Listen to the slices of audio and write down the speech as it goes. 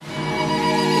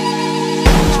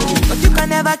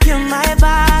never kill my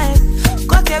vibe.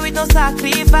 Got there with no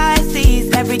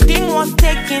sacrifices. Everything was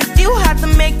taken, still had to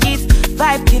make it.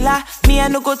 Vibe killer, me I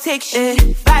no go take shit.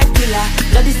 Vibe killer,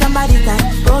 bloody somebody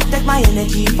time. Protect my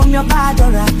energy from your bad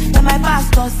aura. Then my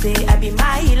pastor say I be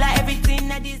my healer, everything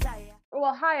I desire.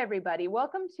 Well, hi everybody.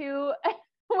 Welcome to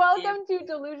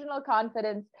Delusional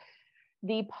Confidence,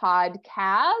 the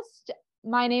podcast.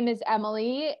 My name is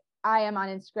Emily. I am on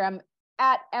Instagram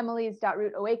at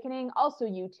Emily's.RootAwakening, also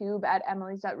YouTube at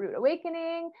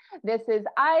Emily's.RootAwakening. This is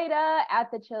Ida at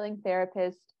The Chilling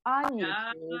Therapist on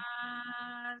YouTube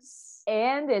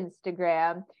and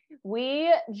Instagram.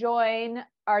 We join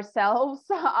ourselves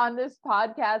on this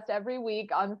podcast every week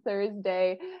on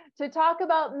Thursday to talk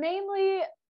about mainly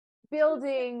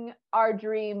building our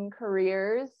dream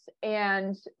careers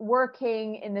and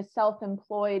working in the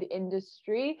self-employed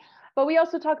industry. But we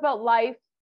also talk about life.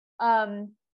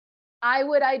 I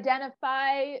would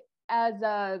identify as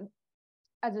a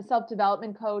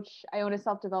self-development coach. I own a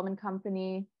self-development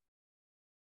company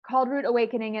called Root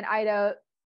Awakening, and Ida,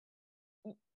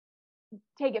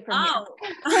 take it from here.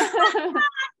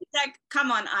 Like,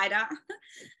 come on, Ida.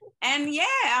 And yeah,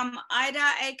 I'm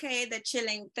Ida, aka The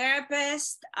Chilling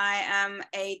Therapist. I am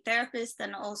a therapist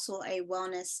and also a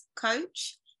wellness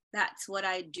coach. That's what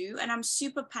I do. And I'm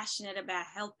super passionate about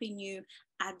helping you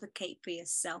advocate for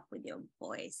yourself with your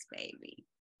voice, baby.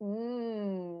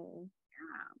 Yeah.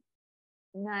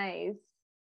 Nice.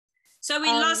 So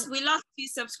we lost a few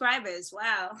subscribers.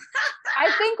 Wow. I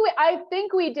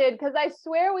think we did, because I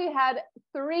swear we had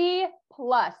 3+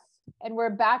 and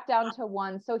we're back down to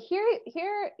 1. So here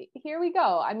we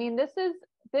go. I mean, this is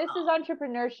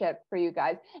entrepreneurship for you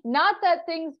guys. Not that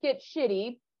things get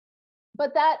shitty,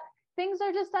 but that things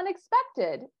are just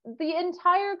unexpected. The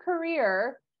entire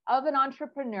career of an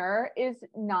entrepreneur is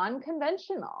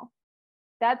non-conventional.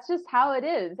 That's just how it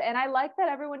is. And I like that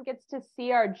everyone gets to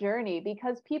see our journey,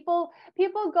 because people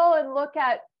go and look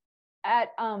at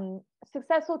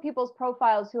successful people's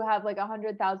profiles who have like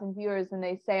 100,000 viewers, and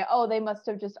they say, oh, they must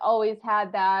have just always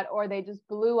had that, or they just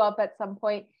blew up at some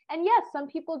point. And yes, some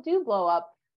people do blow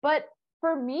up. But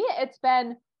for me, it's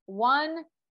been one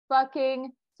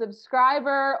fucking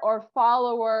subscriber or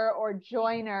follower or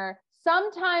joiner,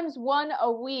 sometimes one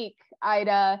a week,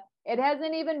 Ida. It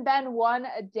hasn't even been one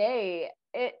a day.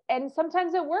 And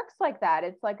sometimes it works like that.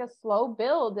 It's like a slow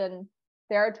build, and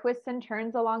there are twists and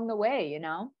turns along the way, you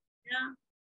know? Yeah,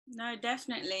 no,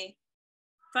 definitely.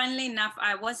 Funnily enough,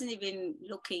 I wasn't even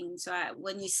looking. So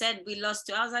when you said we lost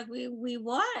two, I was like, we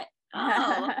what?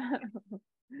 Oh.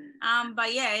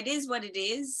 But yeah, it is what it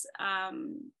is.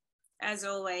 As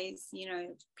always, you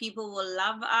know, people will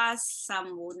love us,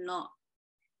 some will not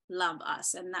love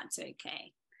us, and that's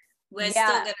okay. We're still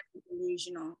going to be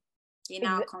delusional in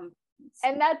our confidence.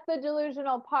 And that's the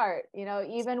delusional part, you know,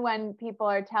 even when people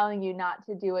are telling you not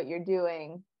to do what you're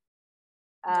doing.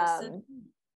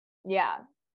 Yeah,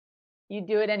 you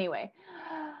do it anyway.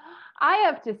 I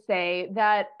have to say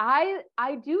that I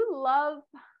do love,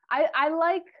 I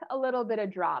like a little bit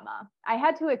of drama. I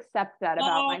had to accept that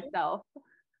about myself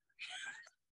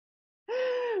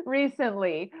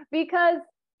recently, because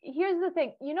here's the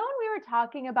thing, you know, when we were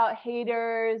talking about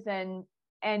haters and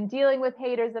dealing with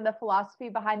haters and the philosophy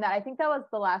behind that, I think that was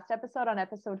the last episode, on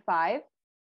episode 5.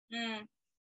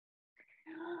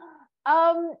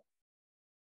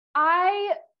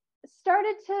 I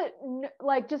started to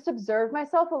like just observe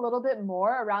myself a little bit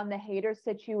more around the hater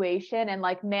situation, and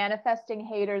like manifesting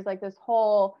haters, like this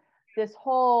whole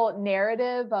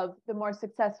narrative of the more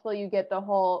successful you get, the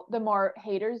more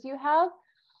haters you have.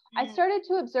 I started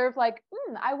to observe like,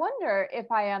 I wonder if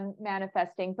I am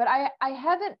manifesting, but I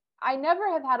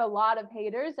never have had a lot of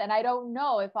haters, and I don't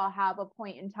know if I'll have a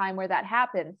point in time where that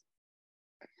happens.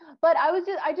 But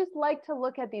I just like to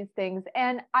look at these things,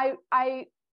 and I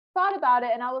thought about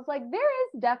it, and I was like, there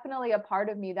is definitely a part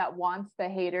of me that wants the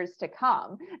haters to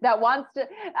come, that wants to,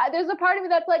 there's a part of me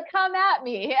that's like, come at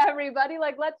me, everybody,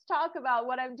 like, let's talk about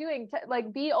what I'm doing,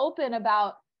 like, be open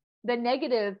about the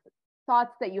negative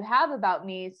thoughts that you have about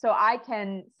me, so I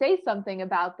can say something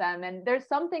about them. And there's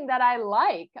something that I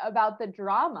like about the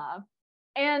drama.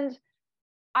 And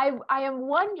I am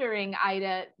wondering,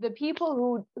 Ida, the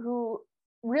people who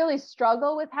really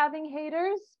struggle with having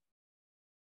haters,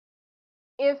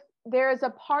 if there's a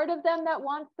part of them that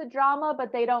wants the drama,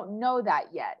 but they don't know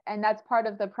that yet. And that's part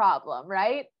of the problem,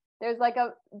 right? There's like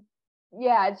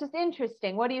it's just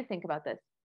interesting. What do you think about this?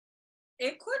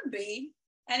 It could be.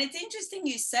 And it's interesting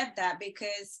you said that,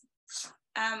 because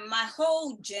my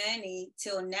whole journey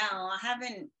till now, I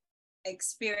haven't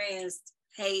experienced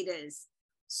haters,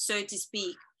 so to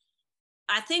speak.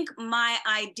 I think my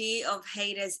idea of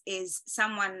haters is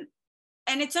someone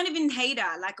and it's not even hater.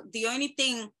 Like the only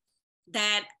thing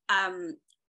that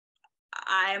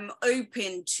I'm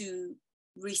open to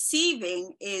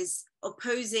receiving is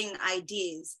opposing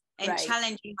ideas and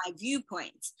challenging my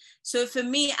viewpoints. So for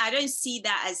me, I don't see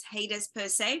that as haters per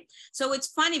se. So it's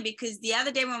funny because the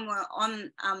other day when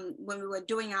we were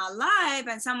doing our live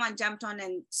and someone jumped on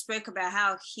and spoke about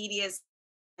how hideous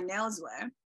my nails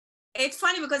were. It's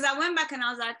funny because I went back and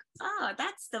I was like, oh,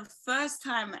 that's the first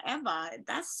time ever.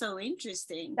 That's so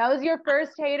interesting. That was your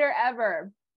first hater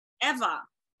ever. Ever.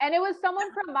 And it was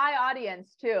someone from my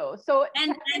audience too. So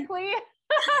technically,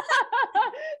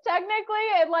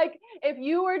 like if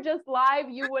you were just live,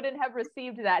 you wouldn't have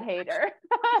received that hater.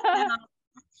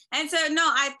 And so no,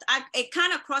 I it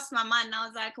kind of crossed my mind and I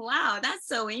was like, wow, that's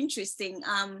so interesting.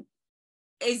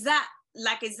 Is that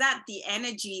the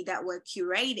energy that we're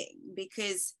curating?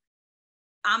 Because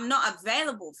I'm not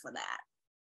available for that.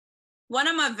 What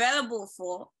I'm available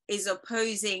for is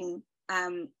opposing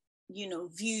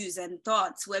views and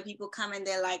thoughts where people come and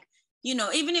they're like,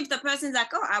 even if the person's like,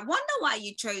 oh, I wonder why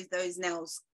you chose those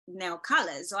nail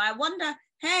colors, or I wonder,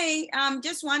 hey, I'm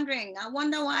just wondering, I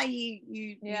wonder why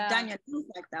you done your nails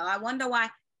like that. I wonder why.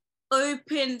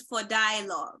 Open for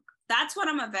dialogue. That's what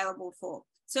I'm available for.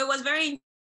 So it was very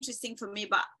interesting for me,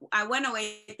 but I went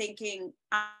away thinking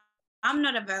I'm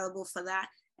not available for that.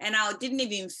 And I didn't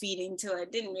even feed into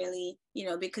it. Didn't really,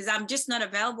 because I'm just not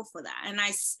available for that. And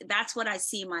that's what I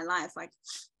see in my life. Like,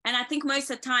 and I think most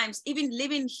of the times, even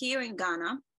living here in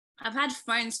Ghana, I've had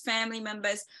friends, family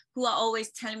members who are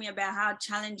always telling me about how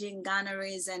challenging Ghana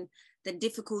is and the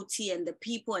difficulty and the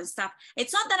people and stuff.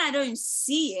 It's not that I don't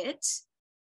see it.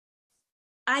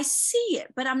 I see it,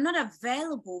 but I'm not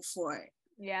available for it.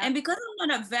 Yeah. And because I'm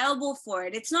not available for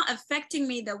it, it's not affecting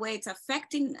me the way it's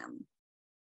affecting them.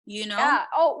 Yeah.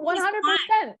 Oh,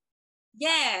 100%.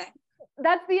 Yeah.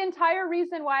 That's the entire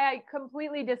reason why I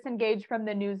completely disengaged from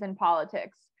the news and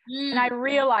politics. And I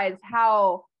realized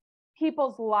how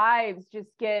people's lives just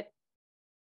get,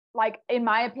 like, in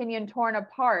my opinion, torn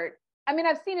apart. I mean,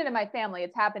 I've seen it in my family.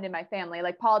 It's happened in my family.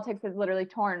 Like, politics has literally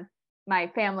torn my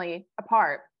family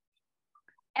apart.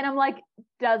 And I'm like,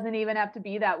 doesn't even have to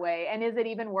be that way. And is it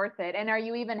even worth it? And are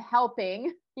you even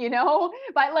helping,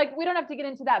 But like, we don't have to get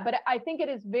into that. But I think it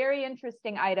is very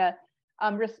interesting, Ida,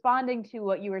 responding to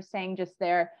what you were saying just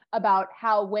there about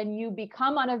how when you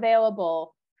become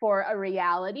unavailable for a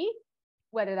reality,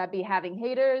 whether that be having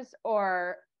haters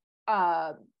or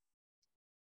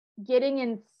getting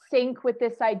in sync with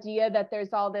this idea that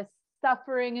there's all this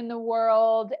suffering in the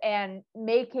world and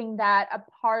making that a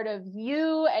part of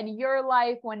you and your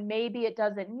life when maybe it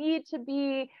doesn't need to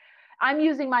be. I'm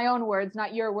using my own words,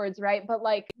 not your words, right? But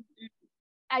like,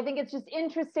 I think it's just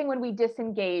interesting when we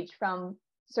disengage from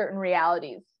certain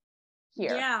realities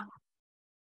here.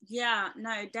 Yeah,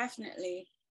 no, definitely.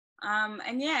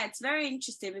 And yeah, it's very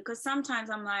interesting because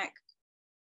sometimes I'm like,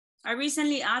 I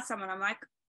recently asked someone, I'm like,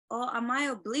 oh, am I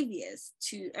oblivious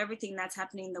to everything that's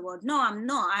happening in the world? No, I'm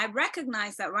not. I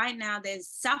recognize that right now there's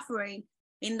suffering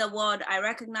in the world. I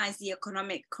recognize the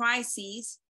economic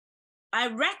crises. I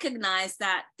recognize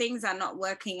that things are not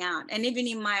working out. And even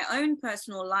in my own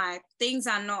personal life, things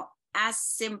are not as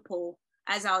simple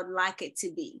as I would like it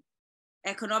to be,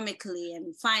 economically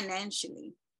and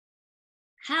financially.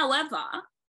 However,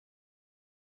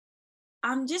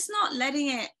 I'm just not letting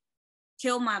it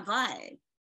kill my vibe.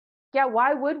 Yeah,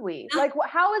 why would we? Like,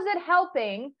 how is it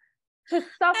helping to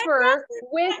suffer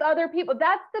with other people?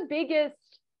 That's the biggest,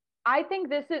 I think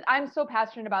I'm so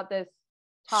passionate about this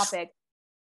topic.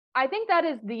 I think that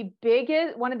is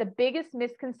one of the biggest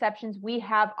misconceptions we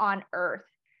have on earth.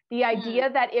 The idea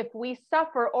that if we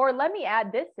suffer, or let me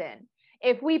add this in,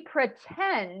 if we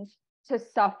pretend to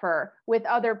suffer with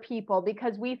other people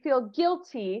because we feel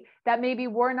guilty that maybe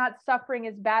we're not suffering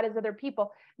as bad as other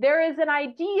people, there is an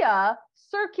idea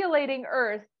circulating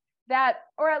earth that,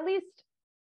 or at least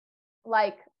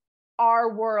like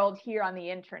our world here on the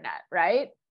internet, right?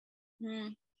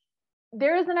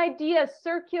 There is an idea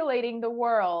circulating the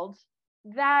world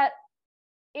that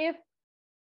if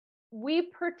we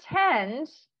pretend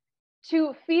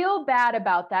to feel bad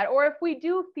about that, or if we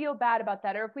do feel bad about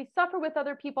that, or if we suffer with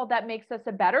other people, that makes us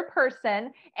a better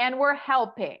person and we're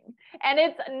helping. And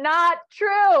it's not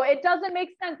true. It doesn't make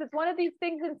sense. It's one of these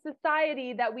things in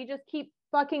society that we just keep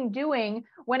fucking doing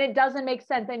when it doesn't make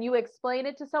sense. And you explain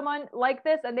it to someone like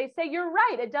this and they say, you're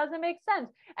right, it doesn't make sense.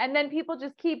 And then people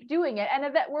just keep doing it. And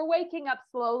that we're waking up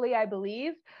slowly, I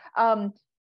believe.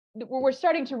 We're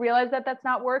starting to realize that that's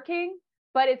not working,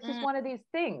 but it's just one of these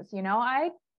things,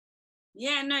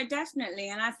 Yeah, no, definitely.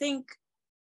 And I think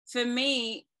for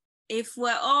me, if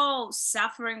we're all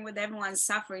suffering with everyone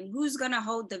suffering, who's going to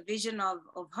hold the vision of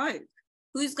hope?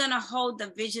 Who's going to hold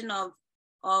the vision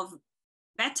of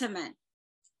betterment?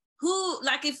 Who,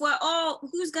 like, if we're all,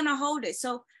 who's going to hold it?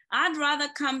 So I'd rather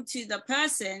come to the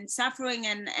person suffering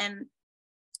and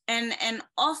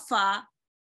offer,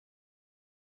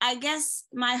 I guess,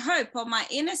 my hope or my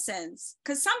innocence,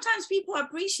 because sometimes people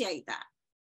appreciate that,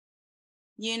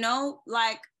 you know,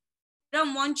 like, I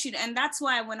don't want you to, and that's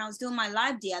why when I was doing my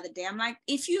live the other day, I'm like,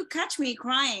 if you catch me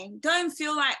crying, don't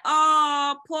feel like,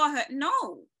 oh, poor her.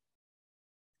 No,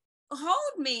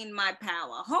 hold me in my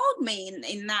power, hold me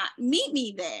in that, meet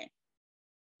me there,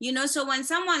 you know. So when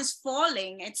someone's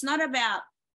falling, it's not about,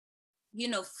 you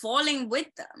know, falling with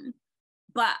them,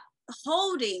 but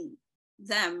holding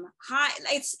them high.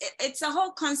 It's a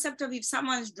whole concept of, if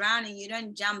someone's drowning, you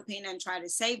don't jump in and try to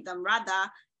save them.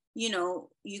 Rather, you know,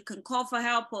 you can call for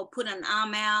help or put an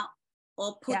arm out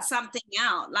or put something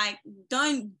out. Like,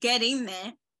 don't get in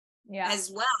there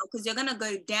as well, because you're gonna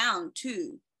go down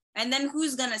too. And then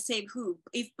who's gonna save who?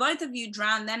 If both of you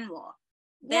drown, then what?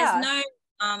 There's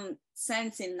no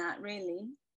sense in that, really.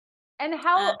 And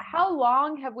how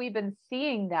long have we been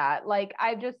seeing that? Like,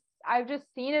 I've just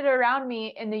seen it around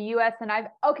me in the US, and I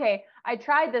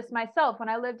tried this myself when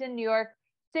I lived in New York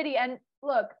City. And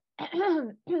look,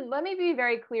 let me be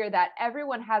very clear that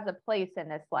everyone has a place in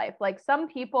this life. Like, some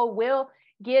people will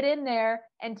get in there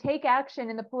and take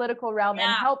action in the political realm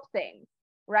and help things,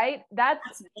 right?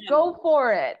 That's go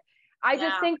for it. I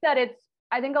just think that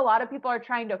I think a lot of people are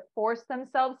trying to force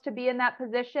themselves to be in that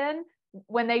position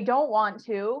when they don't want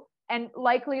to. And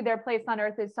likely their place on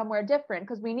earth is somewhere different,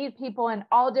 because we need people in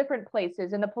all different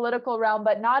places in the political realm,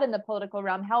 but not in the political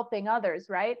realm, helping others,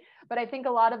 right? But I think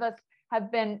a lot of us have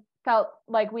felt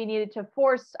like we needed to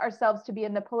force ourselves to be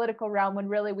in the political realm, when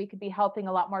really we could be helping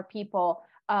a lot more people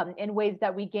in ways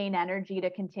that we gain energy to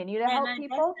continue to help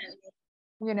people. Definitely.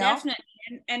 You know? Definitely.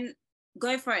 And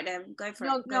go for it then. Go for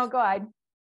it. Go ahead.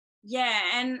 Yeah.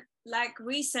 And like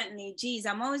recently, geez,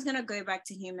 I'm always going to go back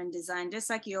to human design, just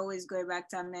like you always go back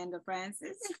to Amanda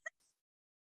Frances.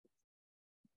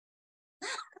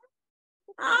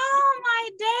 Oh, my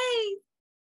days.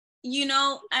 You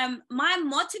know, my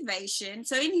motivation,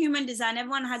 so in human design,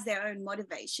 everyone has their own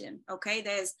motivation. Okay.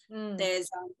 There's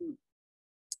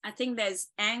I think there's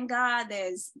anger,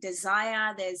 there's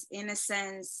desire, there's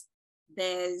innocence,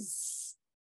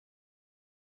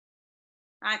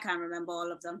 I can't remember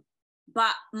all of them,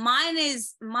 but mine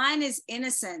is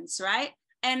innocence, right?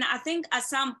 And I think at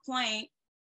some point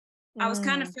I was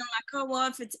kind of feeling like, oh, well,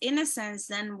 if it's innocence,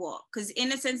 then what? Because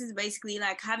innocence is basically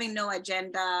like having no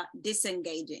agenda,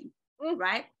 disengaging,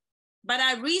 right? But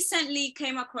I recently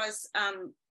came across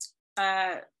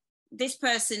this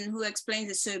person who explains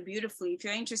it so beautifully. If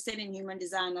you're interested in human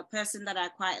design, a person that I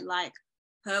quite like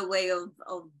her way of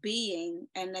being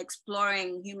and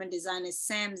exploring human design is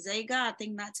Sam Zager. I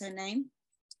think that's her name.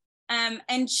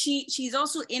 And she's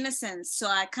also innocence, so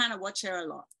I kind of watch her a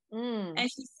lot.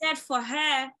 And she said for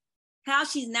her, how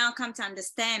she's now come to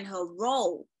understand her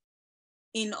role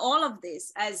in all of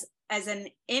this as an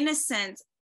innocent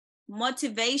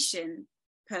motivation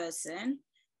person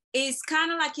is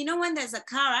kind of like, you know, when there's a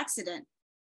car accident,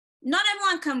 not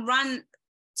everyone can run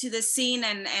to the scene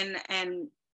and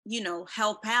you know,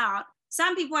 help out.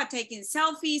 Some people are taking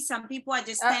selfies, some people are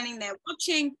just standing there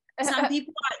watching, some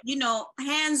people are, you know,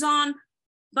 hands-on.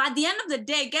 But at the end of the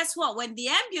day, guess what? When the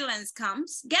ambulance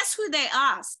comes, guess who they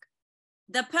ask?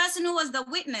 The person who was the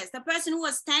witness, the person who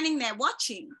was standing there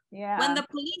watching. Yeah. When the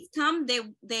police come,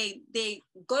 they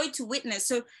go to witness.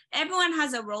 So everyone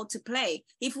has a role to play.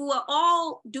 If we were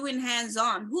all doing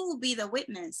hands-on, who will be the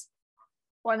witness?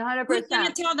 100%. Who's going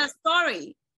to tell the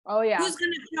story? Oh, yeah. Who's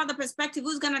going to tell the perspective?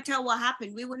 Who's going to tell what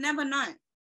happened? We will never know.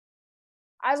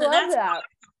 I love that.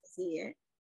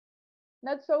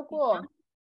 That's so cool.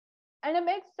 Yeah. And it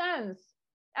makes sense.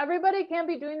 Everybody can't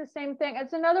be doing the same thing.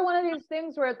 It's another one of these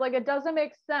things where it's like, it doesn't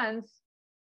make sense,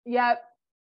 yet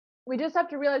we just have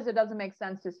to realize it doesn't make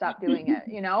sense to stop doing it,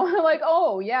 you know? Like,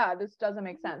 oh yeah, this doesn't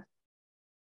make sense.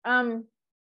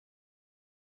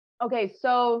 Okay,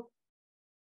 so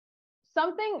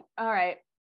something I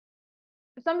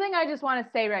just want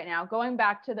to say right now, going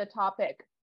back to the topic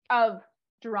of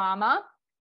drama.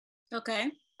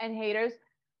 Okay. And haters,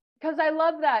 because I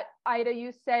love that, Ida,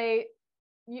 you say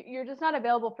you're just not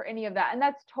available for any of that. And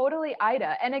that's totally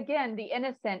Ida. And again, the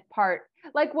innocent part,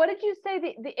 like, what did you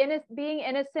say? Being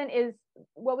innocent is,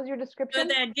 what was your description? So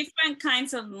there are different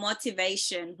kinds of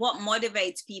motivation. What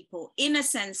motivates people?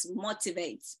 Innocence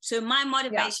motivates. So my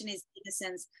motivation is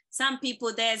innocence. Some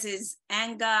people, theirs is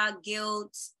anger,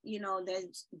 guilt, you know,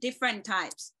 there's different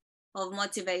types. of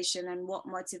motivation and what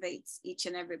motivates each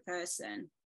and every person.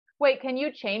 Wait, can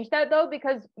you change that though?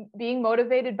 Because being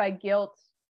motivated by guilt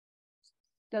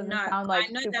doesn't sound like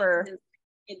super.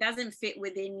 It doesn't fit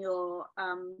within your,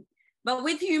 but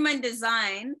with human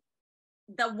design,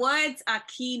 the words are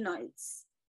keynotes.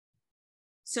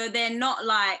 So they're not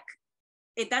like,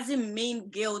 it doesn't mean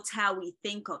guilt how we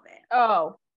think of it.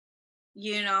 Oh.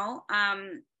 You know,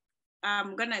 I'm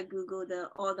gonna Google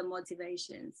all the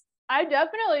motivations. I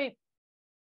definitely,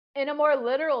 in a more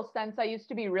literal sense, I used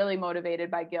to be really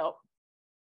motivated by guilt.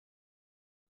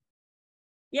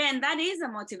 Yeah, and that is a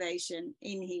motivation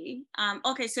in here.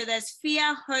 Okay, so there's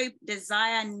fear, hope,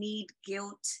 desire, need,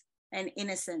 guilt, and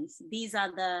innocence. These are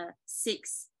the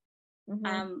 6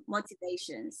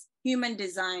 motivations. Human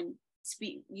design,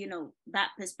 you know,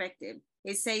 that perspective.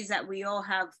 It says that we all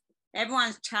have,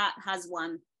 everyone's chart has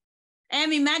one.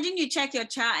 Imagine you check your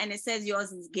chart and it says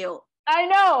yours is guilt. I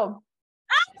know.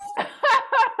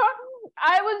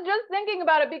 I was just thinking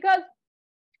about it because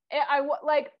I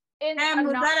like in.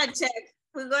 We gotta check.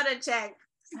 We gotta check.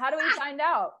 How do we find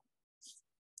out?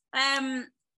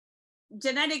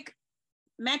 Genetic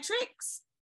metrics.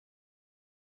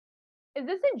 Is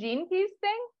this a Gene Keys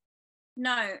thing?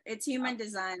 No, it's human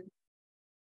design.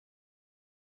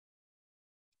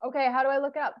 Okay, how do I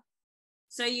look up?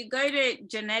 So you go to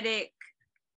genetic,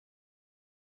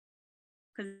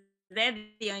 because they're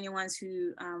the only ones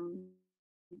who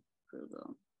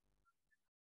Google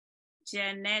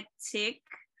genetic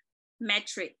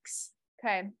metrics.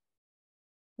 Okay.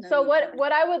 So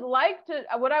what I would like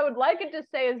it to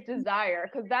say is desire,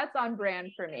 because that's on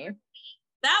brand for me.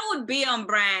 That would be on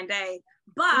brand, eh?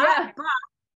 But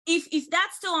if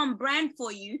that's still on brand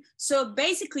for you, so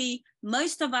basically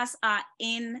most of us are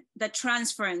in the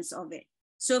transference of it.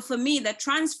 So for me, the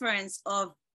transference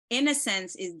of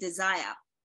innocence is desire.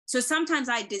 So sometimes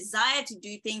I desire to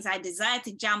do things, I desire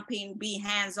to jump in, be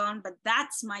hands-on, but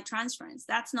that's my transference.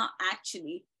 That's not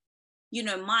actually, you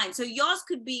know, mine. So yours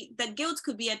could be, the guilt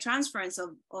could be a transference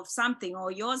of something,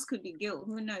 or yours could be guilt.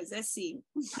 Who knows? Let's see.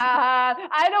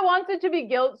 I don't want it to be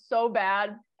guilt so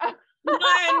bad. No.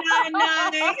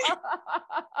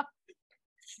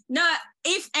 No,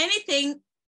 if anything,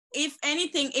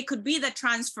 it could be the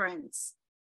transference.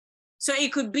 So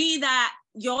it could be that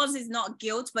yours is not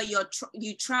guilt, but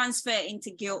you transfer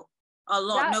into guilt a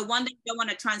lot. No wonder you don't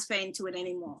want to transfer into it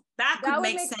anymore. That could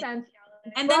make sense.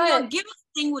 And then your guilt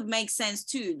thing would make sense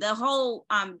too. The whole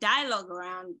dialogue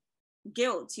around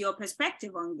guilt, your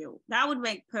perspective on guilt, that would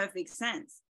make perfect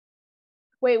sense.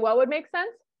 Wait, what would make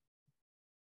sense?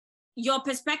 Your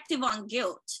perspective on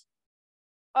guilt.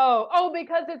 Oh,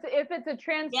 because if it's a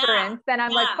transference, then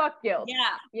I'm like, fuck guilt.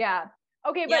 Yeah.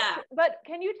 Okay, but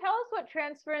can you tell us what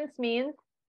transference means?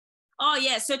 Oh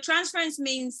yeah, so transference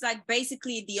means like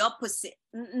basically the opposite.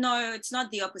 No, it's not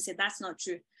the opposite. That's not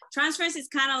true. Transference is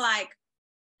kind of like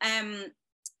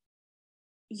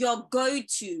your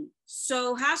go-to.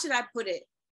 So how should I put it?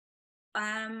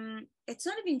 It's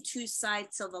not even 2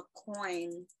 sides of a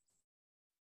coin.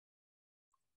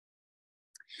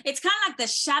 It's kind of like the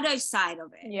shadow side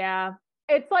of it. Yeah.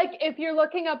 It's like if you're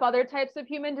looking up other types of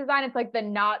human design, it's like the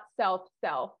not self.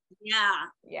 Yeah.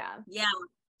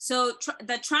 So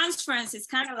the transference is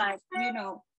kind of like, you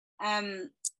know,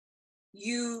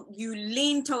 you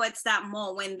lean towards that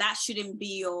more when that shouldn't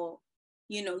be your,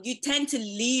 you know, you tend to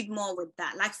lead more with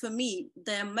that. Like for me,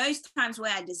 the most times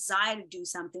where I desire to do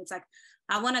something, it's like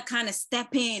I want to kind of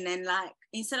step in and like,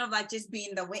 instead of like just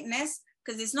being the witness,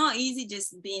 because it's not easy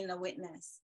just being the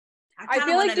witness. I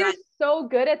feel like you're so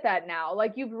good at that now.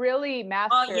 Like you've really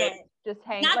mastered just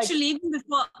hanging. Naturally,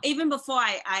 even before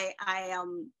I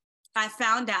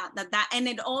found out that, and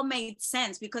it all made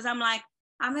sense because I'm like,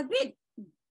 I'm a bit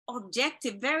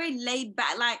objective, very laid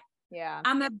back. Like,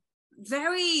 I'm a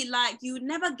very like, you would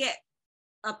never get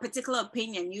a particular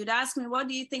opinion. You'd ask me, what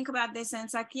do you think about this? And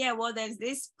it's like, yeah, well, there's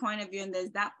this point of view and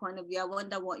there's that point of view. I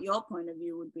wonder what your point of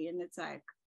view would be. And it's like,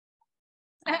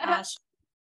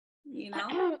 you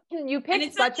know, you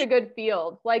picked such a good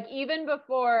field. Like even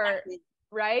before,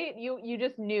 right? You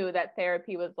just knew that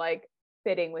therapy was like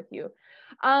fitting with you.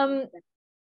 Can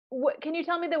you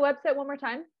tell me the website one more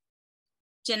time?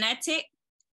 Genetic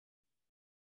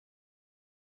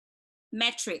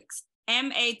Metrics,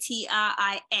 matrix.com.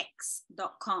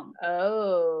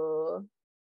 Oh,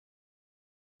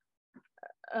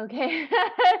 okay.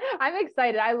 I'm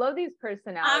excited. I love these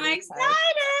personalities. I'm excited.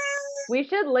 We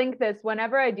should link this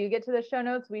whenever I do get to the show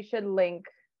notes. We should link.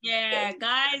 Yeah,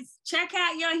 guys, check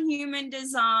out your human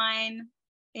design.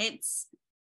 It's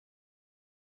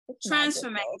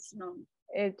transformational.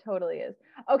 It totally is.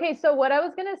 Okay, so what I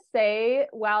was gonna say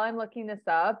while I'm looking this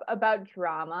up about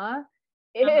drama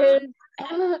is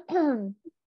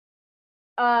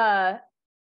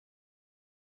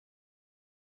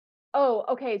oh,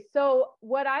 okay. So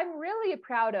what I'm really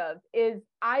proud of is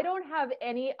I don't have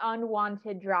any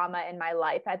unwanted drama in my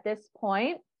life at this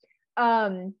point.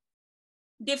 Define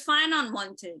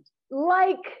unwanted.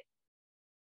 Like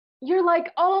you're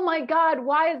like, oh my God,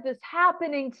 why is this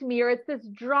happening to me? Or it's this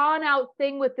drawn out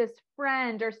thing with this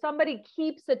friend, or somebody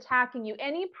keeps attacking you.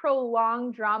 Any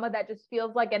prolonged drama that just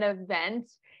feels like an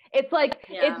event. It's like,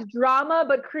 it's drama,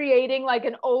 but creating like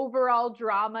an overall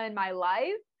drama in my life.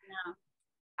 Yeah.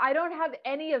 I don't have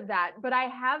any of that, but I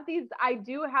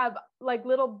do have like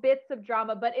little bits of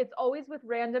drama, but it's always with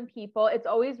random people. It's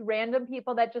always random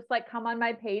people that just like come on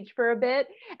my page for a bit.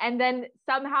 And then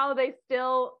somehow they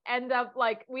still end up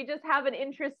like, we just have an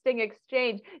interesting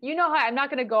exchange. You know how I'm not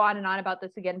going to go on and on about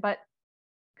this again, but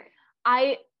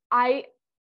I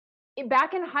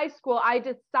back in high school, I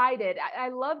decided, I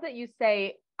love that you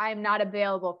say, I'm not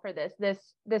available for this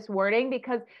wording,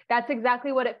 because that's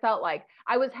exactly what it felt like.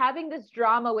 I was having this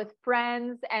drama with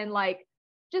friends and like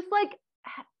just like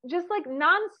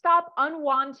nonstop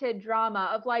unwanted drama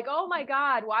of like, oh my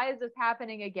God, why is this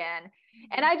happening again?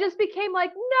 And I just became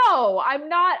like, no, I'm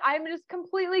not. I'm just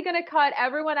completely going to cut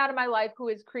everyone out of my life who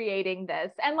is creating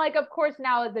this. And like, of course,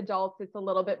 now as adults, it's a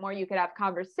little bit more, you could have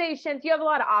conversations, you have a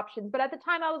lot of options. But at the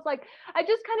time I was like, I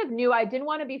just kind of knew I didn't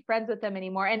want to be friends with them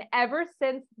anymore. And ever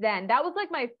since then, that was like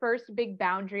my first big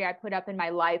boundary I put up in my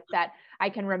life that I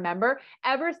can remember.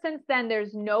 Ever since then,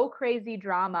 there's no crazy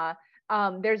drama.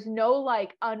 There's no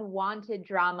like unwanted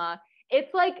drama.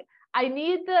 It's like, I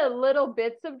need the little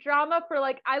bits of drama for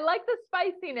like, I like the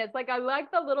spiciness. Like I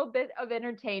like the little bit of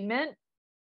entertainment.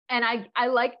 And I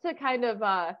like to kind of,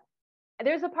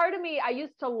 there's a part of me, I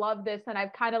used to love this and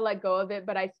I've kind of let go of it,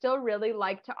 but I still really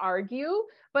like to argue,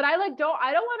 but I don't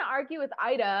want to argue with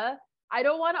Ida. I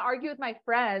don't want to argue with my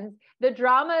friends. The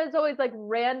drama is always like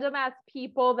random ass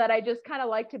people that I just kind of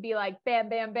like to be like, bam,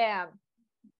 bam, bam.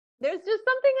 There's just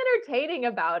something entertaining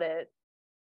about it.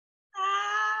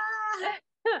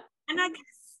 And I guess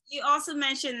you also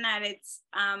mentioned that it's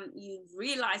you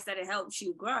realize that it helps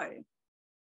you grow.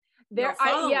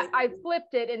 I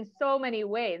flipped it in so many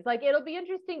ways. Like it'll be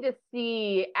interesting to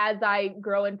see as I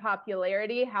grow in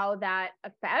popularity how that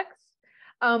affects.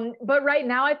 But right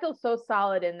now I feel so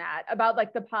solid in that about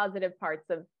like the positive parts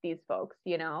of these folks,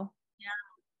 you know? Yeah.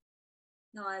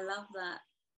 No, I love that.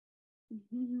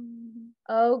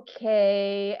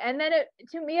 Okay. And then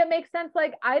to me, it makes sense.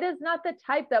 Like Ida's not the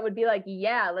type that would be like,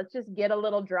 yeah, let's just get a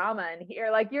little drama in here.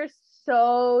 Like you're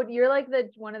like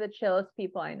one of the chillest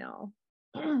people I know.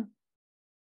 Yeah.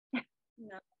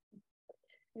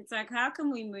 It's like, how can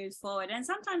we move forward? And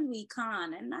sometimes we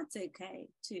can't, and that's okay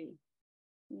too,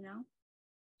 you know?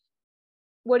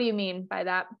 What do you mean by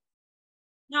that?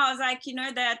 No, I was like,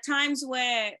 there are times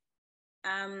where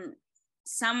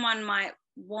someone might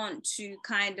want to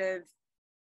kind of,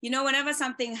 whenever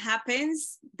something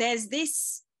happens, there's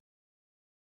this,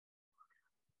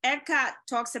 Eckhart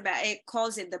talks about it,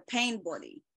 calls it the pain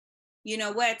body,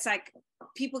 where it's like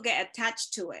people get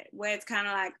attached to it, where it's kind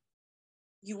of like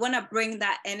you want to bring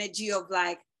that energy of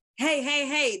like,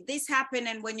 hey, this happened.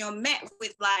 And when you're met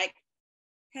with like,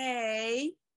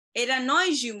 hey, it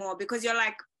annoys you more because you're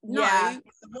like, no, I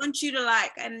want you to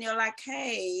like, and you're like,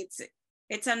 hey,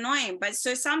 it's annoying. But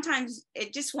so sometimes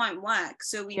it just won't work.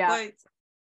 So we both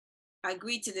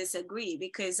agree to disagree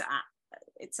because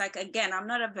it's like, again, I'm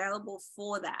not available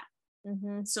for that.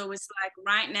 Mm-hmm. So it's like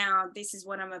right now, this is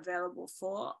what I'm available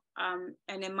for.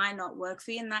 And it might not work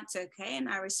for you, and that's okay. And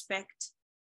I respect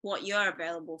what you're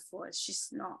available for. It's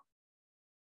just not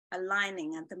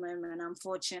aligning at the moment,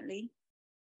 unfortunately.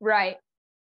 Right.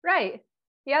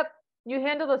 Yep. You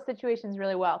handle those situations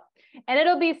really well. And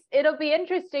it'll be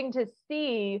interesting to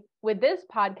see with this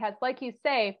podcast, like you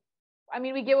say, I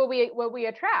mean, we get what we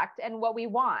attract and what we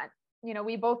want.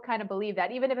 We both kind of believe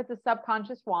that, even if it's a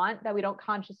subconscious want that we don't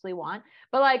consciously want.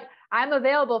 But like, I'm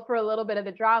available for a little bit of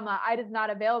the drama. Ida's not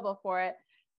available for it.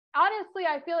 Honestly,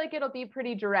 I feel like it'll be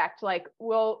pretty direct. Like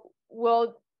we'll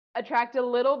attract a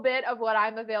little bit of what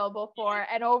I'm available for,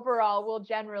 and overall we'll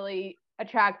generally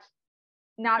attract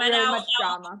not really much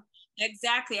drama.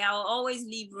 Exactly. I will always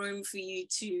leave room for you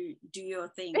to do your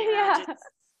thing. Yeah.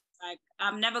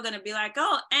 I'm never gonna be like,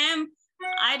 I'm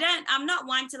not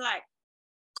one to like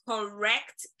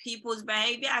correct people's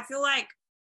behavior. I feel like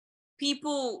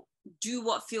people do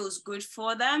what feels good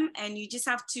for them, and you just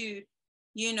have to,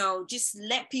 just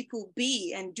let people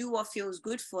be and do what feels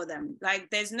good for them. Like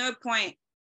there's no point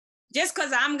just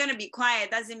because I'm going to be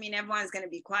quiet doesn't mean everyone's going to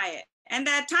be quiet. And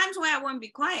there are times where I won't be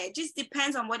quiet. It just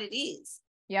depends on what it is.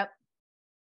 Yep.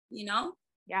 You know?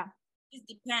 Yeah. It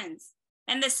depends.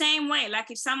 And the same way, like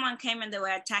if someone came and they were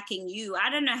attacking you, I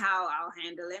don't know how I'll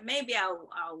handle it. Maybe I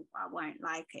won't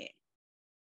like it.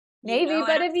 Maybe,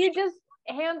 but if you just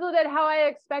handled it how I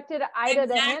expected Ida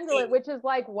to handle it, which is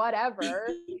like whatever,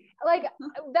 like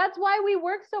that's why we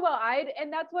work so well, Ida,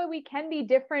 and that's why we can be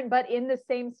different but in the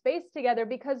same space together,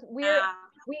 because we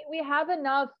have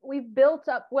enough, we've built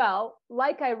up, well,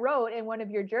 like I wrote in one of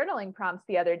your journaling prompts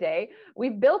the other day,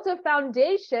 we've built a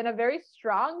foundation, a very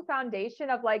strong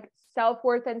foundation of like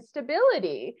self-worth and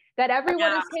stability that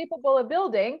everyone is capable of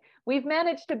building. We've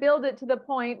managed to build it to the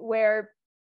point where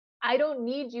I don't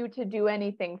need you to do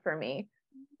anything for me,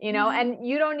 you know, and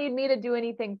you don't need me to do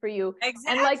anything for you.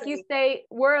 Exactly. And like you say,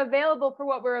 we're available for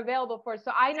what we're available for.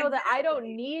 So I know that I don't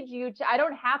need you to, I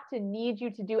don't have to need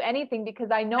you to do anything, because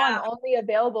I know I'm only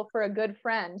available for a good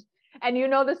friend. And you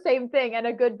know the same thing, and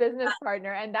a good business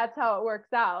partner. And that's how it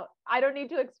works out. I don't need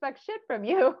to expect shit from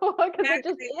you, because it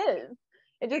just is.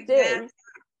 It just is.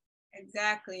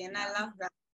 Exactly. And I love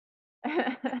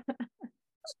that.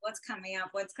 What's coming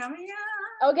up?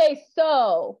 Okay,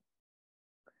 so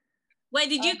wait,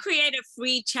 did you create a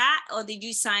free chat or did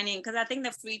you sign in? Because I think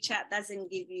the free chat doesn't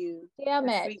give you. Damn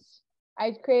it.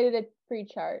 I created a free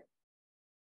chart.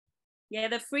 Yeah,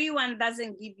 the free one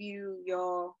doesn't give you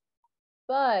your.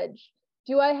 Fudge.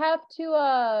 Do I have to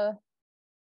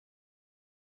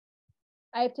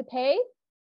I have to pay?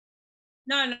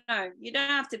 No, you don't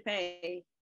have to pay.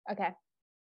 Okay.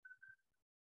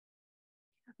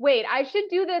 Wait, I should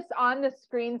do this on the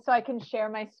screen so I can share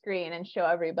my screen and show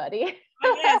everybody.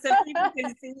 Oh, yeah, so people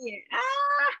can see it.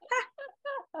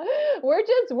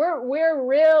 We're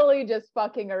really just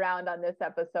fucking around on this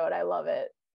episode. I love it.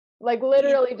 Like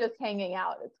literally just hanging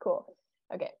out. It's cool.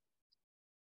 Okay.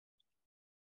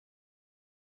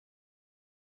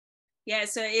 Yeah,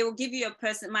 so it will give you a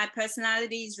person. My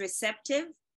personality is receptive.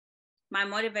 My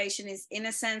motivation is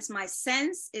innocence. My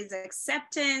sense is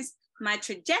acceptance. My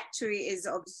trajectory is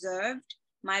observed.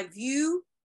 My view,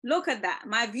 look at that.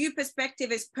 My view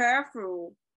perspective is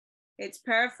peripheral. It's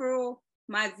peripheral.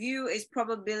 My view is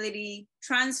probability,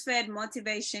 transferred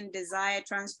motivation, desire,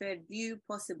 transferred view,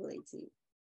 possibility.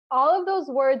 All of those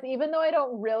words, even though I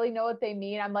don't really know what they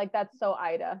mean, I'm like, that's so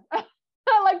Ida.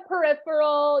 Like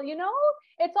peripheral, you know?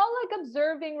 It's all like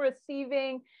observing,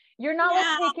 receiving. You're not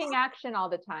like taking action all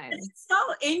the time. It's so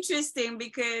interesting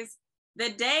because the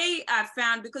day I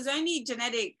found, because only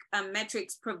genetic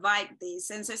metrics provide this.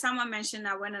 And so someone mentioned,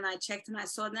 I went and I checked and I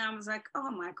saw that, I was like,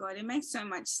 oh my God, it makes so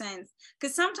much sense.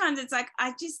 Because sometimes it's like,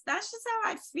 that's just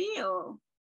how I feel.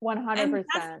 100%.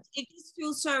 It just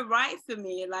feels so right for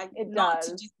me. Like it not does.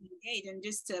 to just engage and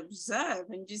just to observe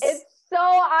and just. It's so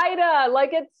Ida, like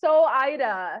it's so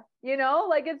Ida, you know,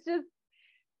 like it's just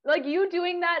like you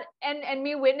doing that and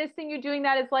me witnessing you doing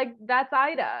that is like, that's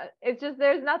Ida. It's just,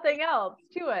 there's nothing else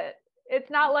to it. It's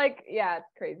not like, yeah,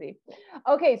 it's crazy.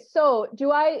 Okay, so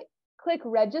do I click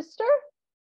register?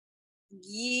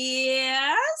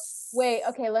 Yes. Wait,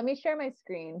 okay, let me share my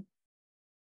screen.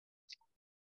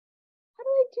 How do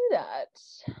I do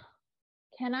that?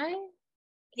 Can I?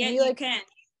 Yeah, you can.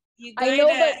 I know,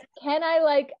 but can I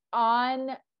like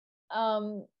on,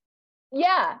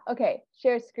 yeah, okay,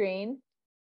 share screen,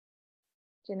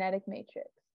 genetic matrix.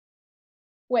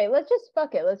 Wait, let's just,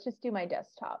 fuck it, let's just do my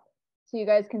desktop so you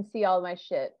guys can see all my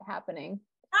shit happening.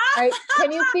 All right,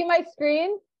 can you see my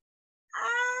screen?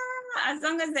 As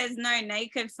long as there's no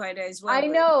naked photos. I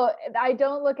know, I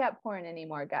don't look at porn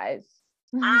anymore, guys.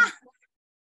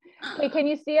 Okay, can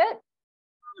you see it?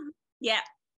 Yeah.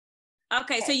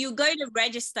 Okay, so you go to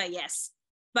register, yes,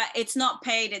 but it's not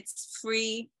paid, it's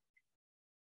free.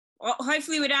 Or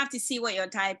hopefully we don't have to see what you're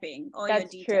typing or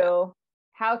that's your details. True.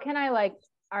 How can I like,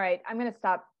 all right, I'm gonna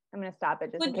stop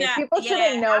it just in case people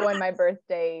shouldn't know when my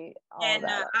birthday, all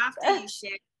that.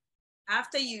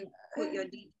 After you put your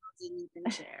details in, you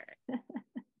can share it.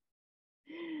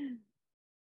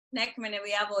 Next minute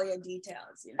we have all your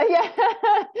details, you know? Yeah.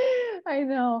 I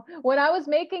know. When I was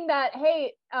making that,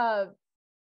 hey,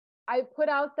 I put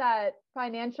out that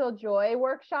financial joy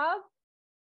workshop.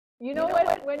 You know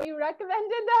when you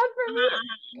recommended that for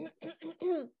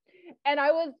me? And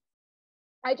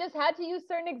I just had to use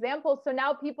certain examples. So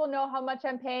now people know how much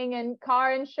I'm paying in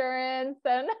car insurance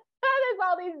and there's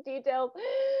all these details.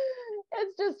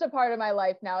 It's just a part of my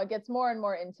life now. It gets more and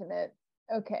more intimate.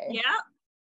 Okay. Yeah.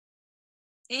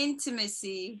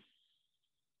 Intimacy.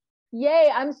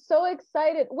 Yay. I'm so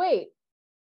excited. Wait.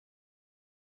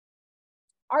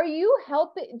 Are you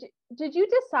helping? Did you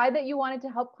decide that you wanted to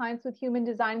help clients with human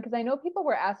design? Because I know people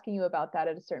were asking you about that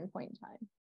at a certain point in time.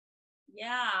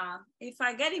 Yeah, if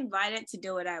I get invited to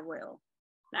do it, I will.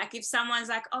 Like if someone's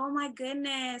like, oh my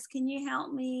goodness, can you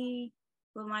help me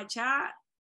with my chart?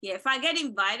 Yeah, if I get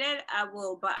invited, I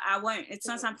will, but I won't. It's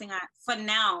not something for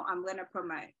now, I'm going to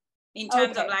promote in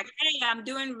terms of like, hey, I'm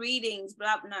doing readings,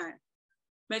 blah, no.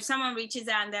 But if someone reaches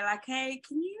out and they're like, hey,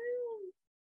 can you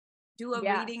do a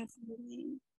reading for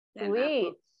me? Then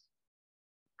Sweet.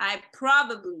 I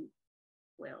probably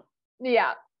will.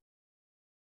 Yeah.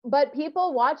 But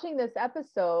people watching this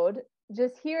episode,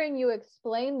 just hearing you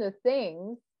explain the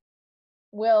things,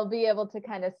 will be able to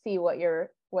kind of see what your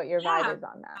vibe is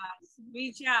on that.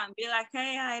 Reach out and be like,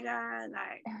 hey, Ida,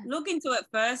 like look into it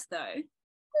first though.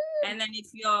 And then if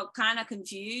you're kind of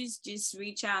confused, just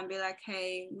reach out and be like,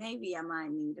 hey, maybe I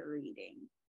might need a reading,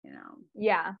 you know?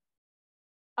 Yeah.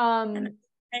 And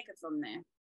take it from there.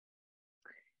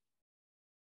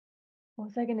 What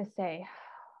was I going to say?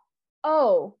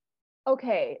 Oh,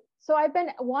 okay. So I've been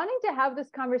wanting to have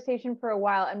this conversation for a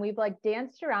while, and we've like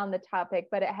danced around the topic,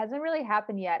 but it hasn't really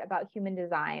happened yet about human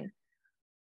design.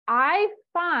 I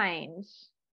find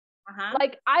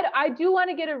like I do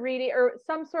want to get a reading or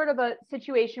some sort of a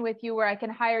situation with you where I can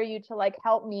hire you to like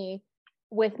help me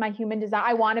with my human design.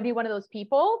 I want to be one of those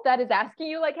people that is asking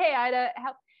you like, hey, Ida,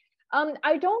 help.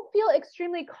 I don't feel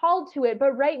extremely called to it,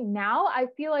 but right now I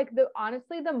feel like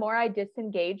honestly, the more I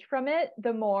disengage from it,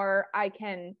 the more I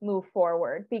can move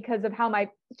forward because of how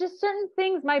just certain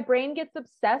things my brain gets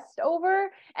obsessed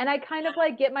over. And I kind of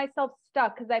like get myself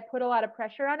stuck because I put a lot of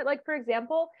pressure on it. Like for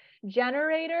example,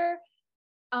 generator,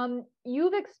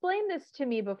 you've explained this to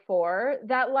me before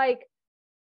that like,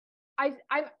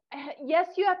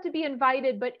 yes, you have to be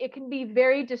invited, but it can be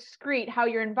very discreet how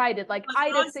you're invited. Like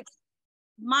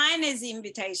mine is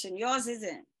invitation. Yours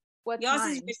isn't. What's yours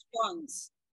mine? Is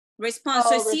response.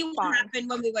 Oh, so see what happened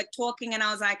when we were talking and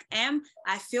I was like,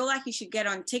 I feel like you should get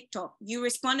on TikTok. You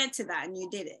responded to that and you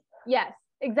did it. Yes,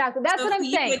 exactly. That's what I'm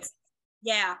saying.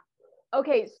 Yeah.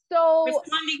 Okay, so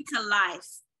responding to life,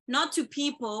 not to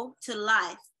people, to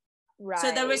life. Right.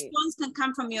 So the response can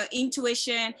come from your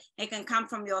intuition. It can come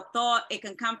from your thought. It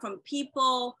can come from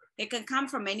people. It can come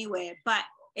from anywhere. But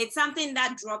it's something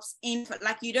that drops in,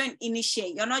 like you don't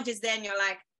initiate. You're not just there and you're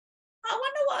like, I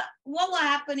wonder what will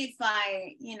happen if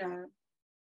I,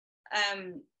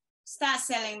 start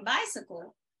selling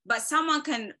bicycle. But someone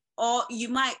can, or you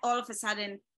might all of a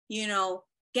sudden,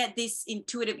 get this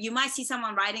intuitive, you might see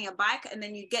someone riding a bike and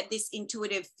then you get this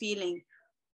intuitive feeling,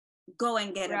 go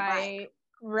and get a bike.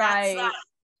 Right.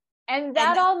 And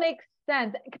that all makes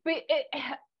sense.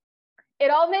 It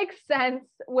all makes sense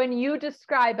when you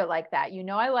describe it like that.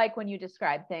 I like when you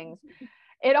describe things.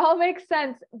 It all makes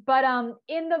sense. But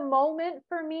in the moment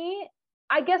for me,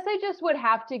 I guess I just would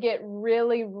have to get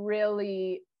really,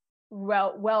 really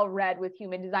well read with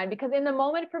human design, because in the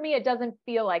moment for me, it doesn't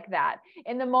feel like that.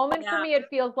 In the moment for me, it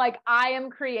feels like I am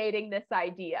creating this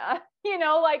idea,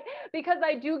 like, because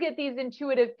I do get these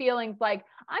intuitive feelings like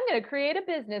I'm going to create a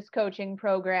business coaching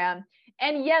program.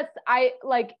 And yes, I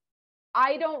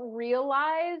don't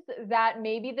realize that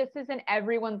maybe this isn't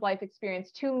everyone's life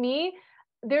experience. To me,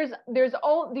 the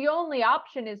only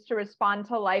option is to respond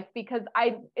to life, because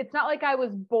it's not like I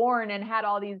was born and had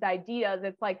all these ideas.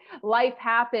 It's like life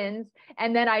happens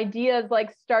and then ideas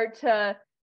like start to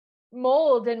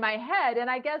mold in my head. And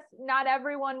I guess not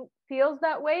everyone feels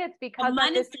that way. It's because of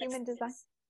this human design.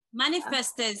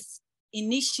 Manifestors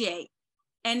initiate.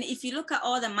 And if you look at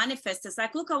all the manifestors,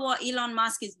 like look at what Elon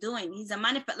Musk is doing. He's a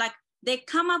manifest, like they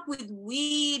come up with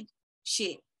weird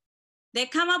shit. They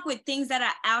come up with things that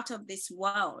are out of this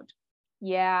world.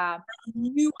 Yeah.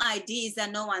 New ideas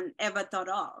that no one ever thought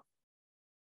of.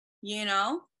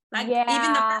 Like even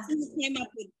the person who came up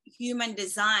with human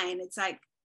design, it's like,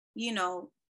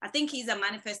 I think he's a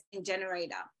manifesting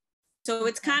generator. So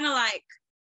it's kind of like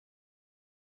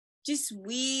just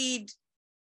weird,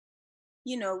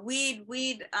 they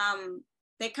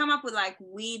come up with like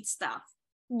weird stuff.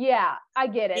 Yeah, I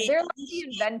get it. They're like the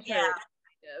inventors. Yeah. Kind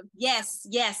of. Yes.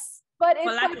 But it's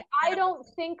like, I don't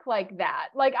think like that.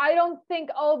 Like, I don't think,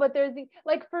 but there's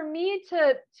like, for me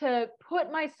to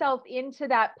put myself into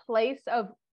that place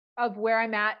of where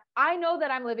I'm at, I know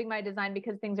that I'm living my design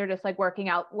because things are just like working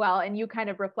out well. And you kind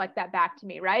of reflect that back to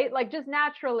me, right? Like just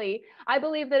naturally, I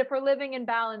believe that if we're living in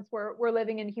balance, we're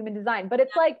living in human design. But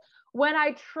it's like when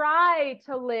I try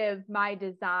to live my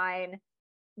design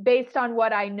based on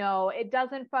what I know, it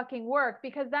doesn't fucking work,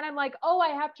 because then I'm like,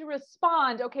 I have to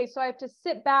respond. Okay, so I have to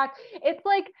sit back. It's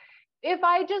like, if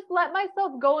I just let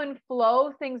myself go and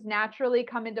flow, things naturally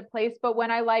come into place. But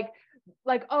when I like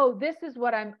like, oh, this is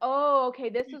what okay,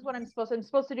 this is what I'm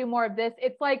supposed to do more of this.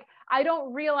 It's like, I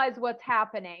don't realize what's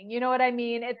happening. You know what I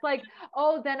mean? It's like,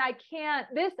 oh, then I can't,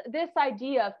 this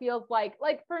idea feels like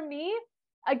for me,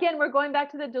 again, we're going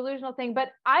back to the delusional thing, but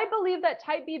I believe that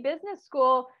Type B business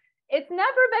school, it's never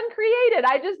been created.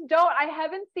 I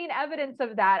haven't seen evidence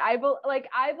of that.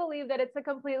 I believe that it's a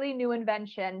completely new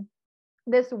invention,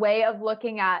 this way of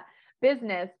looking at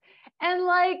business. And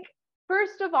like,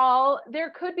 first of all, there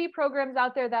could be programs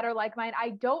out there that are like mine. I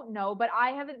don't know, but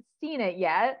I haven't seen it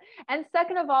yet. And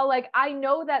second of all, like, I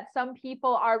know that some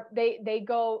people they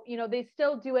go, they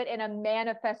still do it in a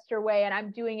manifestor way, and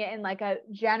I'm doing it in like a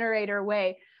generator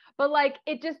way. But like,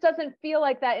 it just doesn't feel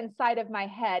like that inside of my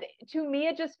head. To me,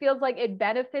 it just feels like it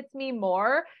benefits me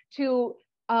more to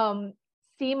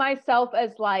see myself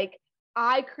as like,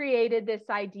 I created this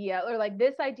idea, or like,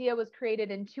 this idea was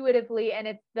created intuitively, and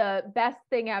it's the best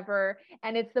thing ever,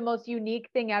 and it's the most unique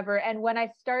thing ever. And when I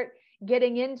start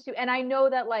getting into, and I know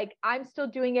that like, I'm still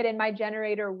doing it in my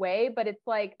generator way, but it's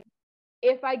like,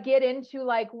 if I get into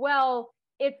like, well,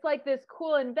 it's like this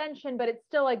cool invention, but it's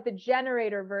still like the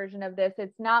generator version of this.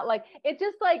 It's not like, it's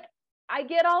just like, I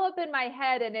get all up in my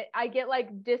head, and I get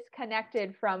like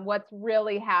disconnected from what's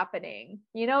really happening.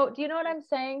 Do you know what I'm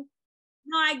saying?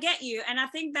 No, I get you. And I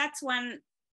think that's one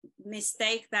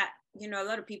mistake that, a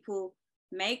lot of people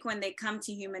make when they come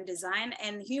to human design.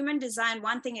 And human design,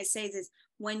 one thing it says is,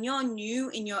 when you're new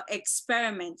in your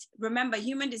experiment, remember,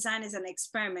 human design is an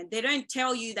experiment. They don't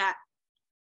tell you that,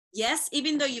 yes,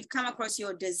 even though you've come across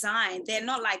your design, they're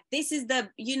not like, this is the,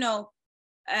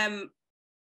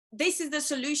 this is the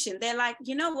solution. They're like,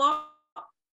 you know what?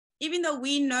 Even though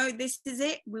we know this is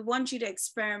it, we want you to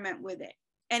experiment with it.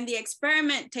 And the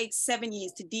experiment takes 7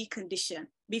 years to decondition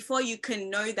before you can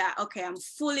know that, okay, I'm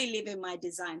fully living my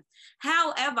design.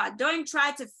 However, don't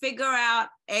try to figure out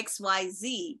X, Y,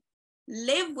 Z.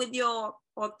 Live with your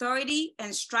authority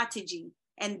and strategy,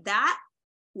 and that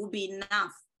will be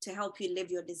enough to help you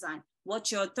live your design.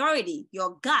 What's your authority?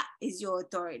 Your gut is your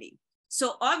authority.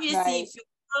 So obviously, right, if you're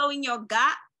following your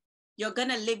gut, you're going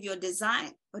to live your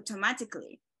design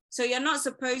automatically. So you're not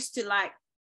supposed to like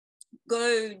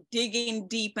go digging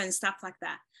deep and stuff like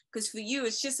that. Because for you,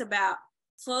 it's just about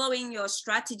following your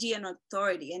strategy and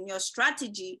authority. And your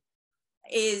strategy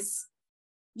is,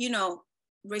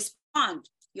 respond.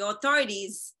 Your authority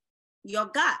is your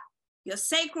gut, your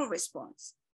sacral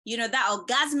response, that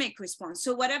orgasmic response.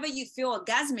 So whatever you feel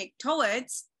orgasmic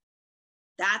towards,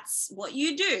 that's what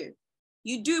you do.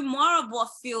 You do more of what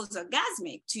feels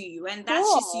orgasmic to you. And that's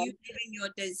just you living your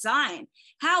design.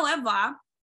 However,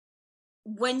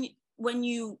 when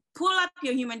you pull up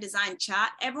your human design chart,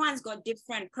 everyone's got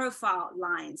different profile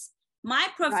lines. My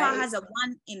profile has a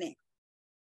 1 in it.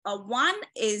 A 1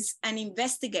 is an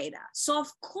investigator. So of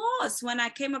course, when I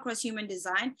came across human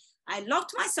design, I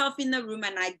locked myself in the room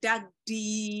and I dug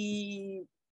deep,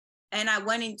 and I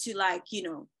went into like,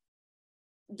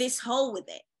 this hole with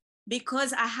it,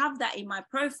 because I have that in my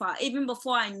profile. Even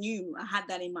before I knew I had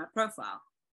that in my profile.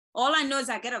 All I know is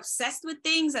I get obsessed with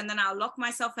things, and then I'll lock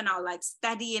myself and I'll like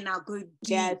study and I'll go deep.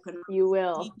 Yes, you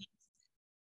will. Deep.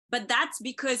 But that's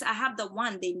because I have the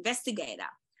 1, the investigator.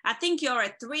 I think you're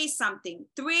a 3 something.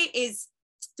 3,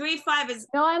 5 is.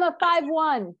 No, I'm a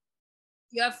 5-1.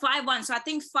 You're a 5-1. So I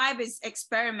think 5 is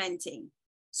experimenting.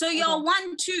 So you're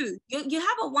 1 2. You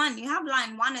have a 1. You have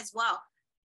line 1 as well.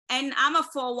 And I'm a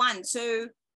 4-1. So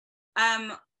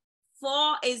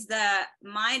 4 is the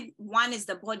mind, 1 is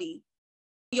the body.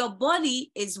 Your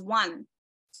body is 1.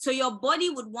 So your body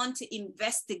would want to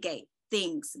investigate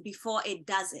things before it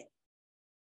does it.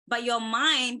 But your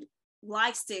mind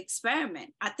likes to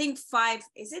experiment. I think 5,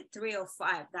 is it 3 or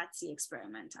 5? That's the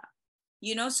experimenter.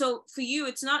 So for you,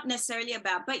 it's not necessarily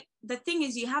about, but the thing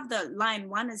is, you have the line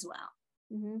 1 as well.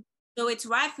 Mm-hmm. So it's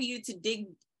right for you to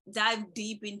dive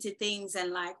deep into things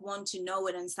and like want to know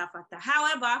it and stuff like that.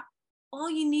 However, all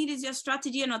you need is your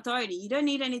strategy and authority. You don't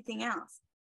need anything else.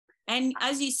 And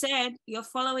as you said, you're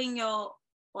following your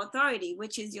authority,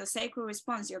 which is your sacral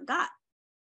response, your gut.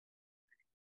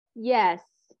 Yes.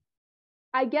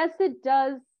 I guess it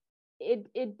does.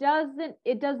 It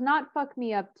does not fuck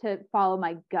me up to follow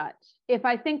my gut. If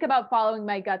I think about following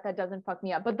my gut, that doesn't fuck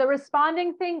me up. But the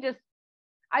responding thing,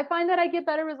 I find that I get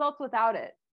better results without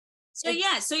it. So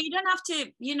so you don't have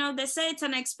to, they say it's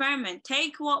an experiment.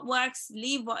 Take what works,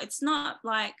 leave what, it's not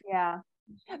like. Yeah.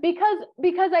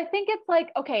 Because I think it's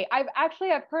like, okay,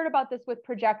 I've heard about this with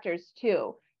projectors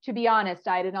too, to be honest,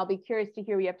 and I'll be curious to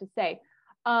hear what you have to say.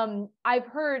 I've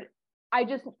heard,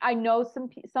 I know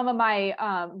some of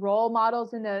my role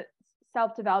models in the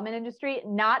self-development industry,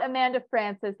 not Amanda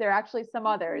Frances, there are actually some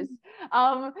others.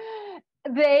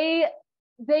 they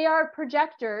are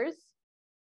projectors,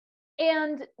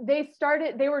 and they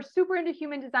were super into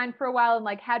human design for a while and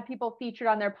like had people featured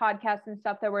on their podcasts and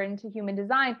stuff that were into human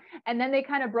design. And then they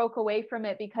kind of broke away from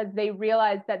it because they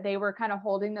realized that they were kind of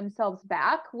holding themselves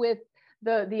back with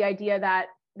the idea that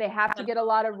they have to get a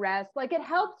lot of rest. Like it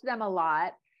helped them a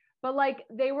lot, but like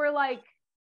they were like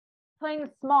playing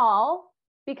small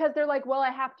because they're like, well, I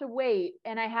have to wait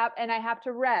and I have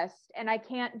to rest and I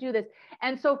can't do this.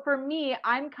 And so for me,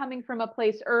 I'm coming from a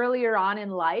place earlier on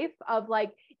in life of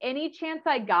like, any chance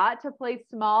I got to play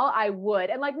small, I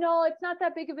would. And like, no, it's not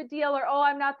that big of a deal, or, oh,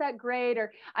 I'm not that great,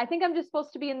 or I think I'm just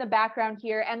supposed to be in the background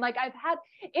here. And like,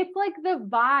 it's like the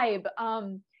vibe.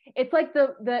 It's like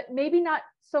the maybe not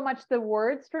so much the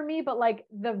words for me, but like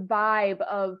the vibe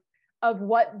of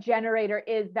what generator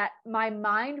is, that my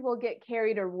mind will get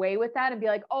carried away with that and be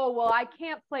like, oh, well, I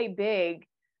can't play big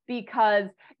because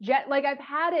like I've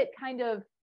had it kind of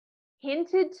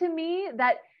hinted to me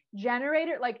that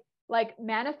generator, like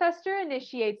manifestor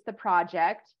initiates the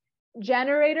project.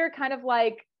 Generator kind of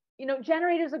like,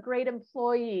 generator's a great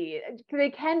employee. They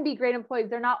can be great employees.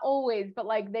 They're not always, but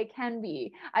like they can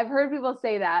be. I've heard people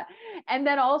say that. And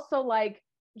then also like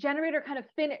generator kind of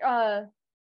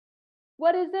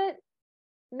what is it?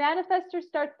 Manifestor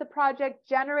starts the project,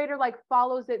 generator like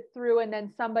follows it through, and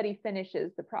then somebody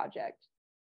finishes the project.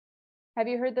 Have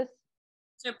you heard this?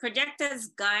 So projectors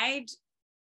guide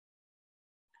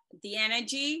the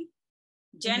energy.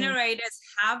 Generators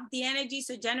have the energy.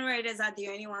 So generators are the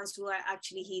only ones who are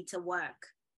actually here to work,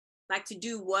 like to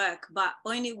do work, but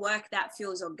only work that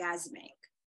feels orgasmic.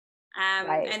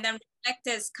 Right. And then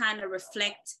reflectors kind of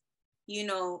reflect,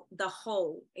 the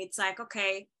whole. It's like,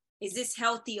 okay, is this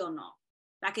healthy or not?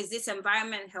 Like, is this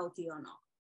environment healthy or not?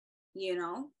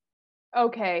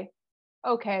 Okay.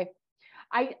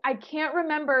 I can't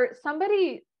remember.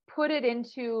 Somebody put it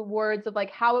into words of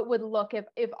like how it would look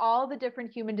if all the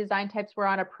different human design types were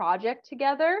on a project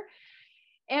together.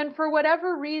 And for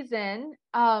whatever reason,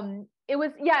 it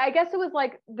was, I guess it was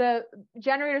like the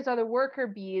generators are the worker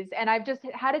bees. And I've just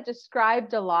had it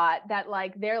described a lot that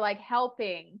like, they're like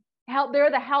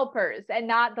they're the helpers and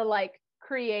not the like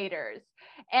creators.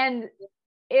 And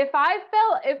if I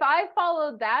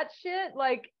followed that shit,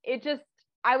 like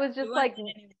I was just like,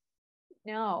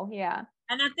 no, yeah.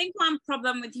 And I think one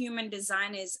problem with human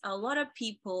design is a lot of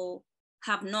people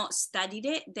have not studied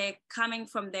it. They're coming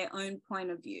from their own point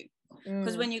of view.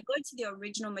 Because when you go to the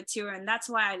original material, and that's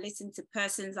why I listen to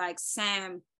persons like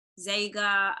Sam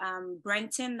Zaga,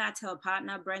 Brenton, that's her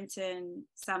partner, Brenton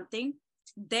something.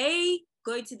 They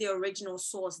go to the original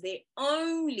source. They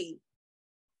only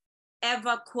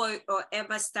ever quote or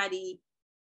ever study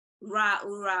Ra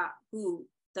Ura Hu,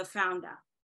 the founder.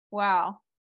 Wow.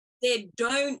 They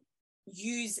don't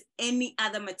use any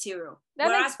other material. That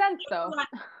makes sense though.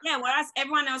 Whereas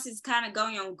everyone else is kind of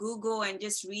going on Google and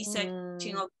just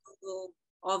researching on Google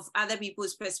of other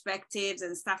people's perspectives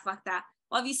and stuff like that.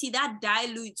 Obviously that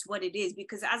dilutes what it is,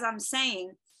 because as I'm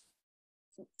saying,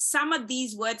 some of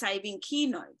these words are even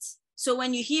keynotes. So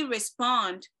when you hear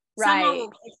respond, someone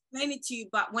will explain it to you,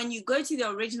 but when you go to the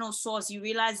original source, you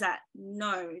realize that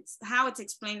no, it's how it's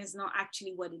explained is not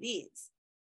actually what it is.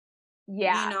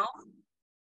 Yeah.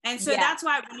 And so that's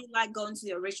why I really like going to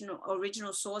the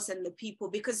original source and the people,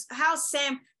 because how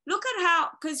Sam, look at how,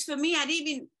 because for me,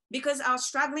 because I was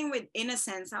struggling with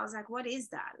innocence, I was like, what is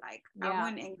that? Like, I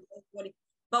wouldn't engage what it,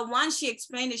 but once she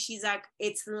explained it, she's like,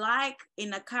 it's like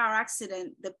in a car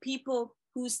accident, the people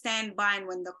who stand by, and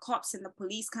when the cops and the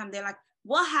police come, they're like,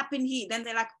 what happened here? Then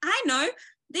they're like, I know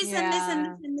this and this and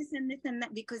this and this and this and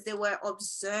that, because they were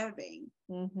observing.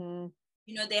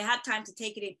 They had time to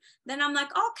take it in. Then I'm like,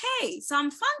 okay, so I'm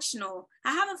functional.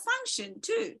 I have a function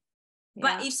too.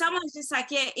 But if someone's just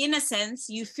like, innocence,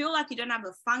 you feel like you don't have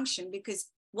a function, because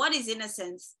what is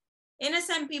innocence?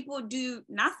 Innocent people do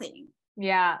nothing.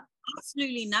 Yeah.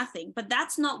 Absolutely nothing. But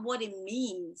that's not what it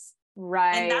means.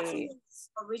 Right. And that's what it's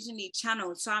originally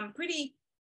channeled. So I'm pretty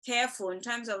careful in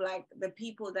terms of like the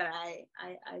people that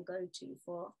I go to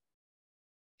for.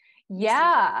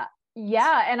 Yeah.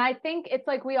 And I think it's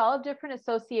like we all have different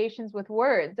associations with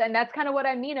words, and that's kind of what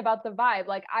I mean about the vibe.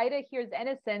 Like Ida hears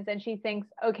innocence and she thinks,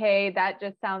 okay, that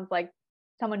just sounds like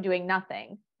someone doing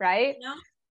nothing, right?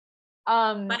 But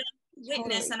I'm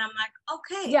witness, and I'm like,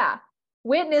 okay. Yeah,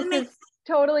 witness is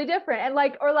totally different, and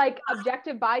like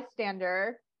objective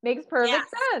bystander makes perfect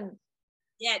sense.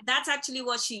 Yeah, that's actually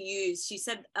what she used. She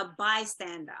said a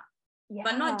bystander,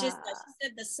 but not just that. She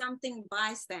said the something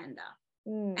bystander.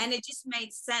 And it just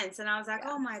made sense. And I was like,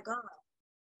 oh my God.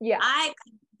 Yeah.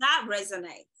 That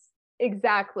resonates.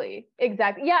 Exactly.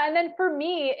 Yeah. And then for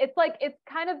me, it's like, it's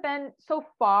kind of been so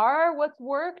far, what's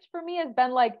worked for me has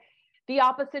been like, the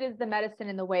opposite is the medicine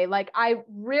in the way. Like, I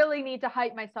really need to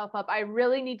hype myself up. I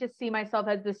really need to see myself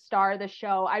as the star of the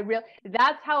show.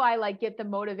 That's how I like get the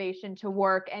motivation to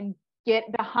work and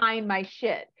get behind my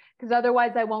shit. Because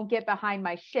otherwise I won't get behind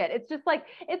my shit. It's just like,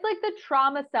 it's like the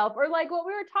trauma self, or like what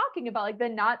we were talking about, like the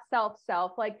not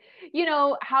self, like, you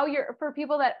know, how you're, for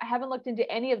people that haven't looked into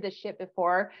any of this shit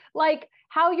before, like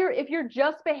how if you're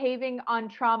just behaving on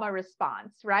trauma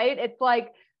response, right? It's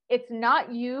like, it's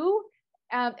not you.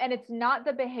 And it's not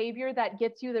the behavior that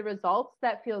gets you the results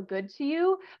that feel good to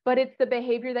you, but it's the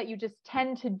behavior that you just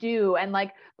tend to do. And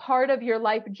like part of your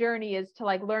life journey is to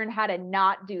like learn how to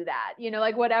not do that, you know,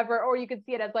 like whatever, or you could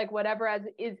see it as like whatever as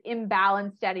is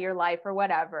imbalanced out of your life or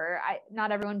whatever.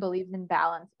 Not everyone believes in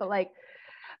balance,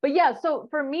 but yeah, so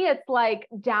for me, it's like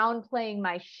downplaying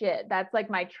my shit. That's like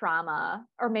my trauma.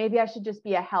 Or maybe I should just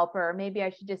be a helper. Or maybe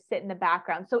I should just sit in the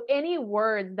background. So any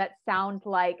words that sound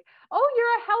like, oh, you're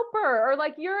a helper, or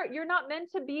like you're not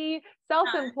meant to be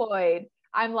self-employed,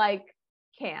 I'm like,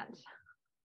 can't.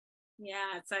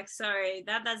 Yeah, it's like, sorry,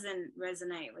 that doesn't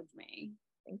resonate with me.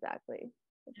 Exactly.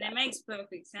 And it makes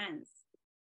perfect sense.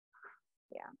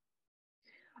 Yeah.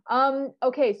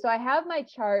 Okay, so I have my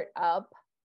chart up.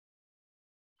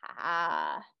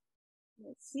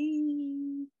 Let's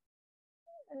see.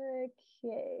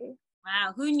 Okay.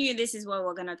 Wow, who knew this is what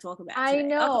we're gonna talk about today? I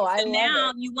know. Okay, so I now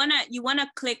love it. you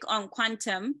wanna click on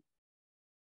quantum.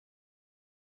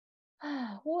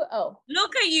 Oh.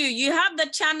 Look at you. You have the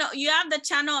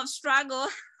channel of struggle.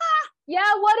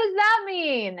 Yeah, what does that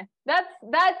mean?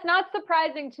 That's not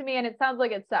surprising to me, and it sounds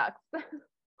like it sucks.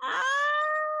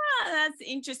 That's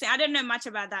interesting. I don't know much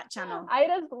about that channel.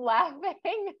 Ida's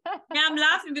laughing. Yeah, I'm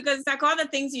laughing because it's like all the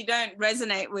things you don't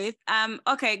resonate with.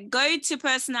 Okay, go to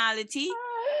personality.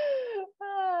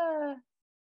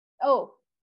 Oh,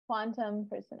 quantum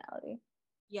personality.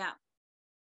 Yeah.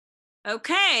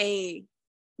 Okay.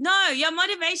 No, your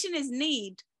motivation is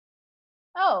need.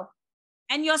 Oh.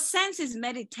 And your sense is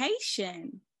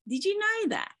meditation. Did you know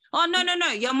that? Oh,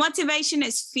 no. Your motivation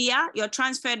is fear. Your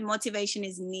transferred motivation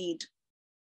is need.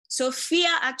 So fear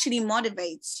actually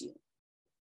motivates you.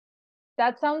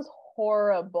 That sounds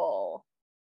horrible.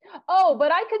 Oh,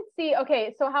 but I could see,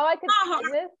 okay, so how I could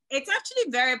see this? It's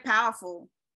actually very powerful.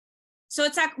 So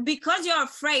it's like, because you're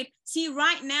afraid. See,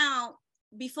 right now,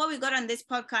 before we got on this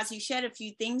podcast, you shared a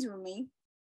few things with me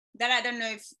that I don't know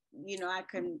if, you know, I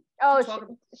can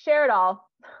share it all.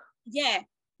 Yeah.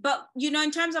 But, you know,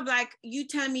 in terms of like, you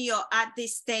tell me you're at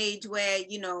this stage where,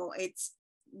 you know, it's,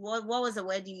 what was the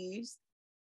word you used?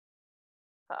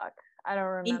 Fuck, I don't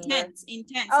remember. Intense.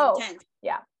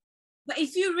 Yeah. But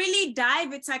if you really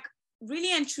dive, it's like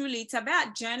really and truly, it's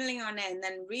about journaling on it and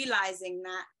then realizing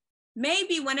that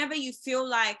maybe whenever you feel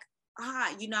like,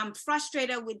 you know, I'm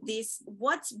frustrated with this,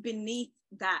 what's beneath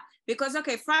that? Because,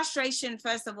 okay, frustration,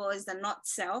 first of all, is the not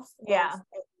self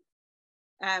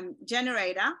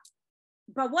generator.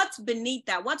 But what's beneath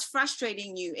that? What's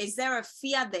frustrating you? Is there a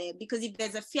fear there? Because if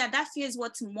there's a fear, that fear is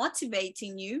what's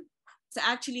motivating you to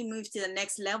actually move to the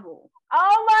next level.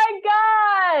 Oh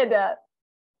my God.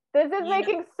 This is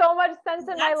making so much sense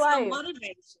in my life. That's your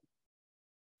motivation.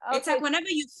 Okay. It's like whenever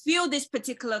you feel this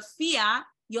particular fear,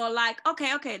 you're like,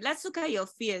 okay, let's look at your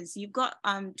fears. You've got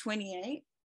 28.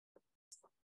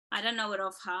 I don't know it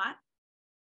off heart.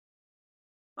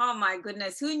 Oh my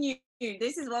goodness, who knew?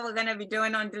 This is what we're going to be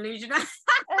doing on Delusional.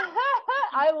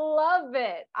 I love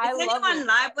it. Is anyone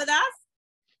live with us?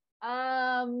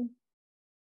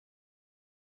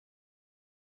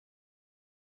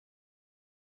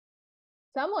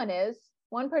 Someone is.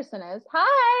 One person is.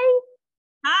 Hi,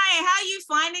 how are you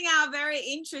finding our very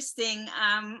interesting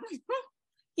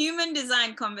human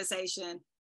design conversation?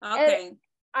 Okay. And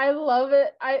I love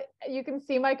it. You can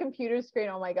see my computer screen.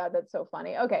 Oh my God, that's so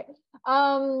funny. Okay.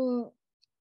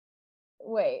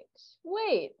 Wait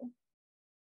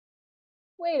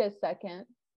a second.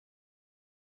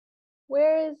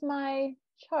 Where is my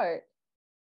chart?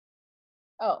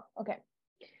 Oh, okay.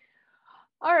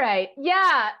 All right.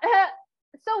 Yeah.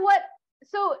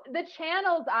 So the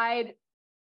channels,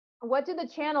 what do the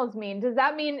channels mean? Does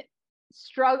that mean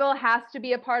struggle has to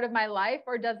be a part of my life,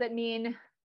 or does it mean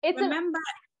remember,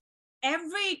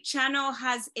 every channel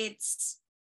has its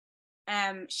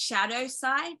shadow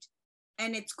side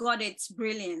and it's got its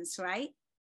brilliance, right?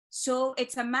 So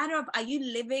it's a matter of, are you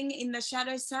living in the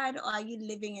shadow side or are you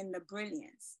living in the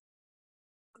brilliance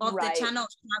of the channel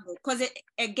struggle? Because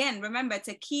again, remember, it's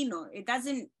a keynote. It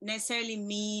doesn't necessarily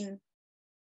mean,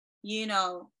 you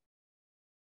know,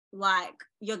 like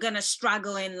you're gonna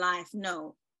struggle in life.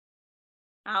 No,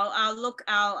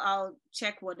 I'll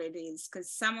check what it is, because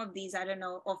some of these I don't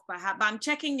know off by heart, but I'm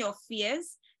checking your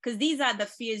fears, because these are the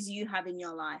fears you have in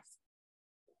your life.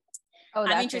 Oh,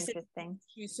 that's I'm interested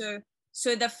interesting.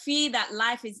 So the fear that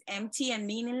life is empty and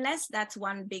meaningless, that's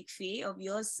one big fear of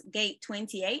yours, gate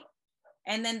 28.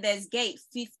 And then there's gate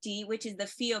 50, which is the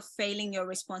fear of failing your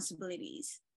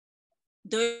responsibilities.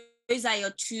 Those are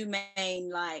your two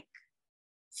main like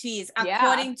fears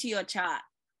according to your chart.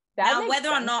 Now, whether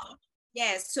or not,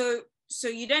 so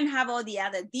you don't have all the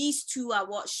other, these two are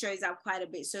what shows up quite a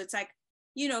bit. So it's like,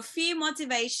 you know, fear,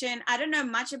 motivation. I don't know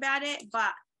much about it,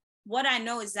 but what I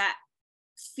know is that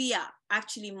fear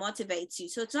actually motivates you.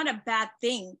 So it's not a bad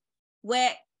thing,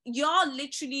 where you're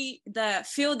literally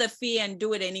feel the fear and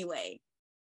do it anyway.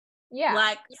 Yeah.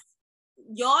 Like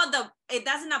it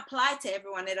doesn't apply to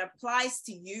everyone. It applies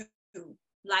to you.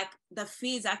 Like the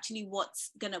fear is actually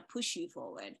what's going to push you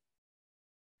forward.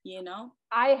 You know?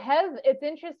 It's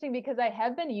interesting because I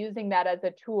have been using that as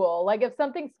a tool. Like if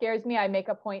something scares me, I make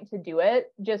a point to do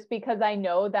it, just because I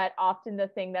know that often the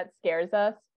thing that scares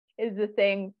us is the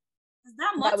thing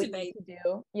that we need to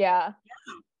do. Yeah.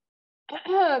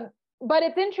 But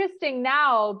it's interesting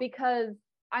now because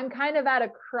I'm kind of at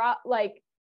a like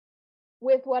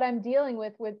with what I'm dealing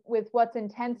with what's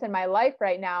intense in my life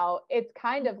right now. It's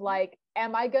kind of like,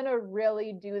 am I going to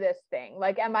really do this thing?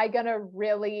 Like, am I going to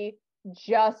really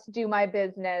just do my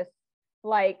business?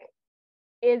 Like,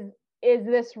 is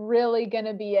this really going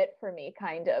to be it for me?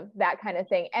 Kind of that kind of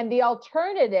thing. And the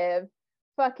alternative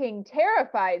fucking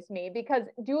terrifies me, because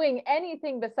doing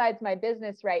anything besides my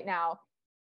business right now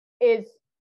is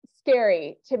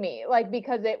scary to me, like,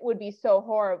 because it would be so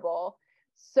horrible.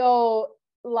 So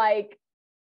like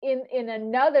in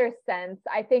another sense,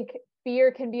 I think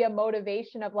fear can be a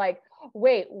motivation of like,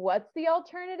 wait, what's the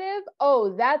alternative?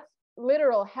 Oh, that's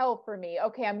literal hell for me.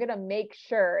 Okay, I'm gonna make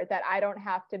sure that I don't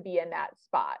have to be in that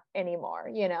spot anymore,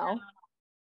 you know?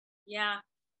 Yeah.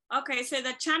 Okay, so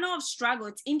the channel of struggle,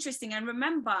 it's interesting. And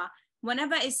remember,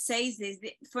 whenever it says this,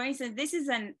 for instance, this is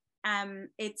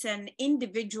it's an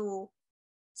individual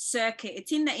circuit.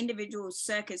 It's in the individual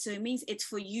circuit. So it means it's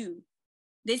for you.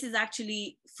 This is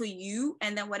actually for you.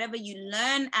 And then whatever you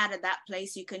learn out of that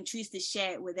place, you can choose to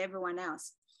share it with everyone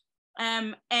else.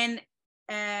 And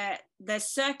the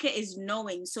circuit is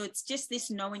knowing. So it's just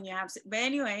this knowing you have. But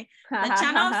anyway, the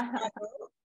channel of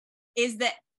struggle is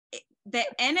the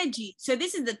energy. So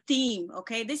this is the theme,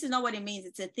 okay? This is not what it means.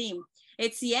 It's a theme.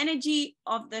 It's the energy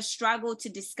of the struggle to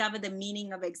discover the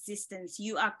meaning of existence.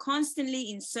 You are constantly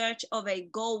in search of a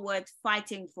goal worth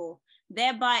fighting for,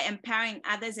 thereby empowering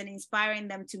others and inspiring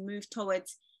them to move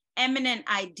towards eminent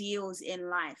ideals in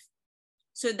life.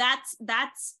 So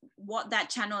that's what that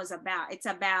channel is about. It's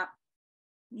about,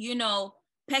 you know,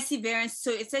 perseverance.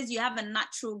 So it says you have a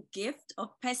natural gift of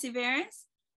perseverance,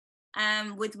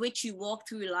 with which you walk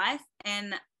through life,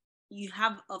 and you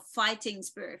have a fighting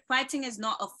spirit. Fighting is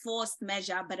not a forced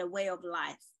measure, but a way of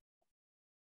life.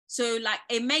 So like,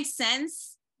 it makes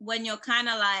sense when you're kind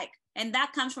of like, and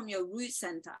that comes from your root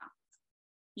center,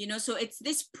 you know? So it's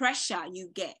this pressure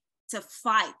you get to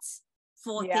fight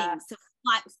for things, to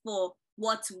fight for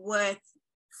what's worth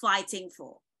fighting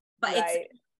for. But it's,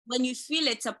 when you feel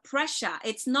it's a pressure,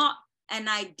 it's not an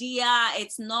idea,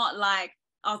 it's not like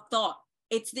a thought.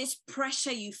 It's this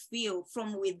pressure you feel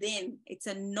from within. It's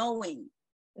a knowing.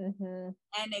 Mm-hmm.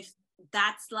 And if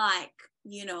that's like,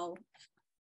 you know,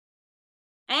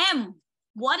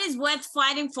 what is worth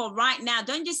fighting for right now?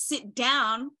 Don't just sit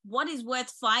down. What is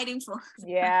worth fighting for?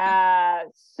 Yeah,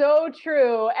 so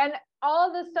true. And all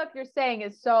of the stuff you're saying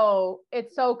is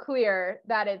it's so clear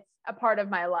that it's a part of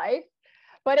my life.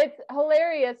 But it's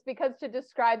hilarious because to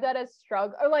describe that as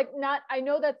struggle, or like, not, I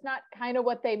know that's not kind of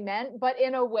what they meant, but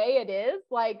in a way it is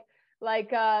like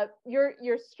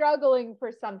you're struggling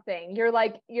for something. You're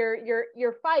like,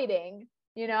 you're fighting,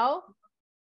 you know?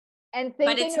 And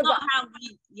thinking, but it's not how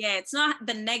it's not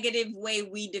the negative way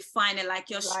we define it. Like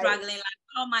you're struggling, like,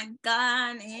 oh my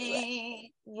God.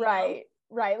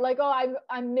 Right. Like, oh,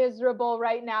 I'm miserable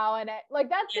right now. And like,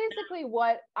 that's basically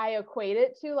what I equate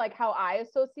it to, like how I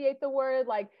associate the word.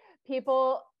 Like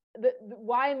people,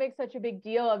 why I make such a big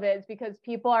deal of it is because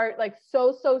people are like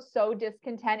so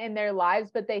discontent in their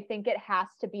lives, but they think it has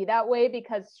to be that way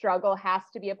because struggle has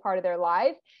to be a part of their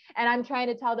life. And I'm trying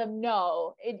to tell them,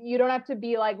 no, you don't have to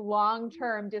be like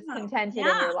long-term discontented in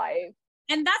your life.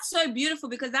 And that's so beautiful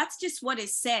because that's just what it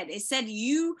said. It said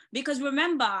because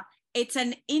remember, it's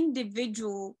an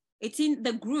individual, it's in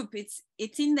the group, it's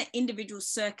in the individual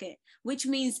circuit, which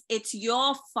means it's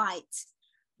your fight.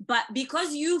 But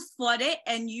because you fought it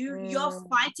and you're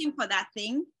fighting for that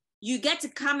thing, you get to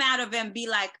come out of it and be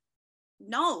like,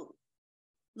 no,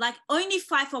 Like, only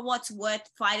fight for what's worth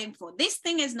fighting for. This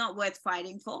thing is not worth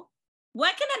fighting for.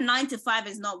 Working a 9 to 5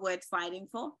 is not worth fighting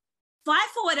for. Fight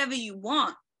for whatever you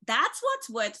want. That's what's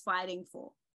worth fighting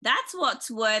for. That's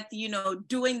what's worth, you know,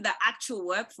 doing the actual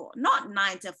work for, not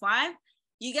 9 to 5.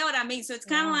 You get what I mean? So it's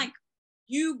kind of like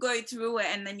you go through it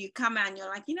and then you come out and you're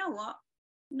like, you know what?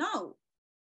 No.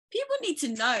 People need to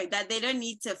know that they don't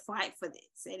need to fight for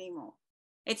this anymore.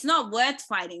 It's not worth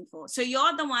fighting for. So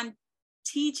you're the one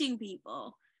teaching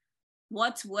people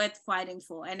what's worth fighting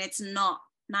for. And it's not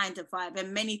 9 to 5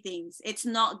 and many things. It's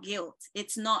not guilt.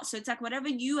 It's not. So it's like whatever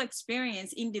you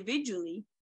experience individually,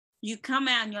 you come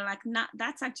out and you're like, nah,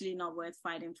 that's actually not worth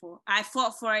fighting for. I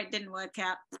fought for it, didn't work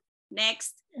out.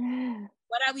 Next.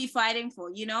 What are we fighting for,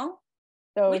 you know?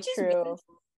 So which true. Is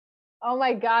beautiful. Oh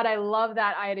my God, I love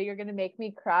that, Ida. You're going to make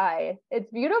me cry. It's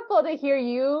beautiful to hear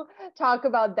you talk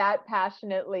about that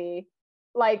passionately.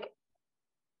 Like,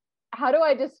 how do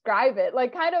I describe it?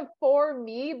 Like, kind of for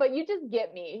me, but you just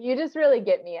get me. You just really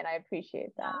get me, and I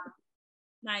appreciate that.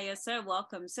 No, you're so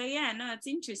welcome. So yeah, no, it's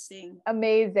interesting.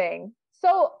 Amazing.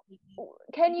 So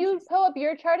can you pull up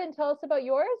your chart and tell us about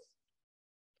yours?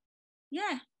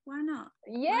 Yeah, why not?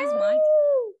 Yeah.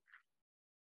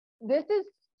 This is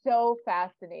so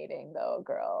fascinating though,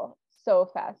 girl. So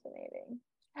fascinating.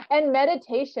 And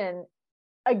meditation,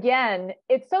 again,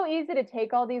 it's so easy to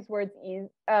take all these words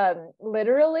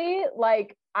literally,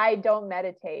 like I don't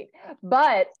meditate.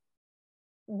 But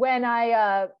when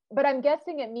but I'm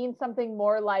guessing it means something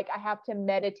more like I have to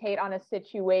meditate on a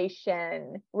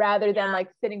situation rather than like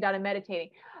sitting down and meditating.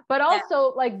 But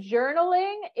also like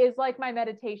journaling is like my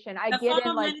meditation. I get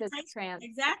in like this trance.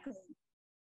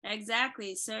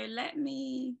 Exactly. So let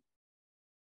me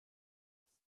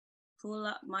pull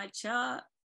up my chart.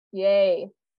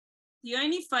 Yay. The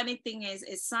only funny thing is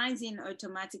it signs in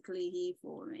automatically here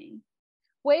for me.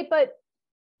 Wait, but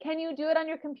can you do it on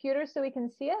your computer so we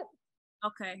can see it?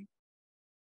 Okay.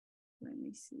 Let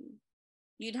me see.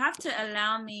 You'd have to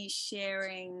allow me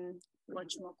sharing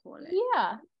whatchamacallit.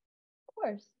 Yeah, of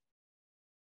course.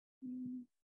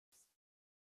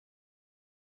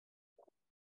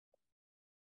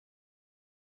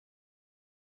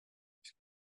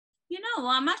 You know,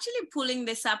 I'm actually pulling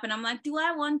this up and I'm like, do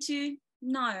I want to?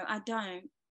 No, I don't.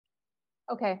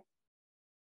 Okay.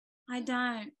 I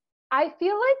don't. I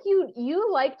feel like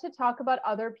you like to talk about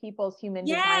other people's human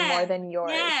design more than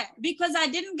yours. Yeah, because I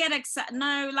didn't get excited.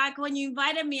 No, like when you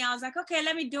invited me, I was like, okay,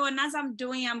 let me do it. And as I'm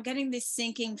doing, I'm getting this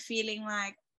sinking feeling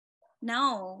like,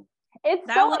 no. It's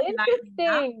so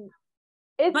interesting.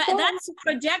 But that's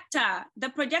projector. The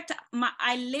projector,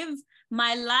 I live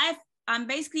my life. I'm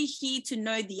basically here to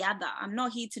know the other. I'm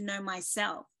not here to know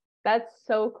myself. That's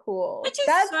so cool. Which is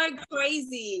so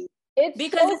crazy. It's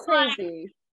because so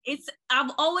crazy.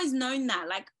 I've always known that.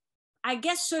 Like, I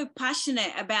get so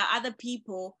passionate about other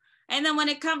people. And then when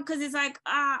it comes, because it's like,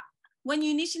 when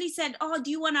you initially said, oh,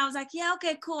 do you want, I was like, yeah,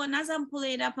 okay, cool. And as I'm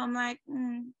pulling it up, I'm like,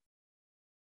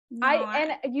 no,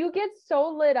 and you get so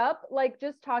lit up, like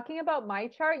just talking about my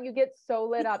chart, you get so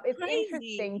lit up. It's crazy.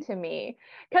 Interesting to me.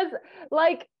 Because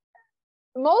like,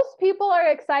 most people are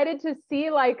excited to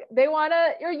see, like they want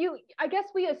to, I guess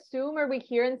we assume or we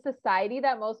hear in society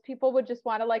that most people would just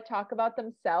want to like talk about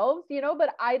themselves, you know,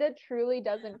 but Ida truly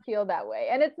doesn't feel that way.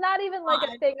 And it's not even like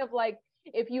a thing of like,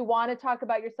 if you want to talk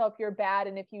about yourself, you're bad.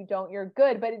 And if you don't, you're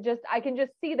good. But I can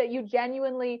just see that you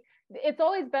genuinely, it's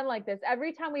always been like this.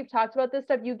 Every time we've talked about this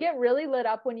stuff, you get really lit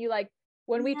up when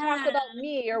we talk about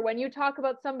me or when you talk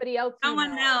about somebody else.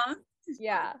 Someone else.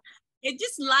 Yeah. It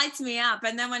just lights me up.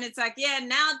 And then when it's like, yeah,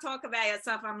 now talk about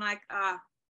yourself, I'm like,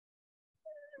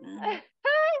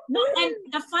 No, and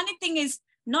the funny thing is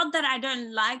not that I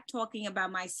don't like talking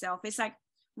about myself. It's like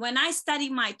when I study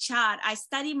my chart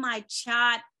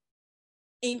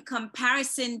in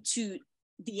comparison to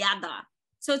the other.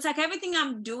 So it's like everything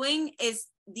I'm doing is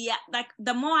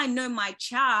the more I know my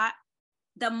chart,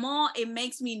 the more it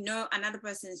makes me know another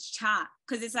person's chart.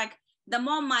 Because it's like the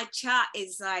more my chart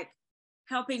is like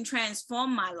helping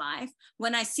transform my life.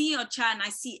 When I see your chart and I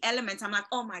see elements, I'm like,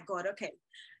 oh my God, okay,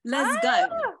 let's go.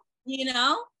 You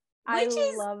know? I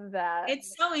love that.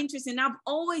 It's so interesting. I've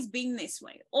always been this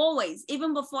way, always.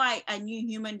 Even before I knew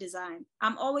human design,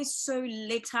 I'm always so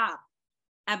lit up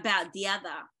about the other.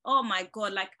 Oh my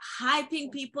God, like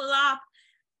hyping people up.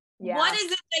 Yeah. What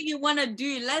is it that you want to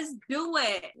do? Let's do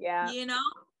it. Yeah. You know?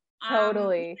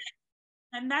 Totally.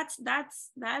 And that's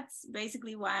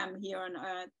basically why I'm here on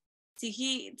earth.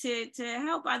 To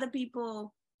help other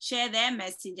people share their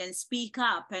message and speak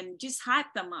up and just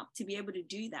hype them up to be able to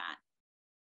do that.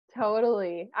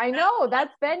 Totally. I know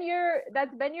that's been your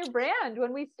brand.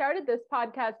 When we started this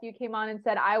podcast, you came on and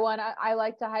said, I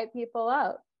like to hype people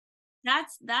up.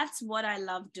 That's what I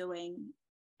love doing.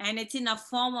 And it's in a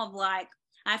form of like,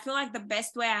 I feel like the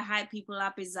best way I hype people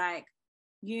up is like,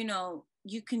 you know,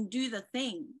 you can do the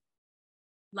thing.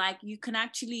 Like you can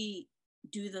actually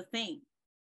do the thing.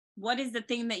 What is the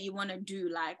thing that you want to do?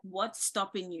 Like what's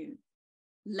stopping you?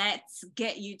 Let's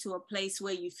get you to a place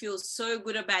where you feel so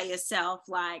good about yourself.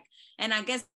 Like, and I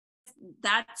guess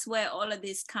that's where all of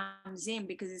this comes in,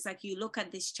 because it's like you look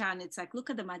at this chart and it's like,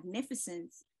 look at the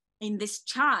magnificence in this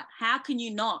chart. How can you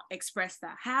not express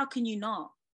that? How can you not?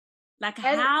 Like,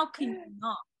 how can you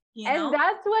not? You know? And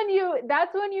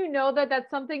that's when you know that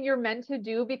that's something you're meant to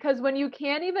do, because when you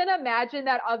can't even imagine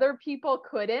that other people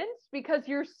couldn't because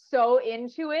you're so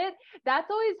into it, that's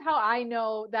always how I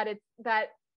know that it's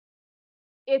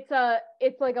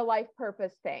like a life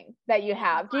purpose thing that you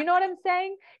have. Do you know what I'm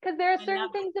saying? Because there are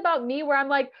certain things about me where I'm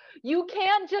like, you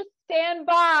can't just stand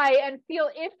by and feel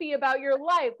iffy about your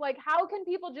life. Like, how can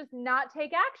people just not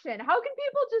take action? How can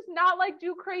people just not like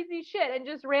do crazy shit and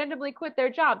just randomly quit their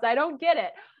jobs? I don't get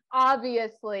it.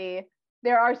 Obviously,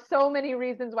 there are so many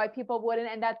reasons why people wouldn't,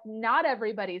 and that's not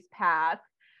everybody's path.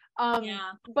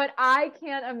 But I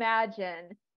can't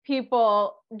imagine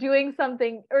people doing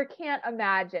something, or can't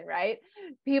imagine, right?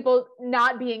 People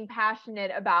not being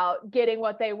passionate about getting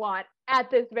what they want at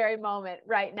this very moment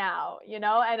right now, you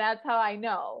know? And that's how I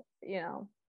know, you know.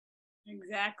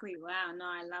 Exactly. Wow. No,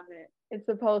 I love it. It's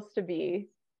supposed to be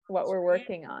what we're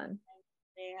working on.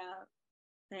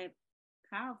 They're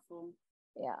powerful.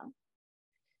 Yeah.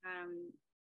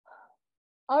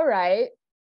 All right.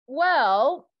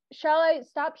 Well, shall I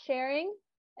stop sharing?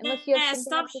 Unless you have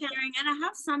stop sharing. And I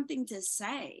have something to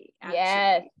say. Actually,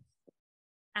 yes.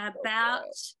 About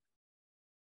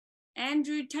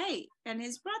Andrew Tate and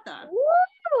his brother.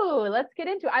 Woo! Let's get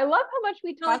into it. I love how much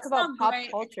we talk about pop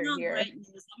culture here. Great news.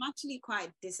 I'm actually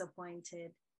quite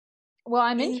disappointed. Well,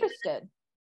 I'm interested.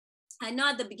 I know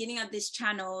at the beginning of this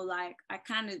channel, like I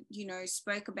kind of, you know,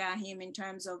 spoke about him in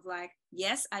terms of like,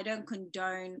 yes, I don't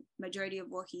condone majority of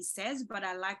what he says, but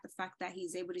I like the fact that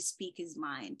he's able to speak his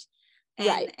mind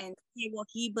and say what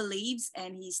he believes,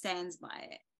 and he stands by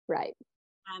it. Right.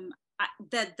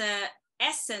 The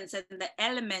essence and the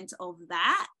element of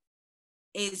that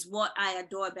is what I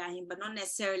adore about him, but not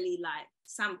necessarily like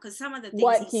because some of the things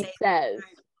what he says.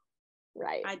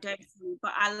 Right. I don't see,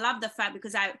 but I love the fact,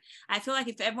 because I feel like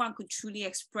if everyone could truly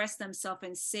express themselves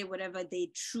and say whatever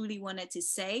they truly wanted to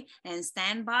say and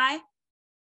stand by,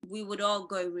 we would all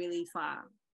go really far,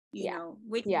 you know,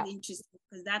 which is interesting,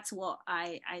 because that's what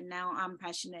I'm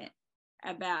passionate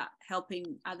about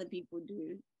helping other people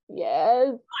do. Yes.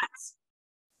 But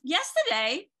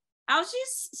yesterday, I was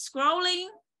just scrolling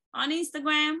on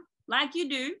Instagram like you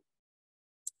do,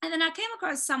 and then I came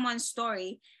across someone's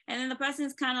story, and then the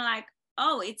person's kind of like,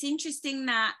 oh, it's interesting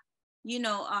that, you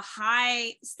know,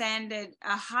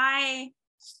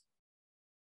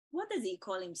 what does he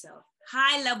call himself?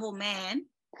 High level man.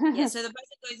 Yeah, so the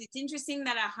person goes, it's interesting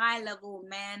that a high level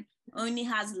man only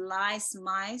has lice,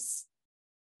 mice,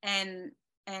 and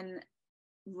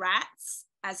rats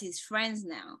as his friends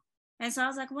now. And so I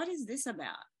was like, what is this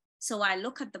about? So I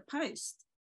look at the post.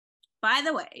 By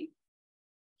the way,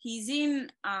 he's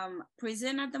in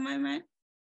prison at the moment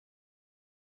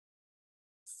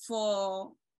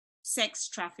for sex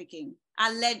trafficking,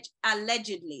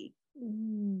 allegedly.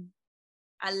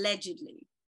 Allegedly.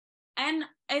 And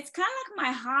it's kind of like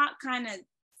my heart kind of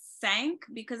sank,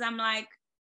 because I'm like,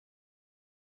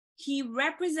 he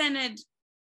represented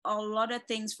a lot of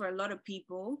things for a lot of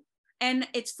people. And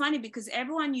it's funny because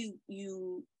everyone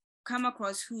you come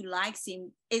across who likes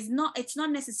him it's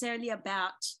not necessarily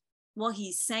about what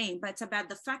he's saying, but it's about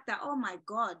the fact that, oh my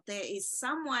God, there is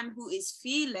someone who is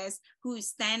fearless, who is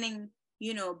standing,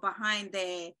 you know, behind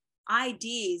their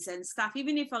ideas and stuff.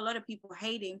 Even if a lot of people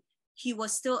hate him, he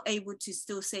was still able to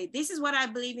still say, this is what I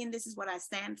believe in, this is what I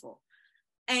stand for.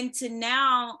 And to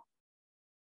now,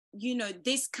 you know,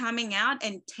 this coming out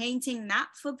and tainting that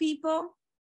for people,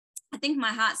 I think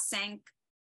my heart sank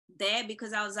there,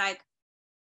 because I was like,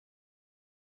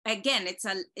 again,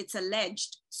 it's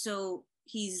alleged. So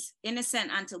he's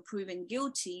innocent until proven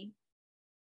guilty.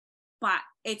 But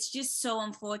it's just so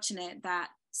unfortunate that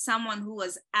someone who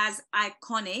was as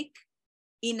iconic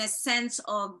in a sense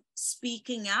of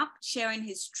speaking up, sharing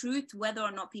his truth, whether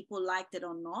or not people liked it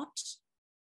or not,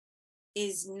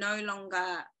 is no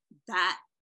longer that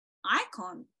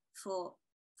icon for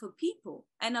people.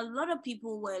 And a lot of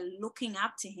people were looking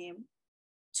up to him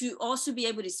to also be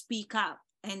able to speak up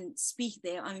and speak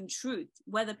their own truth,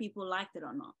 whether people liked it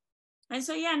or not. And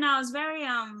so, yeah, no, I was very,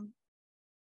 I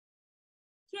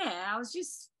was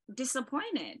just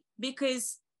disappointed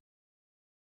because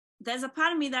there's a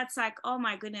part of me that's like, oh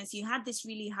my goodness, you had this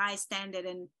really high standard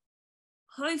and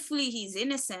hopefully he's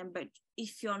innocent. But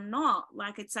if you're not,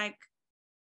 like, it's like,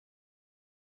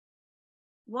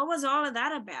 what was all of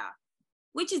that about?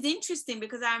 Which is interesting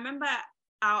because I remember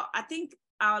I think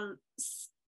our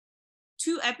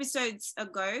 2 episodes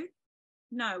ago,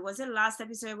 no, was it last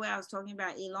episode where I was talking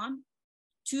about Elon?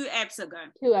 2 episodes ago.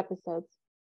 2 episodes.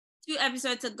 2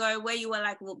 episodes ago where you were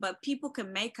like, well, but people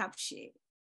can make up shit.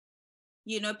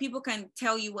 You know, people can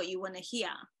tell you what you want to hear.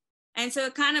 And so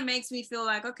it kind of makes me feel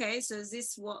like, okay, so is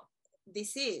this what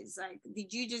this is? Like,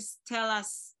 did you just tell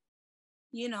us,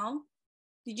 you know,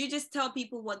 did you just tell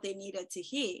people what they needed to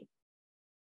hear?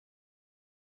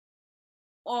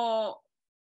 Or,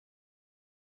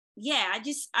 yeah,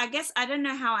 I guess I don't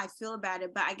know how I feel about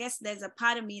it, but I guess there's a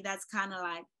part of me that's kind of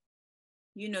like,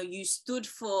 you know, you stood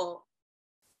for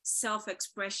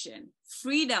self-expression,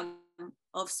 freedom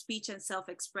of speech and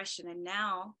self-expression. And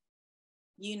now,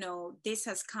 you know, this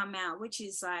has come out, which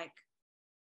is like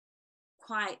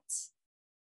quite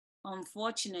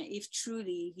unfortunate if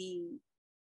truly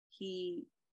he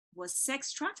was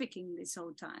sex trafficking this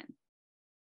whole time,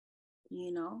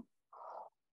 you know?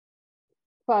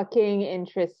 Fucking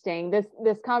interesting.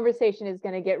 This conversation is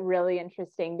going to get really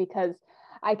interesting because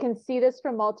I can see this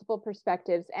from multiple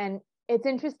perspectives, and it's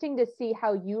interesting to see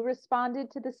how you responded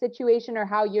to the situation or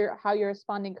how you're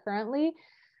responding currently,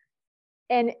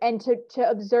 and to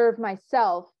observe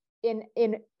myself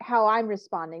in how I'm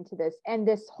responding to this, and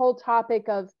this whole topic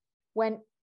of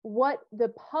what the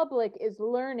public is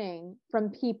learning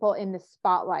from people in the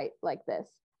spotlight like this.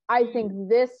 I think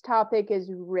this topic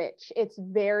is rich. It's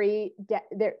very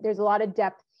there's a lot of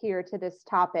depth here to this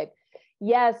topic.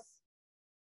 Yes,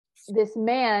 this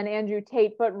man, Andrew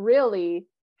Tate, but really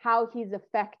how he's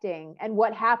affecting and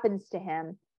what happens to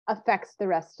him affects the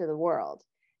rest of the world.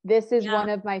 This is one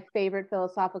of my favorite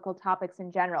philosophical topics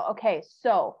in general. Okay,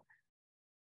 so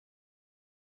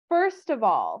first of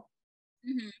all,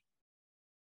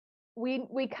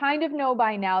 we kind of know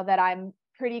by now that I'm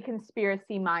pretty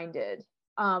conspiracy minded.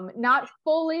 Not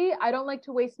fully. I don't like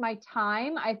to waste my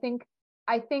time. I think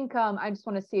I just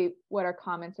want to see what our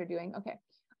comments are doing. Okay.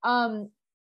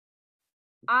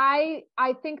 I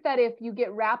think that if you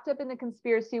get wrapped up in the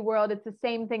conspiracy world, it's the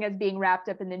same thing as being wrapped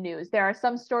up in the news. There are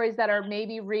some stories that are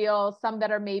maybe real, some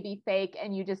that are maybe fake,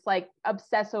 and you just like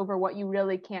obsess over what you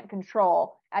really can't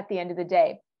control at the end of the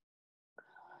day.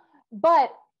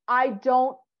 But I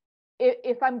don't,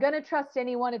 if I'm going to trust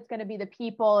anyone, it's going to be the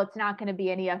people. It's not going to be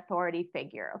any authority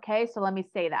figure. Okay. So let me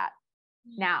say that.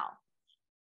 Now,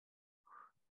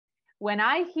 when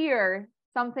I hear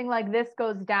something like this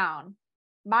goes down,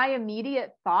 my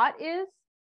immediate thought is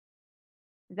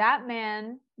that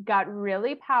man got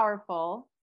really powerful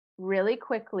really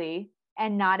quickly,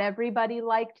 and not everybody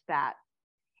liked that.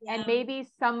 Yeah. And maybe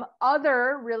some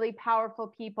other really powerful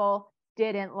people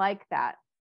didn't like that.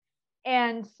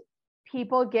 And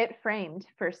people get framed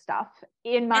for stuff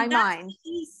in my mind.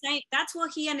 He's saying, that's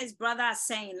what he and his brother are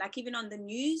saying. Like even on the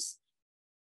news,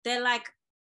 they're like,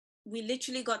 we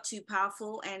literally got too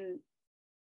powerful and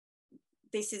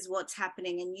this is what's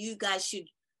happening. And you guys should,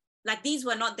 like, these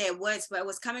were not their words, but it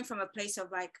was coming from a place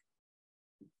of like,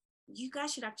 you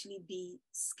guys should actually be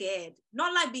scared.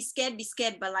 Not like be scared,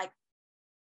 but like,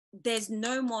 there's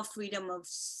no more freedom of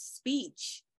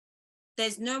speech.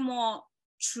 There's no more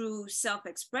true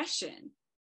self-expression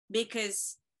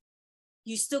because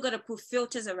you still got to put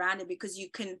filters around it because you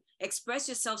can express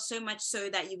yourself so much so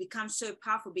that you become so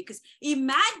powerful. Because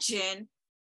imagine,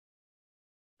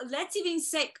 let's even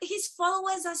say his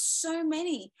followers are so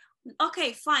many.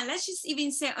 Okay, fine. Let's just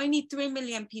even say only 3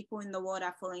 million people in the world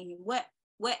are following him.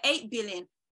 We're 8 billion.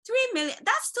 3 million,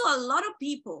 that's still a lot of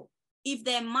people. If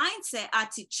their mindset are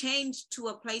to change to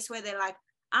a place where they're like,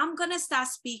 I'm going to start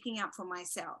speaking up for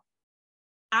myself.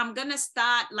 I'm going to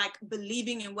start like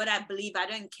believing in what I believe. I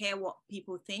don't care what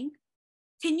people think.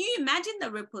 Can you imagine the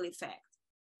ripple effect?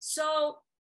 So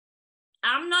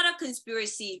I'm not a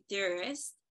conspiracy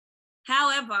theorist.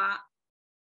 However,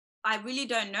 I really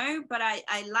don't know, but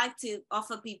I like to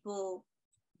offer people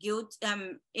guilt,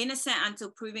 innocent until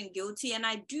proven guilty. And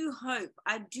I do hope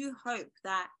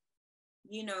that,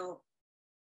 you know,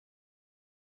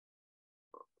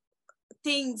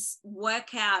 things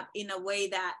work out in a way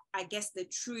that I guess the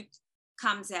truth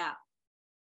comes out,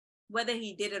 whether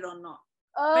he did it or not.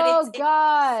 Oh, but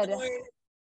God.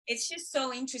 It's just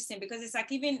so interesting because it's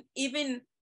like even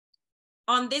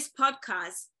on this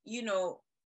podcast, you know,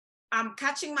 I'm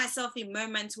catching myself in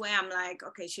moments where I'm like,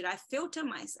 okay, should I filter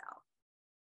myself?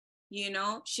 You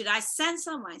know, should I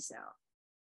censor myself?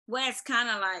 Where it's kind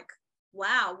of like,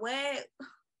 wow, where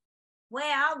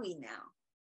are we now?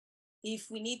 If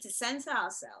we need to censor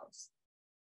ourselves,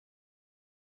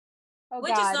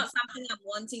 which is not something I'm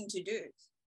wanting to do.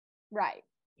 Right.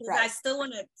 Because I still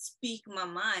want to speak my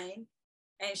mind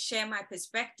and share my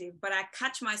perspective, but I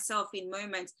catch myself in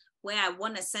moments where I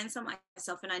want to censor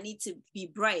myself and I need to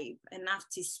be brave enough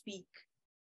to speak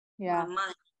my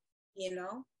mind, you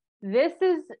know? This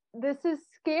is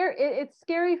scary. It's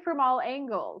scary from all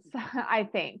angles, I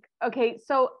think. Okay,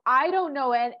 so I don't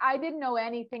know, and I didn't know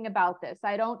anything about this.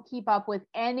 I don't keep up with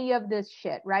any of this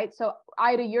shit, right? So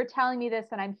Ida, you're telling me this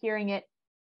and I'm hearing it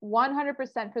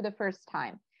 100% for the first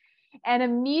time. And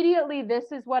immediately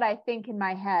this is what I think in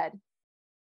my head.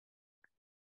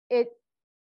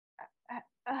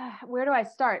 Where do I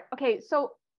start? Okay,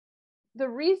 so the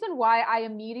reason why I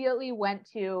immediately went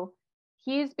to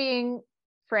he's being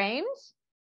framed,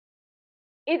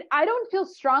 I don't feel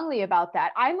strongly about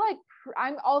that.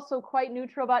 I'm also quite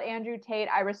neutral about Andrew Tate.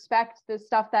 I respect the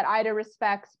stuff that Ida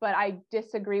respects, but I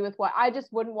disagree with I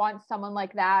just wouldn't want someone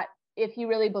like that, if he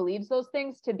really believes those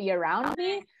things, to be around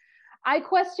me. I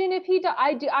question if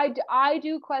I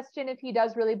do question if he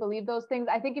does really believe those things.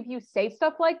 I think if you say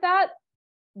stuff like that,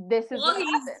 this is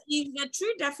he's the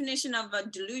true definition of a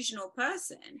delusional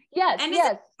person. Yes, and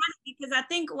yes. Because I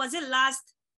think, was it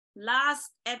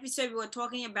last episode we were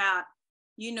talking about,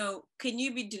 you know, can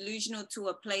you be delusional to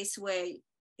a place where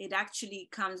it actually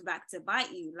comes back to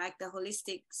bite you, like the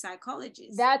holistic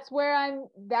psychologist? That's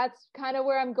kind of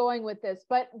where I'm going with this.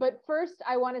 But first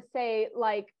I want to say,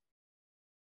 like,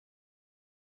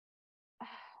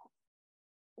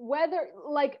 whether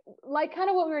like kind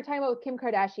of what we were talking about with Kim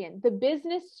Kardashian, the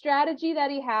business strategy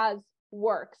that he has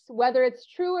works, whether it's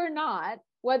true or not,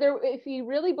 whether if he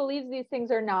really believes these things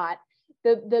or not,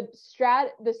 the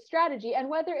strategy, and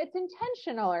whether it's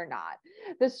intentional or not,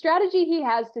 the strategy he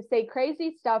has to say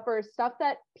crazy stuff or stuff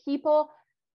that he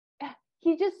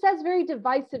just says very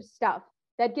divisive stuff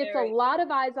that gets a lot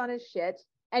of eyes on his shit,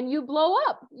 and you blow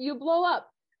up.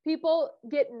 People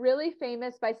get really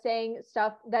famous by saying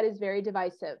stuff that is very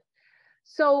divisive.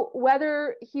 So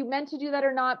whether he meant to do that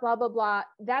or not, blah, blah, blah,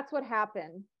 that's what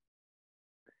happened.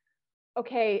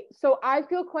 Okay, so I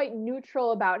feel quite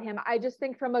neutral about him. I just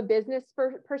think from a business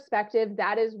perspective,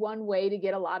 that is one way to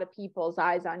get a lot of people's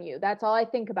eyes on you. That's all I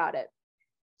think about it.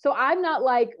 So I'm not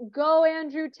like, go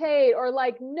Andrew Tate, or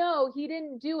like, no, he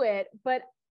didn't do it. But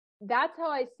that's how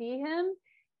I see him.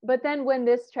 But then when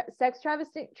this sex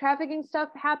trafficking stuff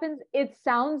happens, it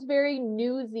sounds very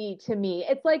newsy to me.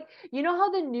 It's like, you know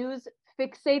how the news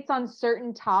fixates on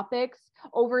certain topics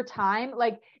over time?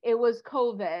 Like it was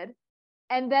COVID,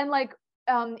 and then like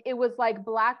it was like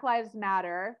Black Lives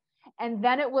Matter, and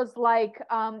then it was like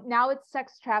now it's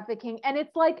sex trafficking, and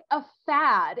it's like a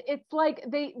fad. It's like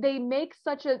they make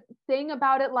such a thing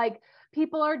about it, like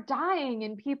people are dying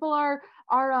and people are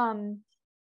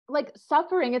like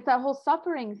suffering. It's that whole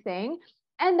suffering thing.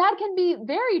 And that can be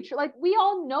very true. Like we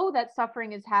all know that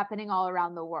suffering is happening all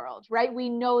around the world, right? We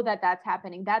know that that's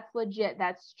happening. That's legit.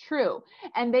 That's true.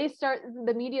 And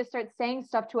the media starts saying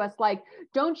stuff to us like,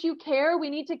 don't you care? We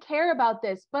need to care about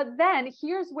this. But then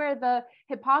here's where the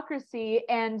hypocrisy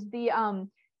and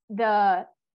the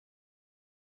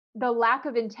lack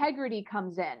of integrity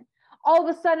comes in. All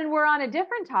of a sudden we're on a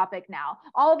different topic now.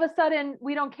 All of a sudden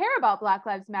we don't care about Black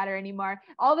Lives Matter anymore.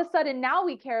 All of a sudden now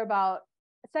we care about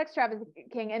sex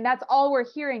trafficking, and that's all we're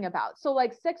hearing about. So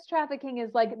like sex trafficking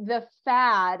is like the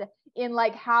fad in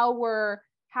like how we're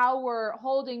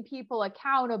holding people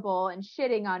accountable and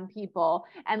shitting on people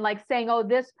and like saying, oh,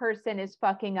 this person is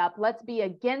fucking up, let's be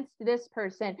against this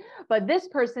person, but this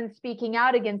person's speaking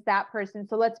out against that person,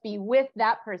 so let's be with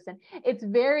that person. It's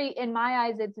very, in my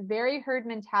eyes, it's very herd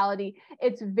mentality.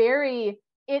 It's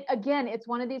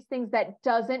one of these things that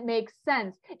doesn't make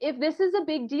sense. If this is a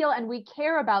big deal and we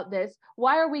care about this,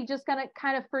 why are we just going to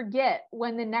kind of forget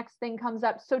when the next thing comes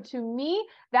up? So to me,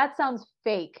 that sounds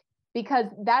fake, because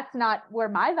that's not where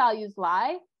my values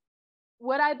lie.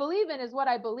 What I believe in is what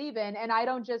I believe in. And I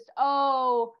don't just,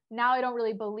 now I don't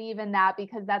really believe in that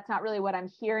because that's not really what I'm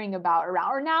hearing about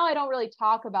around, or now I don't really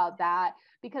talk about that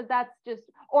because that's just,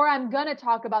 or I'm going to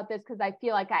talk about this because I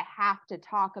feel like I have to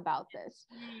talk about this.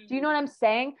 Do you know what I'm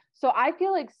saying? So I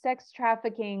feel like sex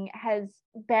trafficking has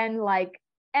been like,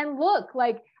 and look,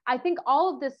 like, I think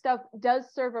all of this stuff does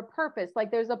serve a purpose.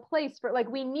 Like there's a place for, like,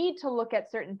 we need to look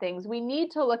at certain things. We need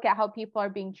to look at how people are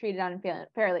being treated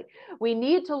unfairly. We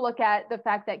need to look at the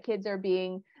fact that kids are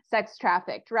being sex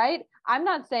trafficked, right? I'm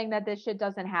not saying that this shit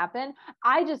doesn't happen.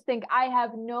 I just think I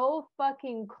have no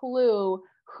fucking clue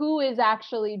who is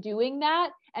actually doing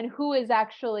that and who is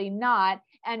actually not,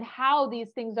 and how these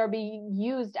things are being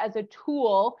used as a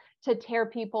tool to tear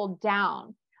people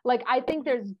down. Like, I think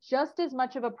there's just as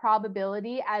much of a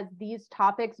probability as these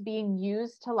topics being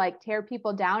used to like tear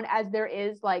people down as there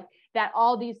is like that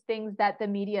all these things that the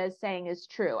media is saying is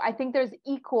true. I think there's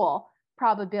equal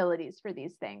probabilities for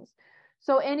these things.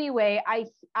 So anyway,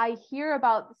 I hear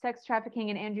about sex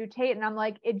trafficking and Andrew Tate, and I'm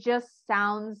like, it just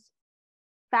sounds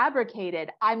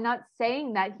fabricated. I'm not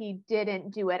saying that he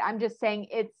didn't do it. I'm just saying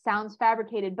it sounds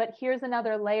fabricated. But here's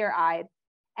another layer, Ide.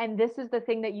 And this is the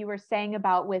thing that you were saying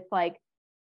about with like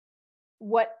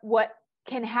what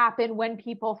can happen when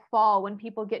people fall, when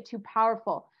people get too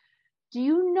powerful. Do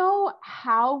you know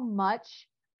how much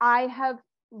I have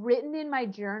written in my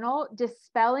journal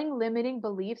dispelling limiting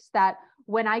beliefs that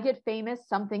when I get famous,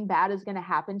 something bad is going to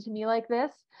happen to me like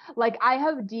this? Like, I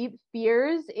have deep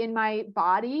fears in my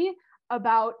body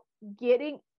about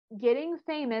getting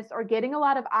famous or getting a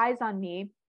lot of eyes on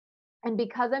me. And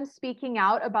because I'm speaking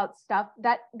out about stuff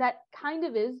that kind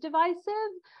of is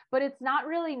divisive, but it's not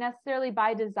really necessarily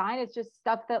by design. It's just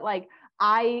stuff that like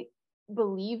I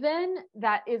believe in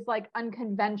that is like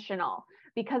unconventional.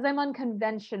 Because I'm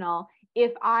unconventional,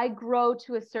 if I grow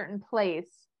to a certain place,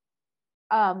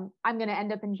 I'm going to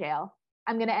end up in jail.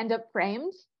 I'm going to end up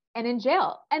framed and in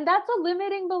jail. And that's a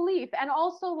limiting belief. And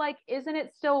also, like, isn't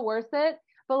it still worth it?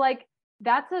 But like,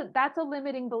 that's a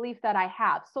limiting belief that I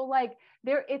have. So like,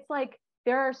 it's like,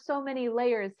 there are so many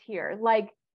layers here. Like,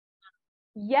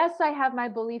 yes, I have my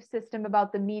belief system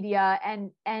about the media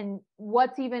and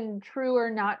what's even true or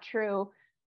not true,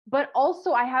 but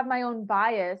also I have my own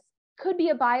bias. Could be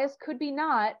a bias, could be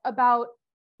not, about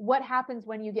what happens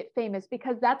when you get famous,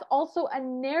 because that's also a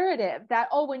narrative that,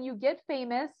 oh, when you get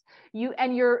famous, you're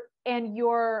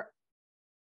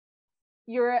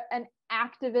an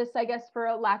activist, I guess, for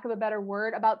a lack of a better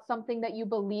word, about something that you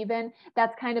believe in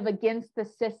that's kind of against the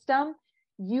system,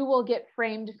 you will get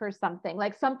framed for something,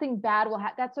 like something bad will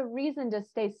happen. That's a reason to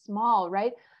stay small,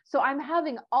 right? So I'm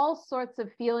having all sorts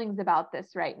of feelings about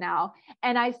this right now.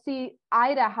 And I see,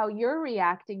 Ida, how you're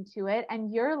reacting to it.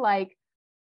 And you're like,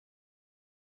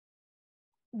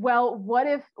 well, what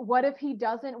if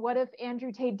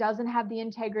Andrew Tate doesn't have the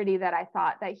integrity that I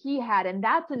thought that he had? And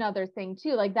that's another thing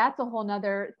too. Like, that's a whole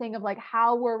nother thing of like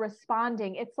how we're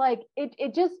responding. It's like,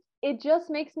 it just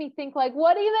makes me think, like,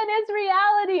 what even is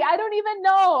reality? I don't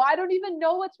even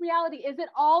know what's reality. Is it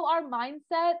all our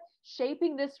mindset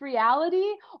shaping this reality,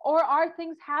 or are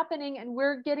things happening and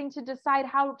we're getting to decide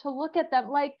how to look at them?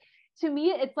 Like, to me,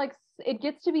 it's like, it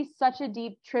gets to be such a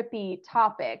deep, trippy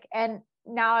topic. And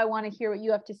now I want to hear what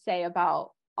you have to say about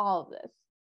all of this.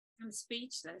 I'm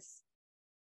speechless.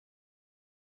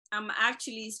 I'm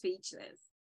actually speechless.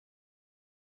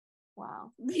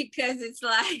 Wow. Because it's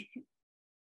like,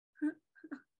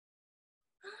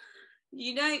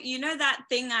 you know that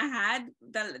thing I had,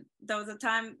 there was a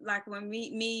time like when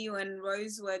me, you and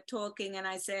Rose were talking, and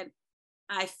I said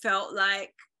I felt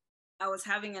like I was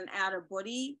having an out of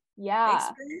body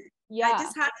experience. Yeah. I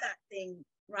just had that thing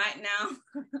right now.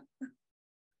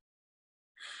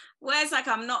 Where it's like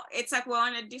it's like we're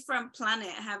on a different planet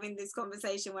having this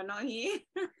conversation. We're not here.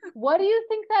 What do you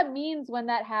think that means when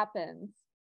that happens?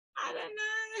 I don't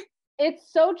know.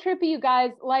 It's so trippy, you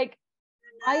guys. Like,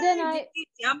 Ida and I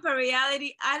jump a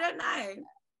reality. I don't know.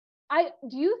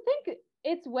 Do you think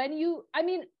it's when I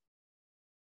mean,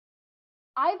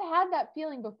 I've had that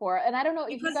feeling before, and I don't know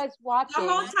if you guys watching.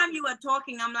 The whole time you were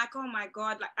talking, I'm like, oh my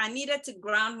God, like I needed to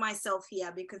ground myself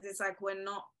here, because it's like we're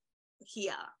not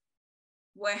here.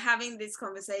 We're having this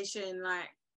conversation like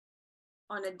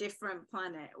on a different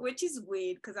planet, which is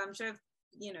weird, because I'm sure,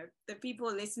 the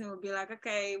people listening will be like,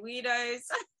 okay, weirdos.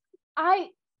 I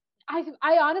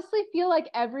honestly feel like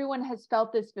everyone has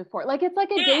felt this before. Like, it's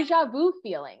like a deja vu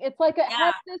feeling. It's like,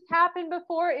 has this happened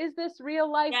before? Is this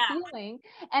real life feeling?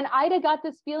 And Ida got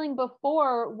this feeling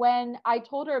before when I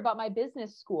told her about my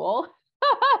business school,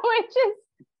 which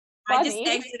is funny. I just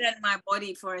exited my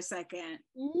body for a second.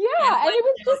 Yeah, and it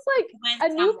was just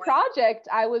like a new project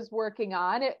I was working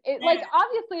on. It like,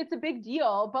 obviously it's a big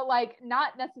deal, but like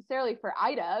not necessarily for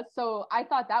Ida. So I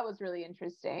thought that was really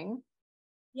interesting.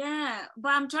 Yeah, but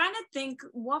I'm trying to think,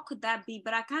 what could that be?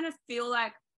 But I kind of feel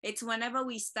like it's whenever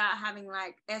we start having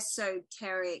like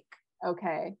esoteric,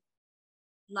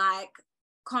 like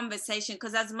conversation,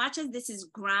 because as much as this is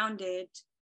grounded,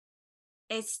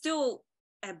 it's still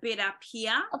a bit up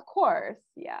here. Of course,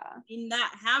 yeah. In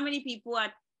that, how many people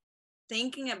are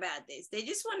thinking about this? They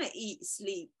just want to eat,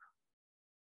 sleep,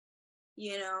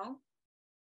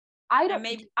 I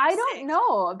don't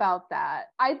know about that.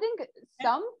 I think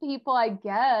some people, I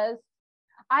guess,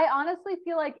 I honestly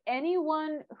feel like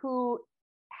anyone who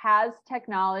has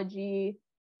technology,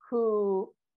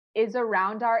 who is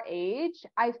around our age,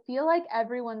 I feel like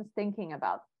everyone's thinking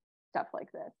about stuff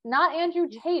like this. Not Andrew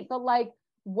Tate, but like,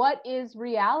 what is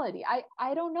reality? I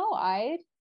don't know. I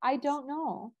don't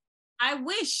know. I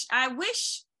wish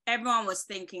everyone was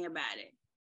thinking about it,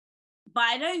 but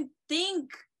I don't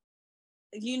think,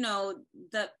 maybe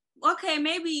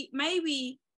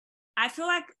I feel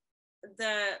like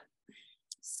the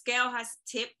scale has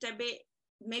tipped a bit.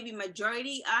 Maybe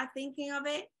majority are thinking of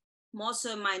it, more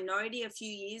so minority a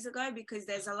few years ago, because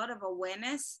there's a lot of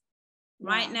awareness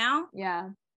right now. Yeah.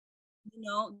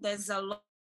 There's a lot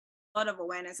of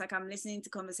awareness. Like, I'm listening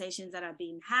to conversations that are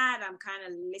being had. I'm kind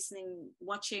of listening,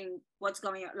 watching what's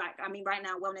going on. Like, I mean, right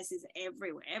now, wellness is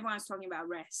everywhere. Everyone's talking about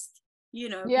rest,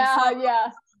 Yeah.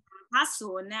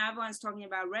 Hustle, and now everyone's talking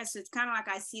about rest. So it's kind of like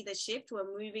I see the shift.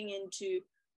 We're moving into,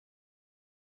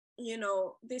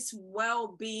 this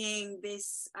well-being,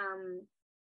 this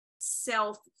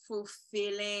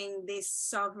self-fulfilling, this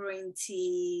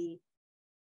sovereignty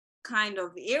kind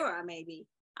of era, maybe.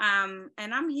 And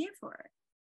I'm here for it.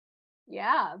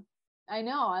 Yeah, I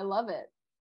know. I love it.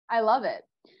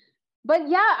 But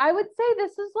yeah, I would say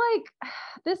this is like,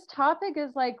 this topic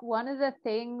is like one of the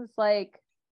things, like,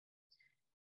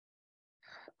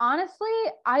 honestly,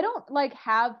 I don't like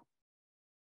have,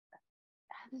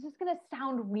 this is going to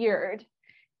sound weird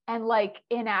and like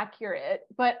inaccurate,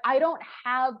 but I don't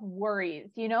have worries,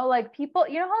 like people,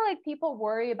 how like people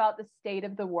worry about the state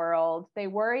of the world, they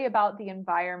worry about the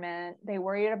environment, they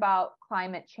worry about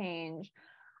climate change.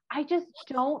 I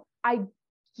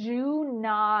do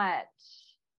not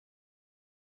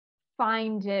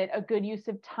find it a good use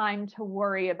of time to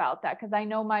worry about that, because I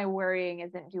know my worrying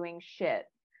isn't doing shit.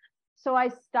 So I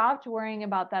stopped worrying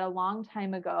about that a long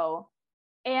time ago.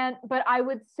 But I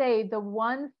would say the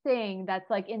one thing that's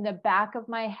like in the back of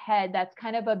my head, that's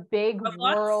kind of a big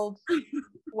world.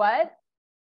 What?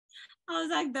 I was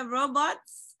like, the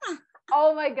robots.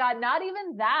 Oh my God, not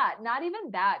even that,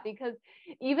 because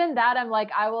even that, I'm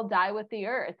like, I will die with the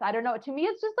earth. I don't know. To me,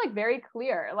 it's just like very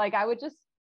clear. Like, I would just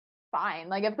fine.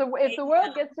 Like, if the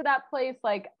world gets to that place,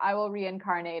 like, I will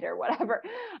reincarnate or whatever.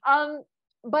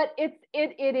 But it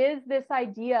is this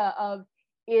idea of,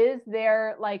 is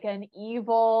there like an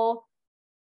evil,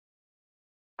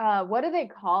 what do they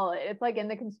call it? It's like in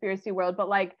the conspiracy world, but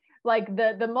like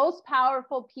the most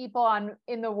powerful people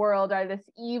in the world are this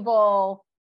evil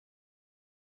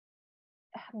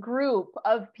group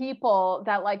of people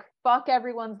that like fuck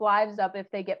everyone's lives up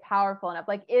if they get powerful enough.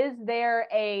 Like, is there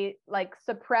a like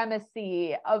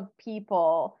supremacy of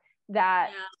people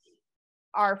that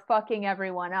are fucking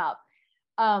everyone up?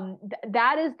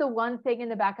 That is the one thing in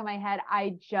the back of my head.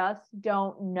 I just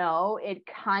don't know. It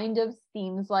kind of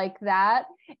seems like that.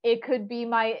 It could be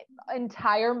my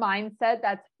entire mindset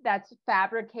that's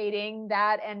fabricating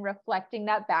that and reflecting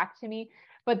that back to me.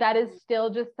 But that is still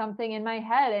just something in my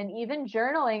head. And even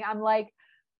journaling, I'm like,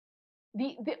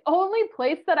 the only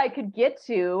place that I could get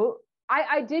to,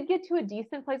 I did get to a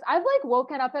decent place. I've like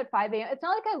woken up at 5 a.m. It's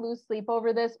not like I lose sleep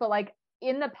over this, but like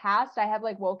in the past, I have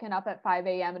like woken up at 5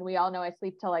 a.m. and we all know I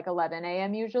sleep till like 11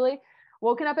 a.m. usually.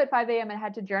 Woken up at 5 a.m. and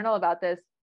had to journal about this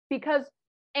because,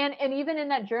 and even in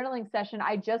that journaling session,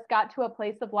 I just got to a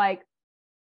place of like,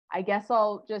 I guess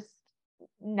I'll just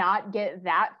not get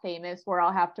that famous where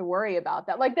I'll have to worry about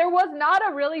that. Like, there was not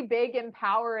a really big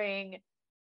empowering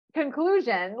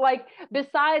conclusion. Like,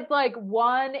 besides like,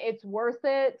 one, it's worth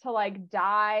it to like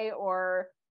die or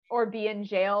be in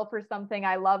jail for something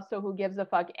I love, so who gives a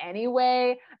fuck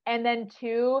anyway? And then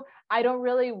two, I don't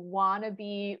really want to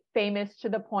be famous to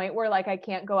the point where like I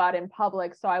can't go out in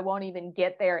public, so I won't even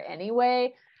get there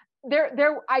anyway.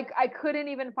 I couldn't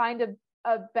even find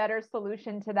a better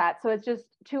solution to that. So it's just,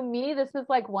 to me, this is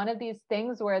like one of these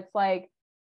things where it's like,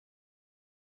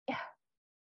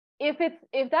 if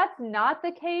that's not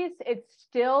the case, it's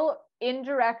still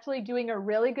indirectly doing a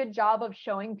really good job of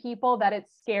showing people that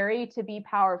it's scary to be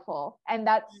powerful. And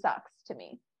that sucks to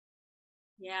me.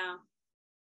 Yeah.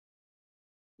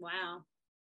 Wow.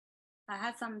 I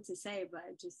had something to say, but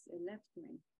it left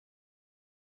me.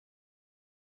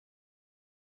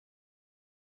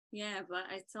 Yeah, but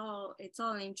it's all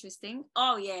interesting.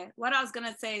 Oh yeah. What I was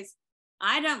gonna say is,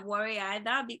 I don't worry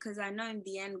either, because I know in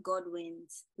the end God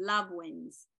wins. Love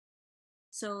wins.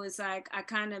 So it's like I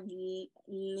kind of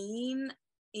lean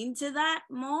into that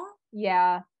more.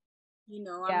 Yeah. I'm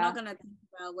not going to think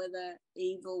about whether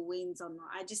evil wins or not.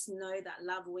 I just know that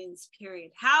love wins,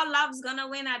 period. How love's going to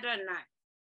win, I don't know.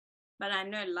 But I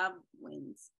know love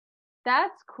wins.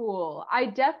 That's cool. I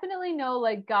definitely know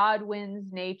like God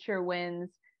wins, nature wins.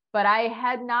 but I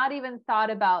had not even thought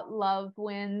about love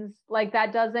wins. Like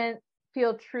that doesn't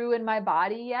feel true in my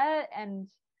body yet. And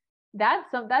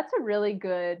that's a really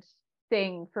good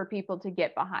thing for people to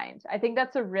get behind. I think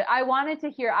that's I wanted to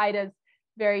hear Ida's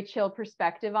very chill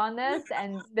perspective on this,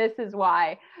 and this is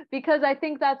why, because I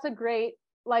think that's a great,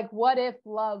 like, what if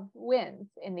love wins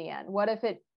in the end? What if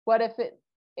it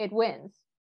wins?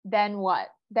 Then what?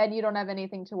 Then you don't have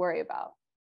anything to worry about.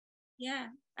 Yeah,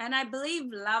 and I believe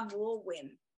love will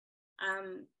win.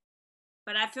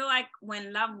 But I feel like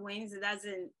when love wins, it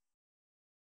doesn't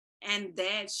end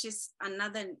there. It's just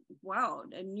another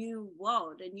world, a new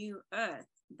earth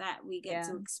that we get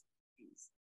to experience.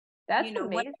 That's amazing.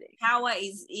 Where power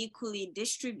is equally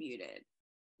distributed.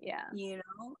 Yeah.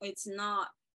 It's not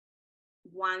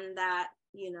one that,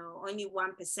 only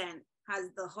 1%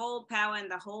 has the whole power and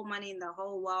the whole money in the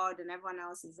whole world, and everyone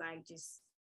else is like just,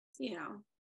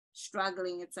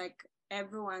 struggling. It's like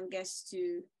everyone gets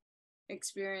to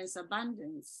experience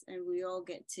abundance, and we all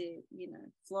get to,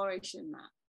 flourish in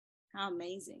that. How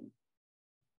amazing.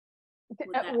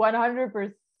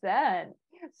 100%.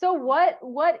 So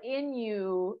what in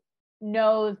you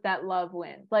knows that love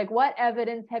wins? Like, what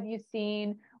evidence have you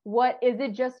seen? What is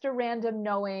it? Just a random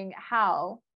knowing?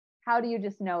 How do you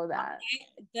just know that?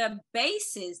 The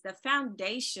basis, the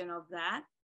foundation of that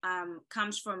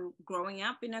comes from growing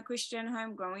up in a Christian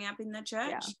home, growing up in the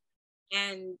church,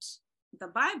 and the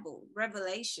Bible,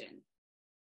 Revelation,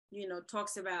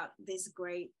 talks about this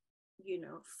great,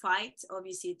 fight.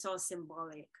 Obviously, it's all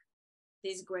symbolic.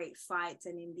 This great fight,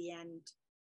 and in the end,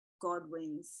 God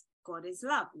wins. God is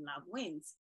love. Love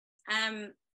wins.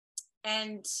 And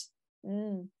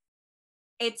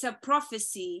it's a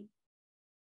prophecy.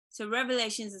 So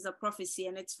Revelations is a prophecy,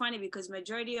 and it's funny because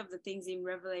majority of the things in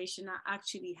Revelation are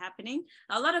actually happening.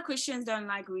 A lot of Christians don't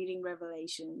like reading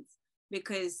Revelations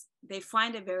because they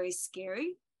find it very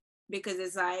scary, because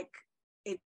it's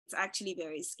actually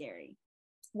very scary.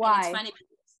 Why? And it's funny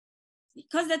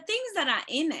because the things that are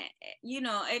in it,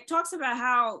 it talks about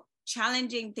how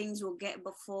challenging things will get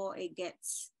before it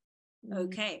gets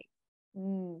okay.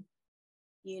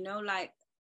 Like,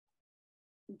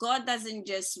 God doesn't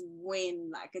just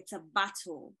win, like it's a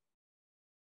battle.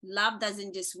 Love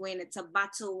doesn't just win, it's a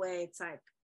battle where it's like,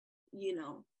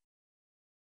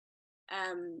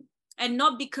 and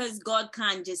not because God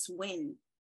can't just win,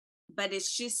 but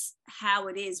it's just how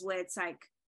it is, where it's like,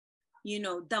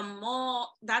 the more,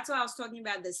 that's why I was talking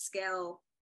about the scale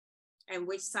and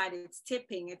which side it's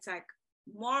tipping. It's like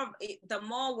the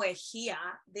more we're here,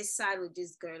 this side will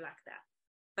just go like that.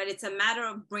 But it's a matter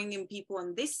of bringing people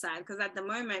on this side, because at the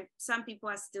moment, some people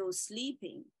are still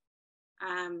sleeping,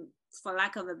 for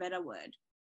lack of a better word,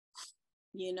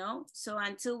 So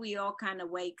until we all kind of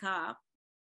wake up,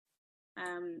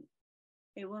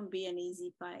 it won't be an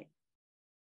easy fight.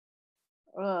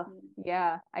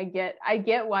 Yeah, I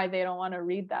get why they don't want to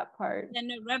read that part. And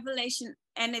the Revelation,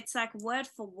 and it's like word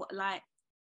for word, like,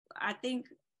 I think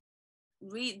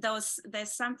there's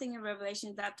something in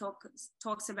Revelation that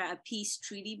talks about a peace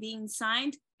treaty being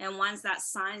signed, and once that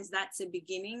signs, that's the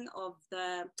beginning of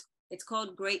it's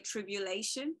called Great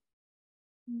Tribulation.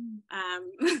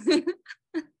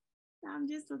 I'm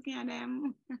just looking at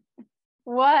them.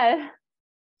 What?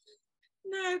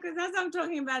 No, because as I'm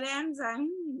talking about them,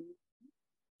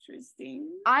 interesting.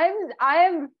 I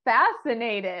am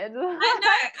fascinated.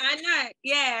 I know,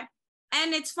 yeah.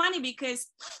 And it's funny because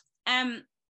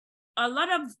a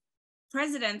lot of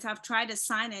presidents have tried to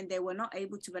sign it and they were not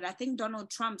able to, but I think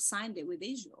Donald Trump signed it with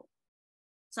Israel.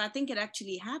 So I think it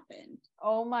actually happened.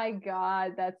 Oh my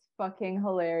God, that's fucking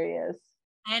hilarious.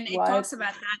 And it talks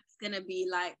about that's gonna be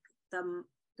like the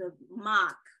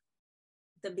mark,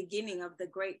 the beginning of the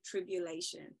Great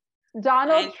Tribulation.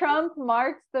 Donald Trump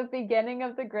marks the beginning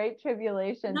of the Great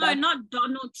Tribulation. No, not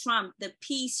Donald Trump. The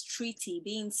peace treaty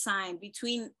being signed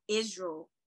between Israel.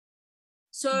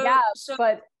 So yeah,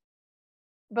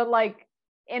 but like,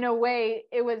 in a way,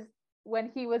 it was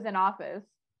when he was in office,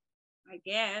 I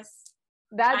guess.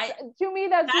 To me,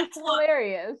 that's just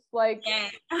hilarious. Like, yeah.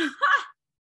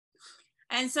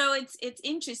 And so it's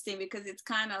interesting because it's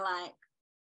kind of like,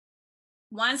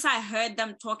 once I heard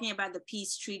them talking about the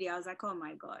peace treaty, I was like, oh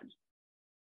my God.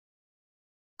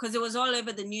 Because it was all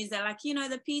over the news. They're like,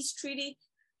 the peace treaty,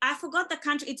 I forgot the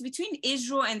country. It's between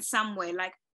Israel and somewhere.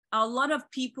 Like, a lot of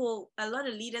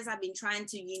leaders have been trying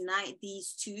to unite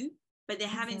these two, but they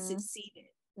haven't succeeded.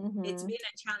 It's been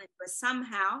a challenge, but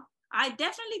somehow I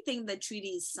definitely think the treaty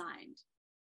is signed.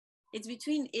 It's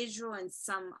between Israel and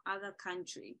some other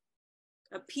country.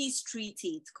 A peace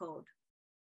treaty, it's called.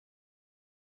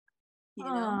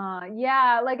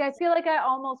 Yeah, like I feel like I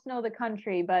almost know the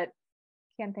country, but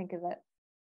can't think of it.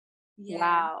 Yeah.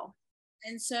 Wow.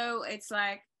 And so it's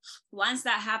like, once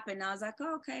that happened, I was like,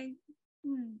 oh, okay.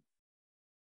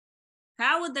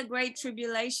 How would the Great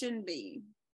Tribulation be?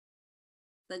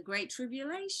 The Great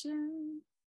Tribulation,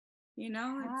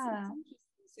 Yeah.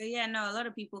 So yeah, no, a lot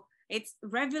of people, it's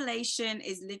revelation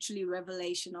is literally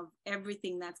revelation of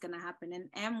everything that's going to happen.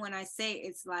 And when I say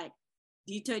it's like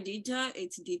dito,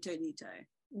 it's dito.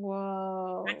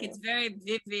 Whoa. Like it's very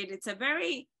vivid.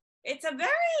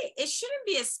 It shouldn't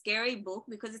be a scary book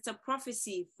because it's a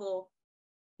prophecy for,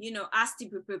 us to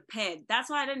be prepared. That's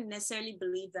why I don't necessarily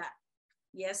believe that,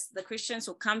 yes, the Christians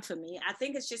will come for me. I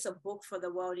think it's just a book for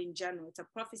the world in general. It's a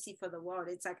prophecy for the world.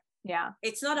 It's like, yeah,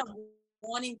 it's not a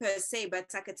warning per se, but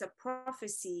it's like it's a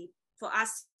prophecy for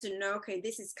us to know, okay,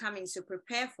 this is coming, so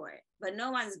prepare for it. But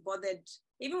no one's bothered.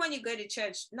 Even when you go to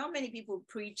church, not many people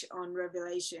preach on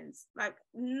revelations. Like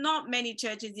not many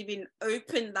churches even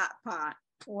open that part.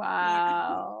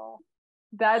 Wow.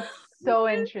 That's so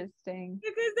interesting.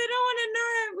 Because they don't want to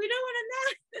know. We don't want to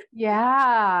know.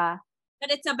 Yeah.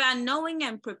 But it's about knowing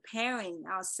and preparing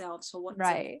ourselves for what's to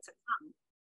come.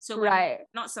 So we're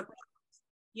not surprised.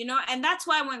 And that's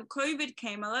why when COVID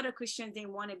came, a lot of Christians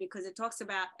didn't want it because it talks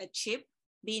about a chip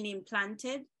being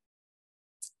implanted.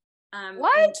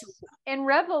 What? In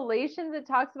Revelations, it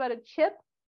talks about a chip?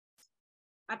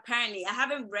 Apparently. I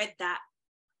haven't read that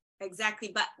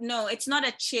exactly, but no, it's not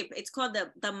a chip. It's called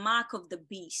the mark of the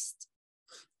beast.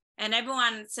 And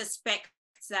everyone suspects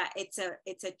that it's a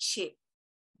chip.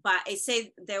 But it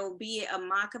says there will be a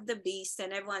mark of the beast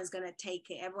and everyone's going to take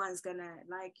it. Everyone's going to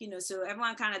so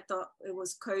everyone kind of thought it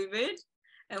was COVID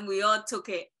and we all took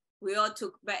it.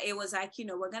 But it was like,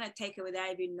 we're going to take it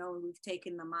without even knowing we've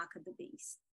taken the mark of the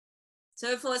beast.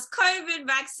 So if it was COVID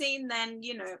vaccine, then,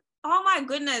 oh my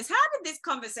goodness, how did this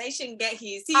conversation get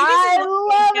here? See, I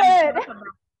love it.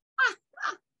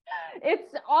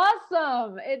 It's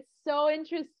awesome. It's so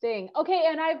interesting. Okay,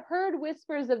 and I've heard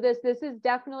whispers of this. This is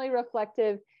definitely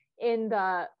reflective in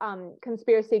the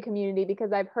conspiracy community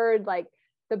because I've heard like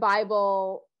the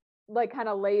Bible like kind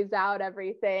of lays out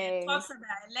everything. It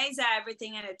lays out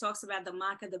everything and it talks about the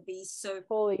mark of the beast. So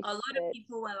a lot of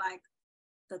people were like,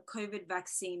 the COVID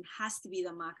vaccine has to be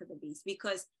the mark of the beast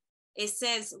because it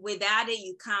says without it,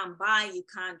 you can't buy, you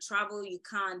can't travel, you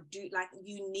can't do, like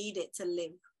you need it to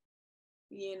live.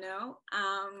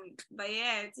 But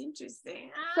yeah, it's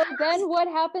interesting. So then what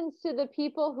happens to the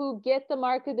people who get the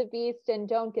mark of the beast and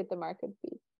don't get the mark of the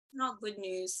beast? Not good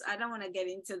news. I don't want to get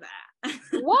into that.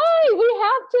 Why? We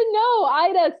have to know,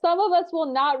 Ida. Some of us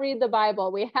will not read the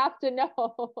Bible. We have to know.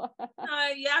 No,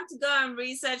 you have to go and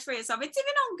research for yourself. It's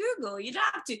even on Google. You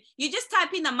don't have to. You just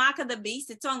type in the mark of the beast.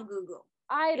 It's on Google.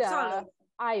 Ida,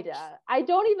 I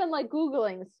don't even like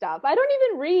Googling stuff. I don't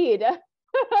even read.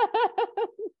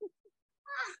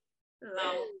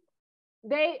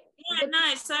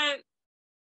 So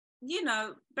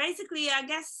basically I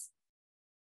guess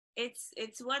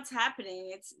it's what's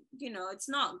happening. It's it's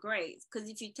not great because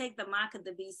if you take the mark of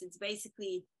the beast, it's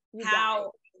basically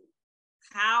how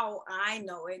I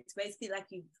know it. It's basically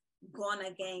like you've gone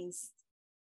against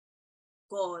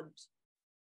God's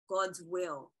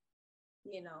will,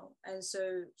 and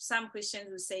so some Christians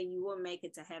will say you won't make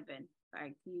it to heaven,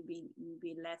 like you'll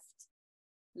be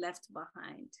left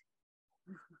behind.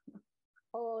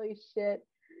 Holy shit.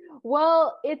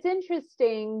 Well, it's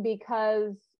interesting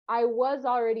because I was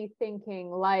already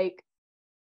thinking like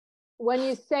when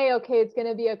you say, okay, it's going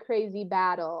to be a crazy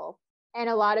battle and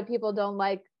a lot of people don't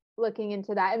like looking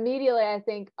into that, immediately I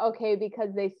think, okay,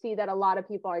 because they see that a lot of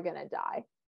people are going to die,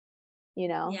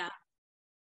 Yeah.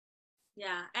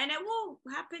 And it will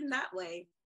happen that way.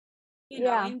 In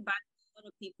battle, a lot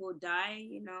of people die,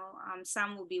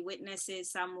 some will be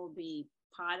witnesses, some will be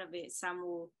part of it,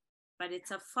 but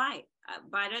it's a fight.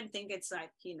 But I don't think it's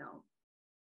like,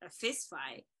 a fist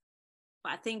fight,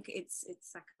 but I think it's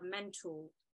like a mental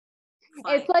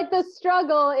fight. It's like the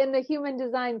struggle in the human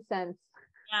design sense.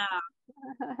 Yeah.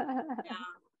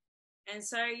 And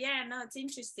so, it's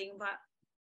interesting, but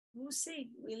we'll see.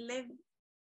 We live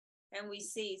and we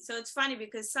see. So it's funny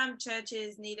because some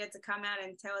churches needed to come out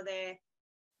and tell their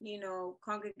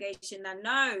congregation that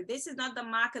no, this is not the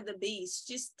mark of the beast,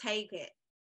 just take it.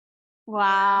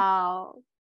 Wow.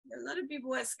 A lot of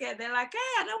people were scared. They're like,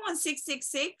 hey, I don't want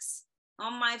 666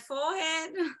 on my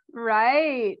forehead.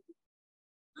 Right.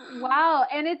 Wow.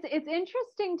 And it's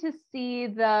interesting to see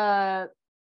the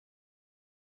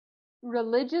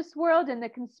religious world and the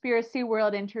conspiracy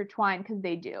world intertwined because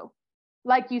they do,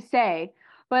 like you say.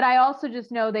 But I also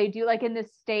just know they do, like in the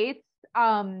States,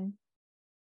 I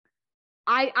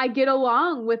get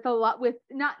along with a lot with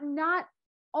not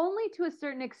only to a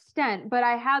certain extent, but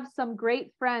I have some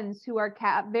great friends who are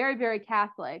very, very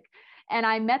Catholic. And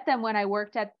I met them when I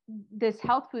worked at this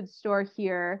health food store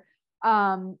here,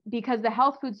 because the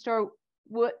health food store,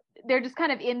 they're just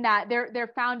kind of in that,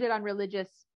 they're founded on religious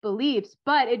beliefs.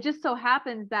 But it just so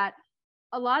happens that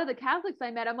a lot of the Catholics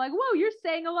I met, I'm like, whoa, you're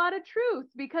saying a lot of truth,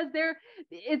 because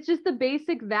it's just the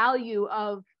basic value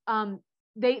of,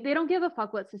 they don't give a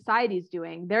fuck what society's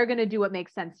doing. They're going to do what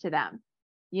makes sense to them.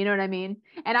 You know what I mean?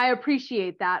 And I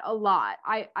appreciate that a lot.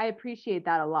 I appreciate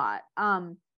that a lot.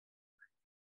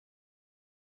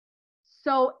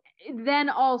 So then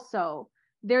also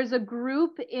there's a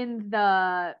group in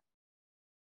the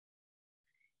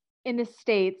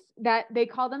States that they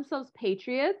call themselves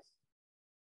patriots.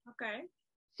 Okay.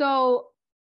 So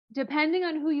depending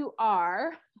on who you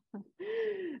are,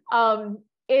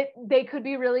 they could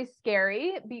be really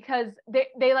scary, because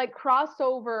they like cross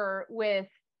over with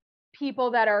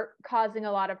people that are causing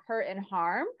a lot of hurt and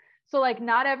harm. So like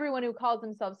not everyone who calls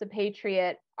themselves a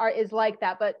patriot is like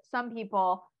that, but some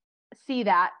people see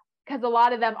that, because a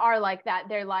lot of them are like that.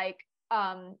 They're like,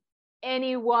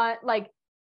 anyone, like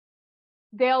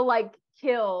they'll like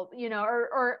kill,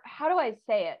 or how do I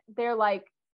say it?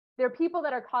 They're people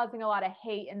that are causing a lot of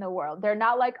hate in the world. They're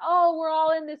not like, oh, we're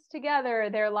all in this together.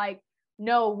 They're like,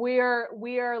 no,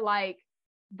 we're like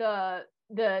the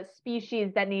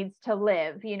species that needs to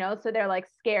live, so they're like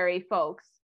scary folks.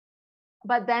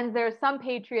 But then there's some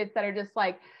patriots that are just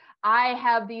like, I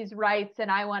have these rights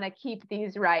and I want to keep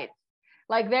these rights.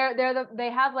 Like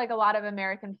they have like a lot of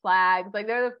American flags. Like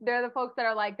they're the folks that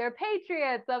are like, they're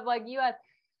patriots of like US.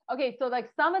 Okay, so like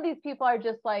some of these people are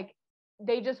just like,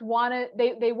 they just want to,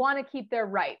 they want to keep their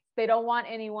rights. They don't want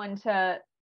anyone to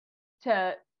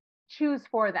choose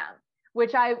for them,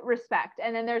 which I respect.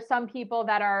 And then there's some people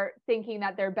that are thinking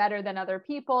that they're better than other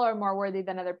people or more worthy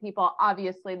than other people.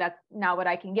 Obviously, that's not what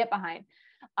I can get behind.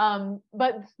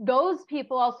 But those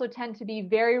people also tend to be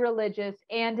very religious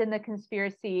and in the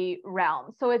conspiracy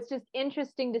realm. So it's just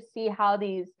interesting to see how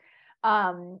these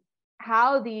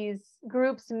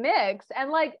groups mix.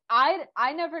 And like,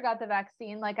 I never got the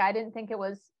vaccine. Like, I didn't think it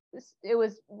was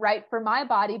right for my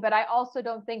body, but I also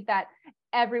don't think that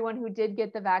everyone who did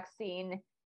get the vaccine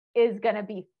is going to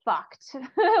be fucked.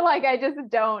 Like, I just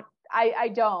don't. I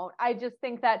just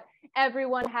think that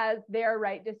everyone has their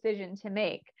right decision to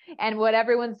make, and what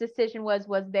everyone's decision was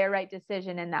their right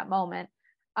decision in that moment.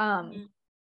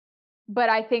 But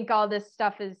I think all this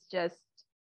stuff is just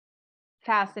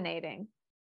fascinating.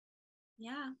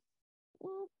 Yeah.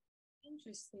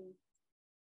 Interesting.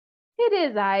 It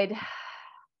is, Ide.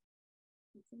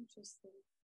 It's interesting.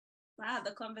 Wow,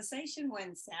 the conversation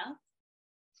went south.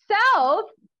 South?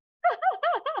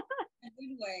 In a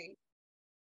good way.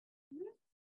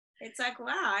 It's like, wow,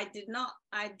 I did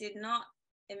not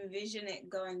envision it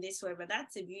going this way, but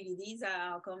that's the beauty. These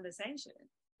are our conversations.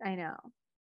 I know.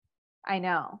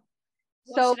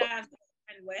 What should I have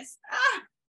said, West?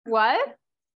 What?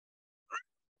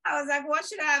 I was like, what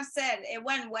should I have said? It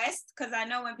went west, because I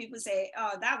know when people say,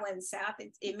 oh, that went south,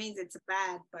 it means it's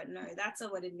bad. But no, that's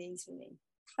not what it means for me.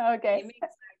 Okay. It means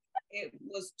like, it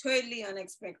was totally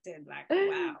unexpected. Like,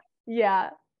 wow. Yeah.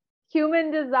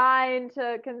 Human design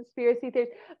to conspiracy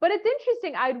theories. But it's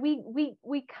interesting,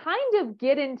 we kind of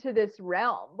get into this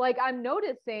realm. Like, I'm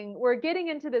noticing we're getting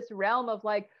into this realm of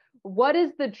like, what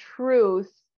is the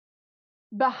truth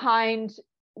behind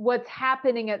what's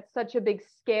happening at such a big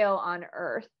scale on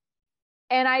Earth?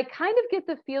 And I kind of get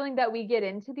the feeling that we get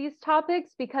into these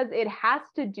topics because it has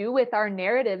to do with our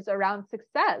narratives around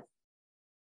success.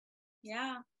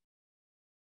 Yeah.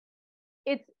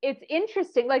 It's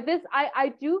interesting. Like this,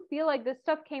 I do feel like this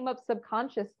stuff came up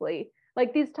subconsciously.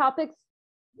 Like these topics,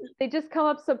 they just come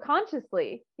up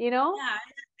subconsciously, Yeah.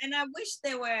 And I wish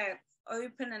they were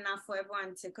open enough for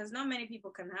everyone to, because not many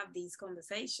people can have these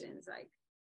conversations. Like,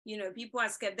 people are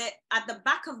scared. That at the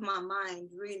back of my mind,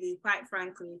 really, quite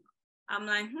frankly, I'm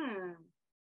like,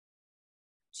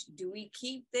 do we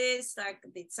keep this? Like,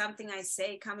 did something I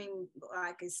say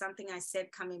is something I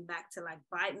said coming back to like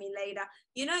bite me later?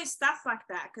 Stuff like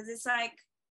that. Because it's like,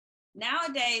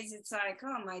 nowadays, it's like,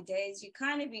 oh my days, you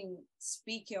can't even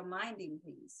speak your mind in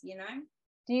peace,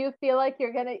 Do you feel like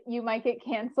you might get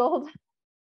canceled?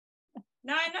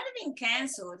 No, I'm not even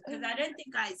canceled, because I don't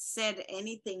think I said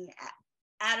anything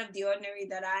out of the ordinary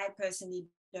that I personally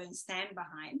don't stand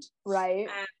behind. Right.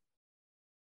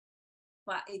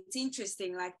 But it's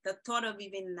interesting, like the thought of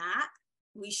even that,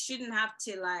 we shouldn't have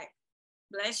to like,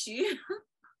 bless you.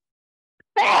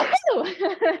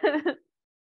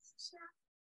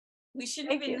 We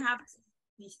shouldn't even have to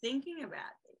be thinking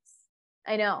about this.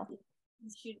 I know.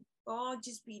 We should or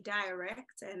just be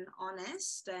direct and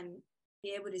honest and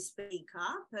be able to speak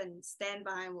up and stand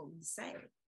behind what we say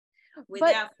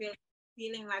without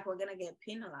feeling like we're going to get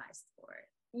penalized for it.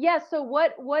 Yeah. So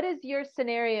what is your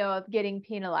scenario of getting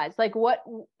penalized? Like, what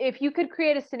if you could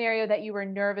create a scenario that you were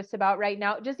nervous about right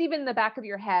now, just even in the back of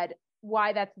your head,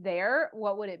 why that's there?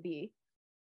 What would it be?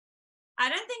 I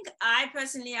don't think I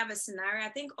personally have a scenario. I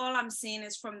think all I'm seeing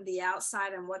is from the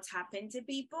outside and what's happened to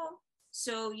people.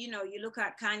 So, you know, you look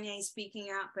at Kanye speaking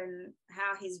up and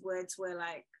how his words were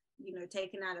like, you know,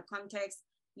 taken out of context.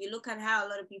 You look at how a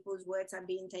lot of people's words are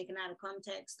being taken out of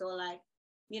context, or like,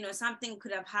 you know, something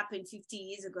could have happened 50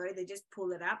 years ago. They just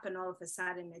pull it up and all of a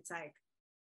sudden it's like,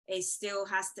 it still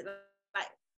has to, like,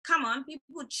 come on,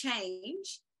 people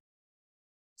change.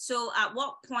 So at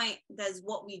what point does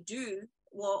what we do,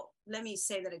 well, let me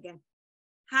say that again.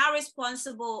 How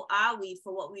responsible are we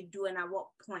for what we do, and at what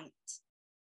point?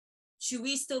 Should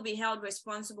we still be held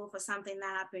responsible for something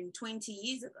that happened 20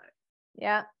 years ago?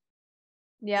 Yeah.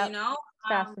 Yeah. You know?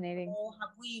 Fascinating. Or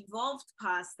have we evolved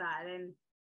past that? And,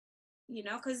 you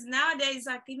know, because nowadays,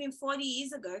 like even 40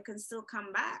 years ago can still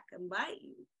come back and bite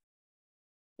you.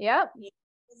 Yep.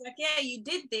 It's like, yeah, you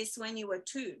did this when you were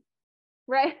 2.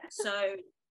 Right. So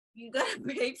you got to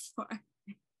pay for it.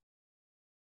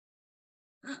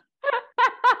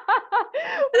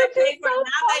 Which is so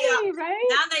funny, right?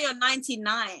 Now that you're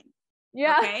 99.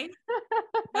 Yeah. Okay. You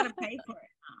gotta pay for it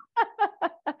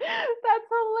now. That's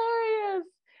hilarious.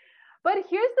 But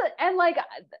here's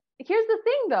the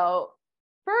thing though.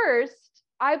 First,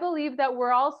 I believe that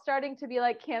we're all starting to be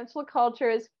like, cancel culture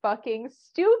is fucking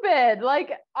stupid.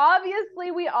 Like,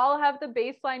 obviously we all have the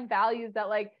baseline values that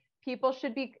like people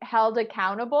should be held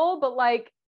accountable, but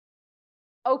like,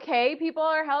 okay, people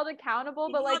are held accountable,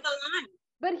 but like,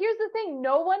 but here's the thing,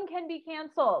 no one can be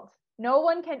canceled. No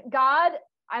one can. God,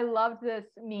 I loved this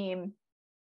meme,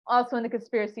 also in the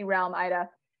conspiracy realm, Ida,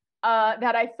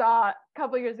 that I saw a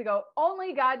couple years ago.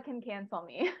 Only God can cancel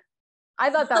me. I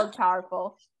thought that was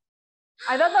powerful.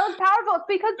 It's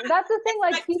because that's the thing,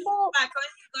 like people. Like,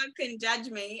 only God can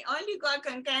judge me. Only God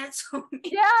can cancel me.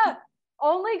 Yeah,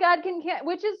 only God can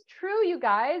which is true, you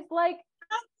guys. Like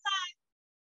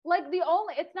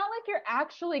it's not like you're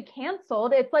actually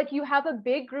canceled. It's like you have a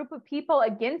big group of people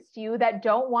against you that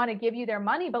don't want to give you their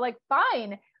money, but like,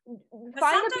 fine,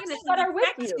 find the people that are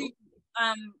with you.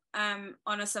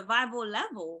 On a survival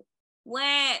level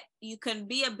where you can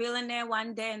be a billionaire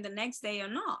one day and the next day you're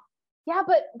not. Yeah,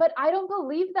 but I don't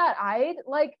believe that.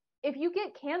 Like, if you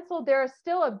get canceled, there are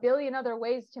still a billion other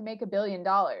ways to make $1 billion.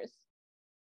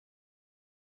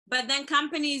 But then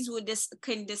companies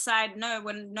can decide, no,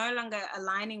 we're no longer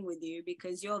aligning with you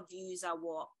because your views are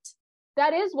warped.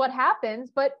 That is what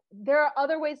happens, but there are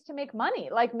other ways to make money.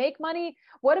 Like, make money.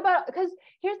 What about, because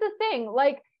here's the thing,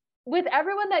 like with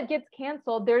everyone that gets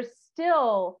canceled, there's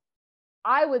still,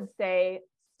 I would say,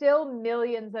 still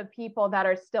millions of people that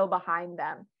are still behind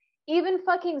them. Even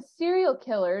fucking serial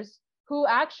killers who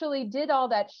actually did all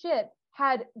that shit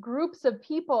had groups of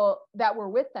people that were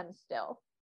with them still.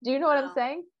 Do you know what I'm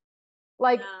saying?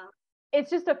 Like,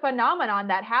 it's just a phenomenon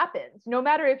that happens. No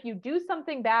matter if you do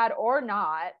something bad or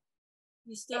not,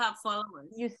 you still have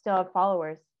followers. You still have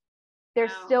followers.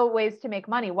 There's still ways to make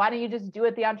money. Why don't you just do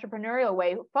it the entrepreneurial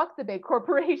way? Fuck the big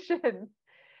corporations.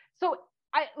 So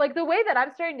I like the way that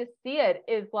I'm starting to see it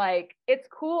is like, it's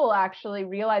cool actually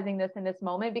realizing this in this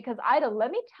moment, because Ida,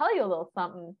 let me tell you a little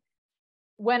something.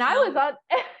 When I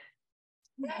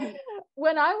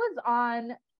was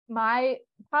on my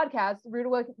podcast, Rude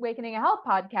Awakening and Health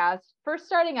podcast, first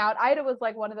starting out, Ida was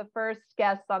like one of the first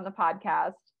guests on the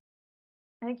podcast.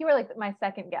 I think you were like my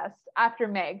second guest after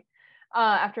Meg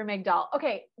Dahl.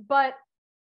 Okay. But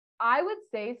I would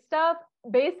say stuff,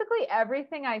 basically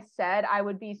everything I said, I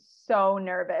would be so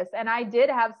nervous. And I did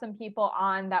have some people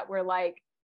on that were like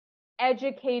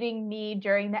educating me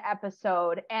during the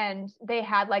episode, and they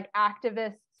had like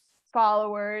activists,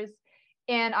 followers,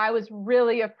 and I was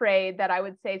really afraid that I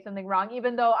would say something wrong,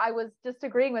 even though I was just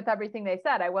agreeing with everything they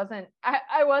said. I wasn't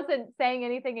saying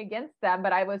anything against them,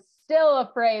 but I was still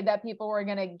afraid that people were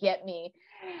going to get me.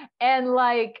 And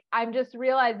like, I'm just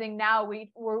realizing now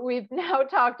we've now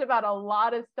talked about a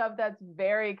lot of stuff that's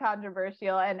very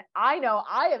controversial. And I know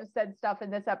I have said stuff in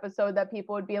this episode that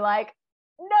people would be like,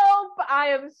 nope, I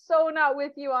am so not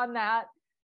with you on that.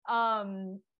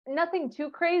 Nothing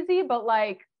too crazy, but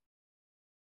like,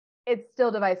 it's still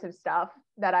divisive stuff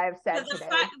that I have said today.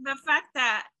 The fact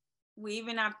that we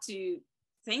even have to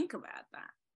think about that.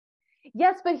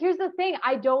 Yes, but here's the thing.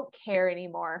 I don't care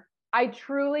anymore. I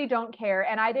truly don't care.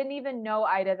 And I didn't even know,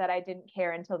 Ida, that I didn't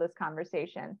care until this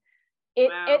conversation.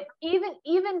 It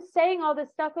even saying all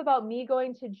this stuff about me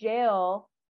going to jail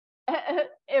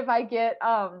if I get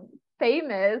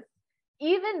famous,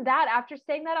 even that, after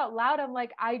saying that out loud, I'm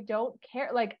like, I don't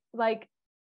care. Like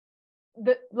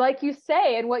you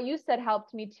say, and what you said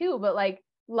helped me too, but like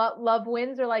love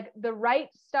wins, or like the right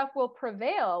stuff will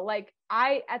prevail. Like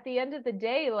at the end of the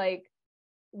day, like,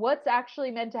 what's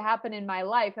actually meant to happen in my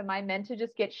life? Am I meant to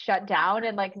just get shut down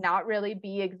and like not really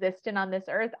be existent on this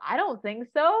earth? I don't think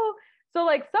so. So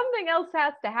like something else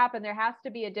has to happen. There has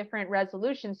to be a different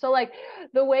resolution. So like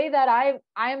the way that I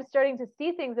am starting to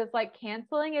see things is like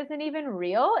canceling isn't even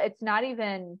real. It's not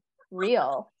even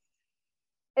real.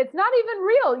 It's not even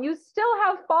real. You still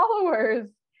have followers.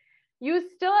 You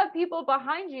still have people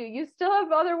behind you. You still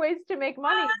have other ways to make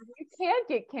money. You can't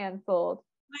get canceled.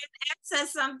 When Em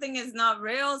says something is not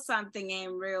real, something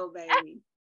ain't real, baby. Em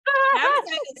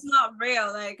said it's not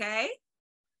real, okay?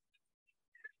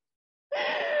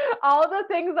 All the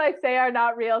things I say are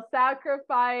not real.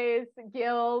 Sacrifice,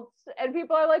 guilt. And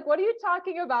people are like, what are you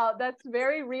talking about? That's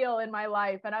very real in my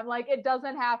life. And I'm like, it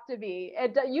doesn't have to be.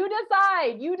 You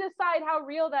decide how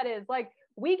real that is. Like,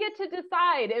 we get to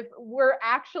decide if we're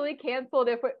actually canceled,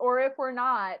 or if we're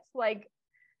not. Like,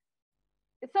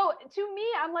 so to me,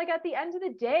 I'm like, at the end of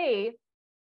the day,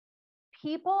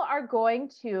 people are going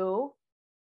to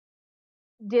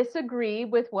disagree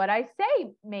with what I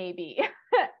say, maybe.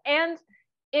 And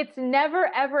it's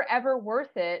never, ever, ever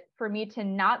worth it for me to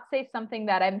not say something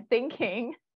that I'm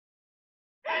thinking,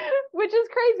 which is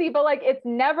crazy, but like, it's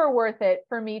never worth it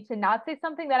for me to not say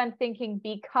something that I'm thinking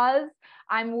because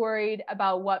I'm worried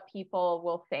about what people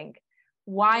will think.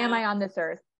 Why am I on this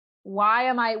earth? Why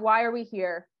are we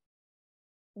here?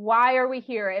 Why are we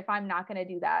here if I'm not going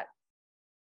to do that?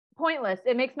 Pointless.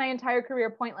 It makes my entire career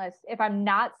pointless if I'm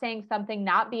not saying something,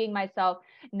 not being myself,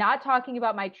 not talking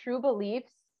about my true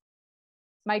beliefs,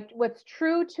 what's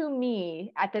true to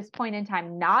me at this point in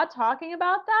time, not talking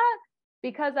about that,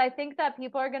 because I think that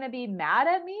people are going to be mad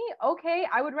at me. Okay,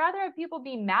 I would rather have people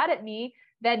be mad at me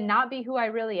than not be who I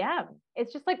really am.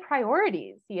 It's just like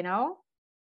priorities, you know?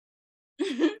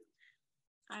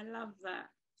 I love that.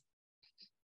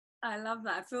 I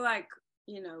feel like,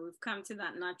 we've come to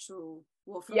that natural,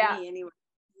 well, for me anyway.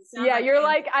 Yeah, like you're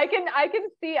like, I can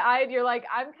see you're like,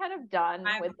 I'm kind of done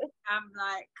with this. I'm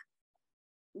like,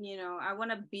 I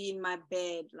want to be in my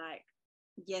bed like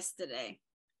yesterday.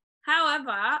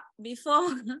 However, before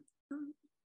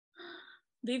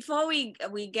we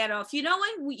get off,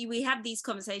 when we have these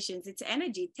conversations, it's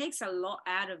energy. It takes a lot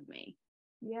out of me.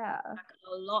 Yeah. Like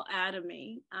a lot out of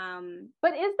me.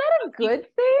 But is that a good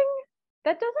thing?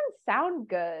 That doesn't sound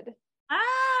good.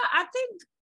 I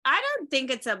don't think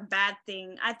it's a bad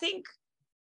thing. I think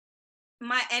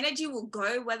my energy will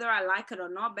go whether I like it or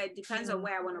not, but it depends on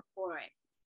where I want to pour it.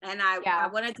 And I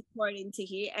wanted to pour it into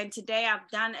here. And today I've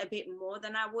done a bit more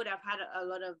than I would. I've had a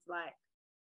lot of like,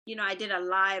 I did a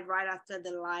live right after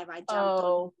the live. I jumped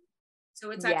on.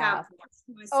 So it's like I've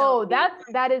myself.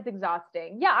 That is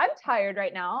exhausting. Yeah, I'm tired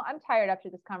right now. I'm tired after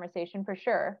this conversation for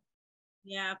sure.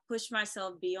 Yeah, push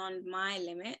myself beyond my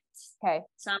limits. Okay.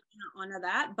 So I'm gonna honor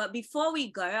that. But before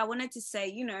we go, I wanted to say,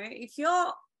 if you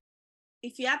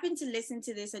happen to listen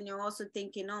to this and you're also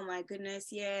thinking, oh my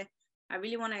goodness, yeah, I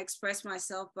really want to express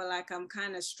myself, but like I'm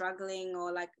kind of struggling,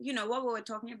 or like, what we were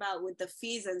talking about with the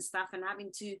fears and stuff and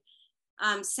having to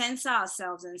censor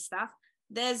ourselves and stuff.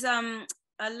 There's a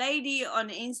lady on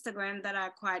Instagram that I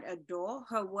quite adore.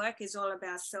 Her work is all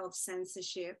about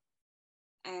self-censorship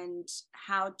and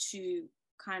how to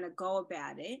kind of go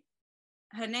about it.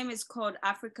 Her name is called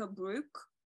Africa Brooke.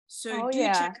 So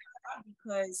check her out,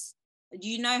 because do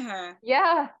you know her?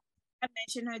 Yeah. I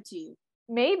mentioned her to you.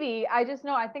 Maybe. I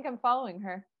think I'm following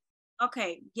her.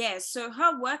 Okay. Yeah. So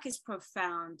her work is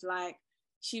profound. Like,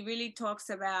 she really talks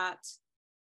about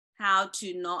how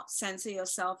to not censor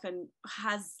yourself and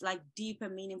has like deep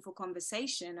and meaningful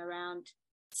conversation around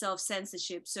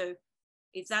self-censorship. So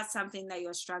if that's something that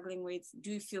you're struggling with,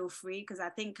 do feel free, because I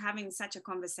think having such a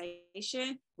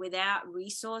conversation without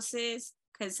resources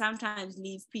can sometimes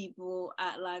leave people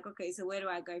at like, okay, so where do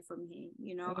I go from here?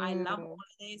 I love all of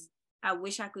this. I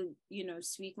wish I could,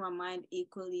 speak my mind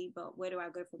equally, but where do I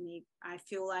go from here? I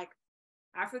feel like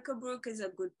Africa Brooke is a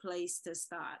good place to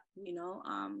start.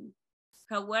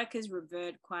 Her work is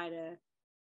revered quite a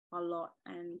lot,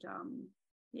 and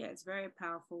it's very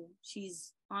powerful.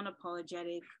 She's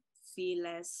unapologetic,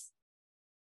 fearless,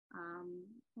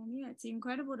 and it's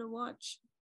incredible to watch.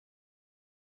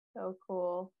 So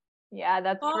cool. Yeah,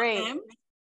 that's great.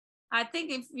 I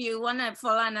think if you want to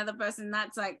follow another person,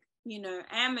 that's like,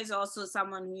 Em is also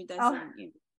someone who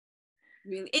doesn't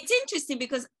really. It's interesting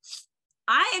because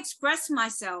I express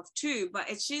myself too, but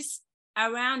it's just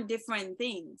around different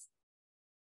things.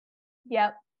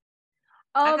 Yep.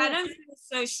 Like I don't feel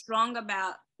so strong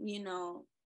about,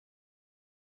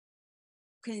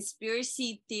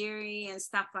 conspiracy theory and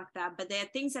stuff like that, but there are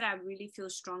things that I really feel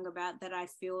strong about that I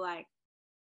feel like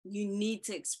you need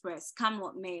to express, come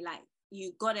what may. Like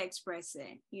you gotta express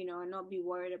it, and not be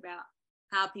worried about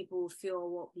how people will feel or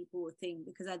what people will think,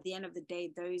 because at the end of the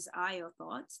day, those are your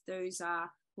thoughts, those are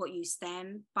what you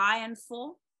stand by and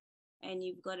for, and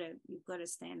you've got to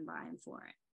stand by and for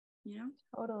it.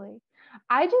 Totally.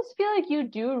 I just feel like you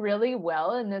do really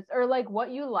well in this, or like what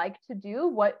you like to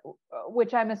do,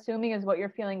 which I'm assuming is what you're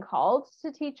feeling called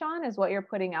to teach on, is what you're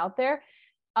putting out there,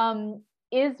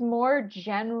 is more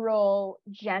general,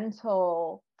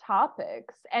 gentle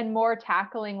topics and more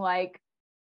tackling like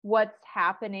what's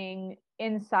happening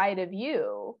inside of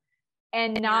you,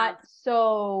 and not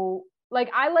so like,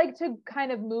 I like to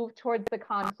kind of move towards the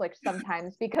conflict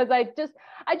sometimes, because I just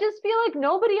feel like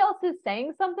nobody else is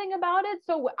saying something about it.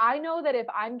 So I know that if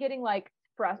I'm getting like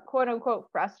quote unquote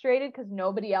frustrated because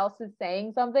nobody else is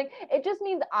saying something, it just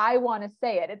means I want to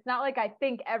say it. It's not like I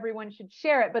think everyone should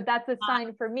share it, but that's a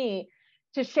sign for me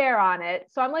to share on it.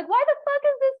 So I'm like, why the fuck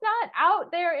is this not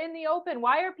out there in the open?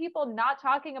 Why are people not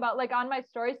talking about, like on my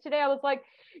stories today, I was like,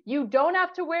 you don't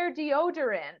have to wear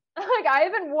deodorant. Like I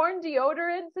haven't worn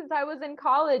deodorant since I was in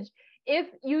college. If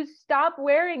you stop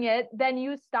wearing it, then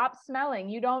you stop smelling.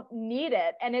 You don't need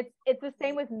it. And it's the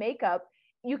same with makeup.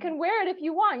 You can wear it if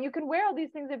you want. You can wear all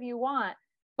these things if you want.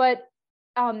 But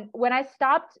when I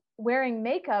stopped wearing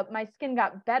makeup, my skin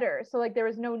got better. So like there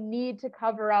was no need to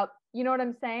cover up. You know what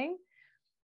I'm saying?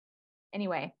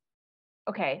 Anyway,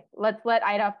 okay, let's let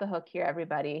Ida off the hook here,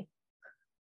 everybody.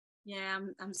 Yeah,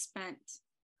 I'm spent.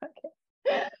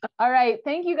 Okay. All right.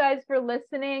 Thank you guys for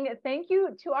listening. Thank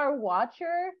you to our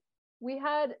watcher.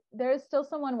 There's still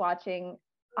someone watching.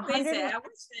 Who is it? I want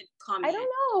to comment. I don't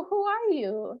know. Who are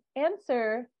you?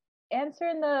 Answer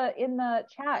in the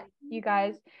chat, you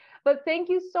guys. But thank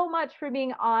you so much for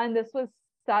being on. This was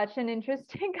such an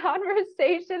interesting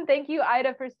conversation. Thank you,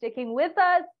 Ida, for sticking with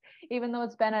us, even though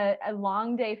it's been a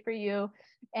long day for you.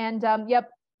 And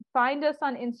find us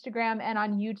on Instagram and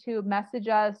on YouTube. Message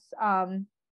us.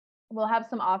 We'll have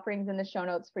some offerings in the show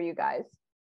notes for you guys.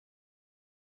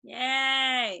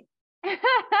 Yay.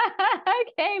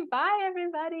 Okay, bye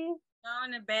everybody.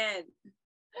 Going to bed.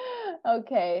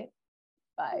 Okay,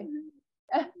 bye.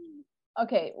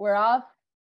 Okay, we're off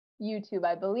YouTube,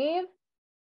 I believe.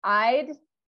 Ida's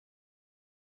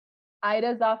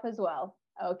off as well.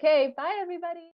 Okay, bye everybody.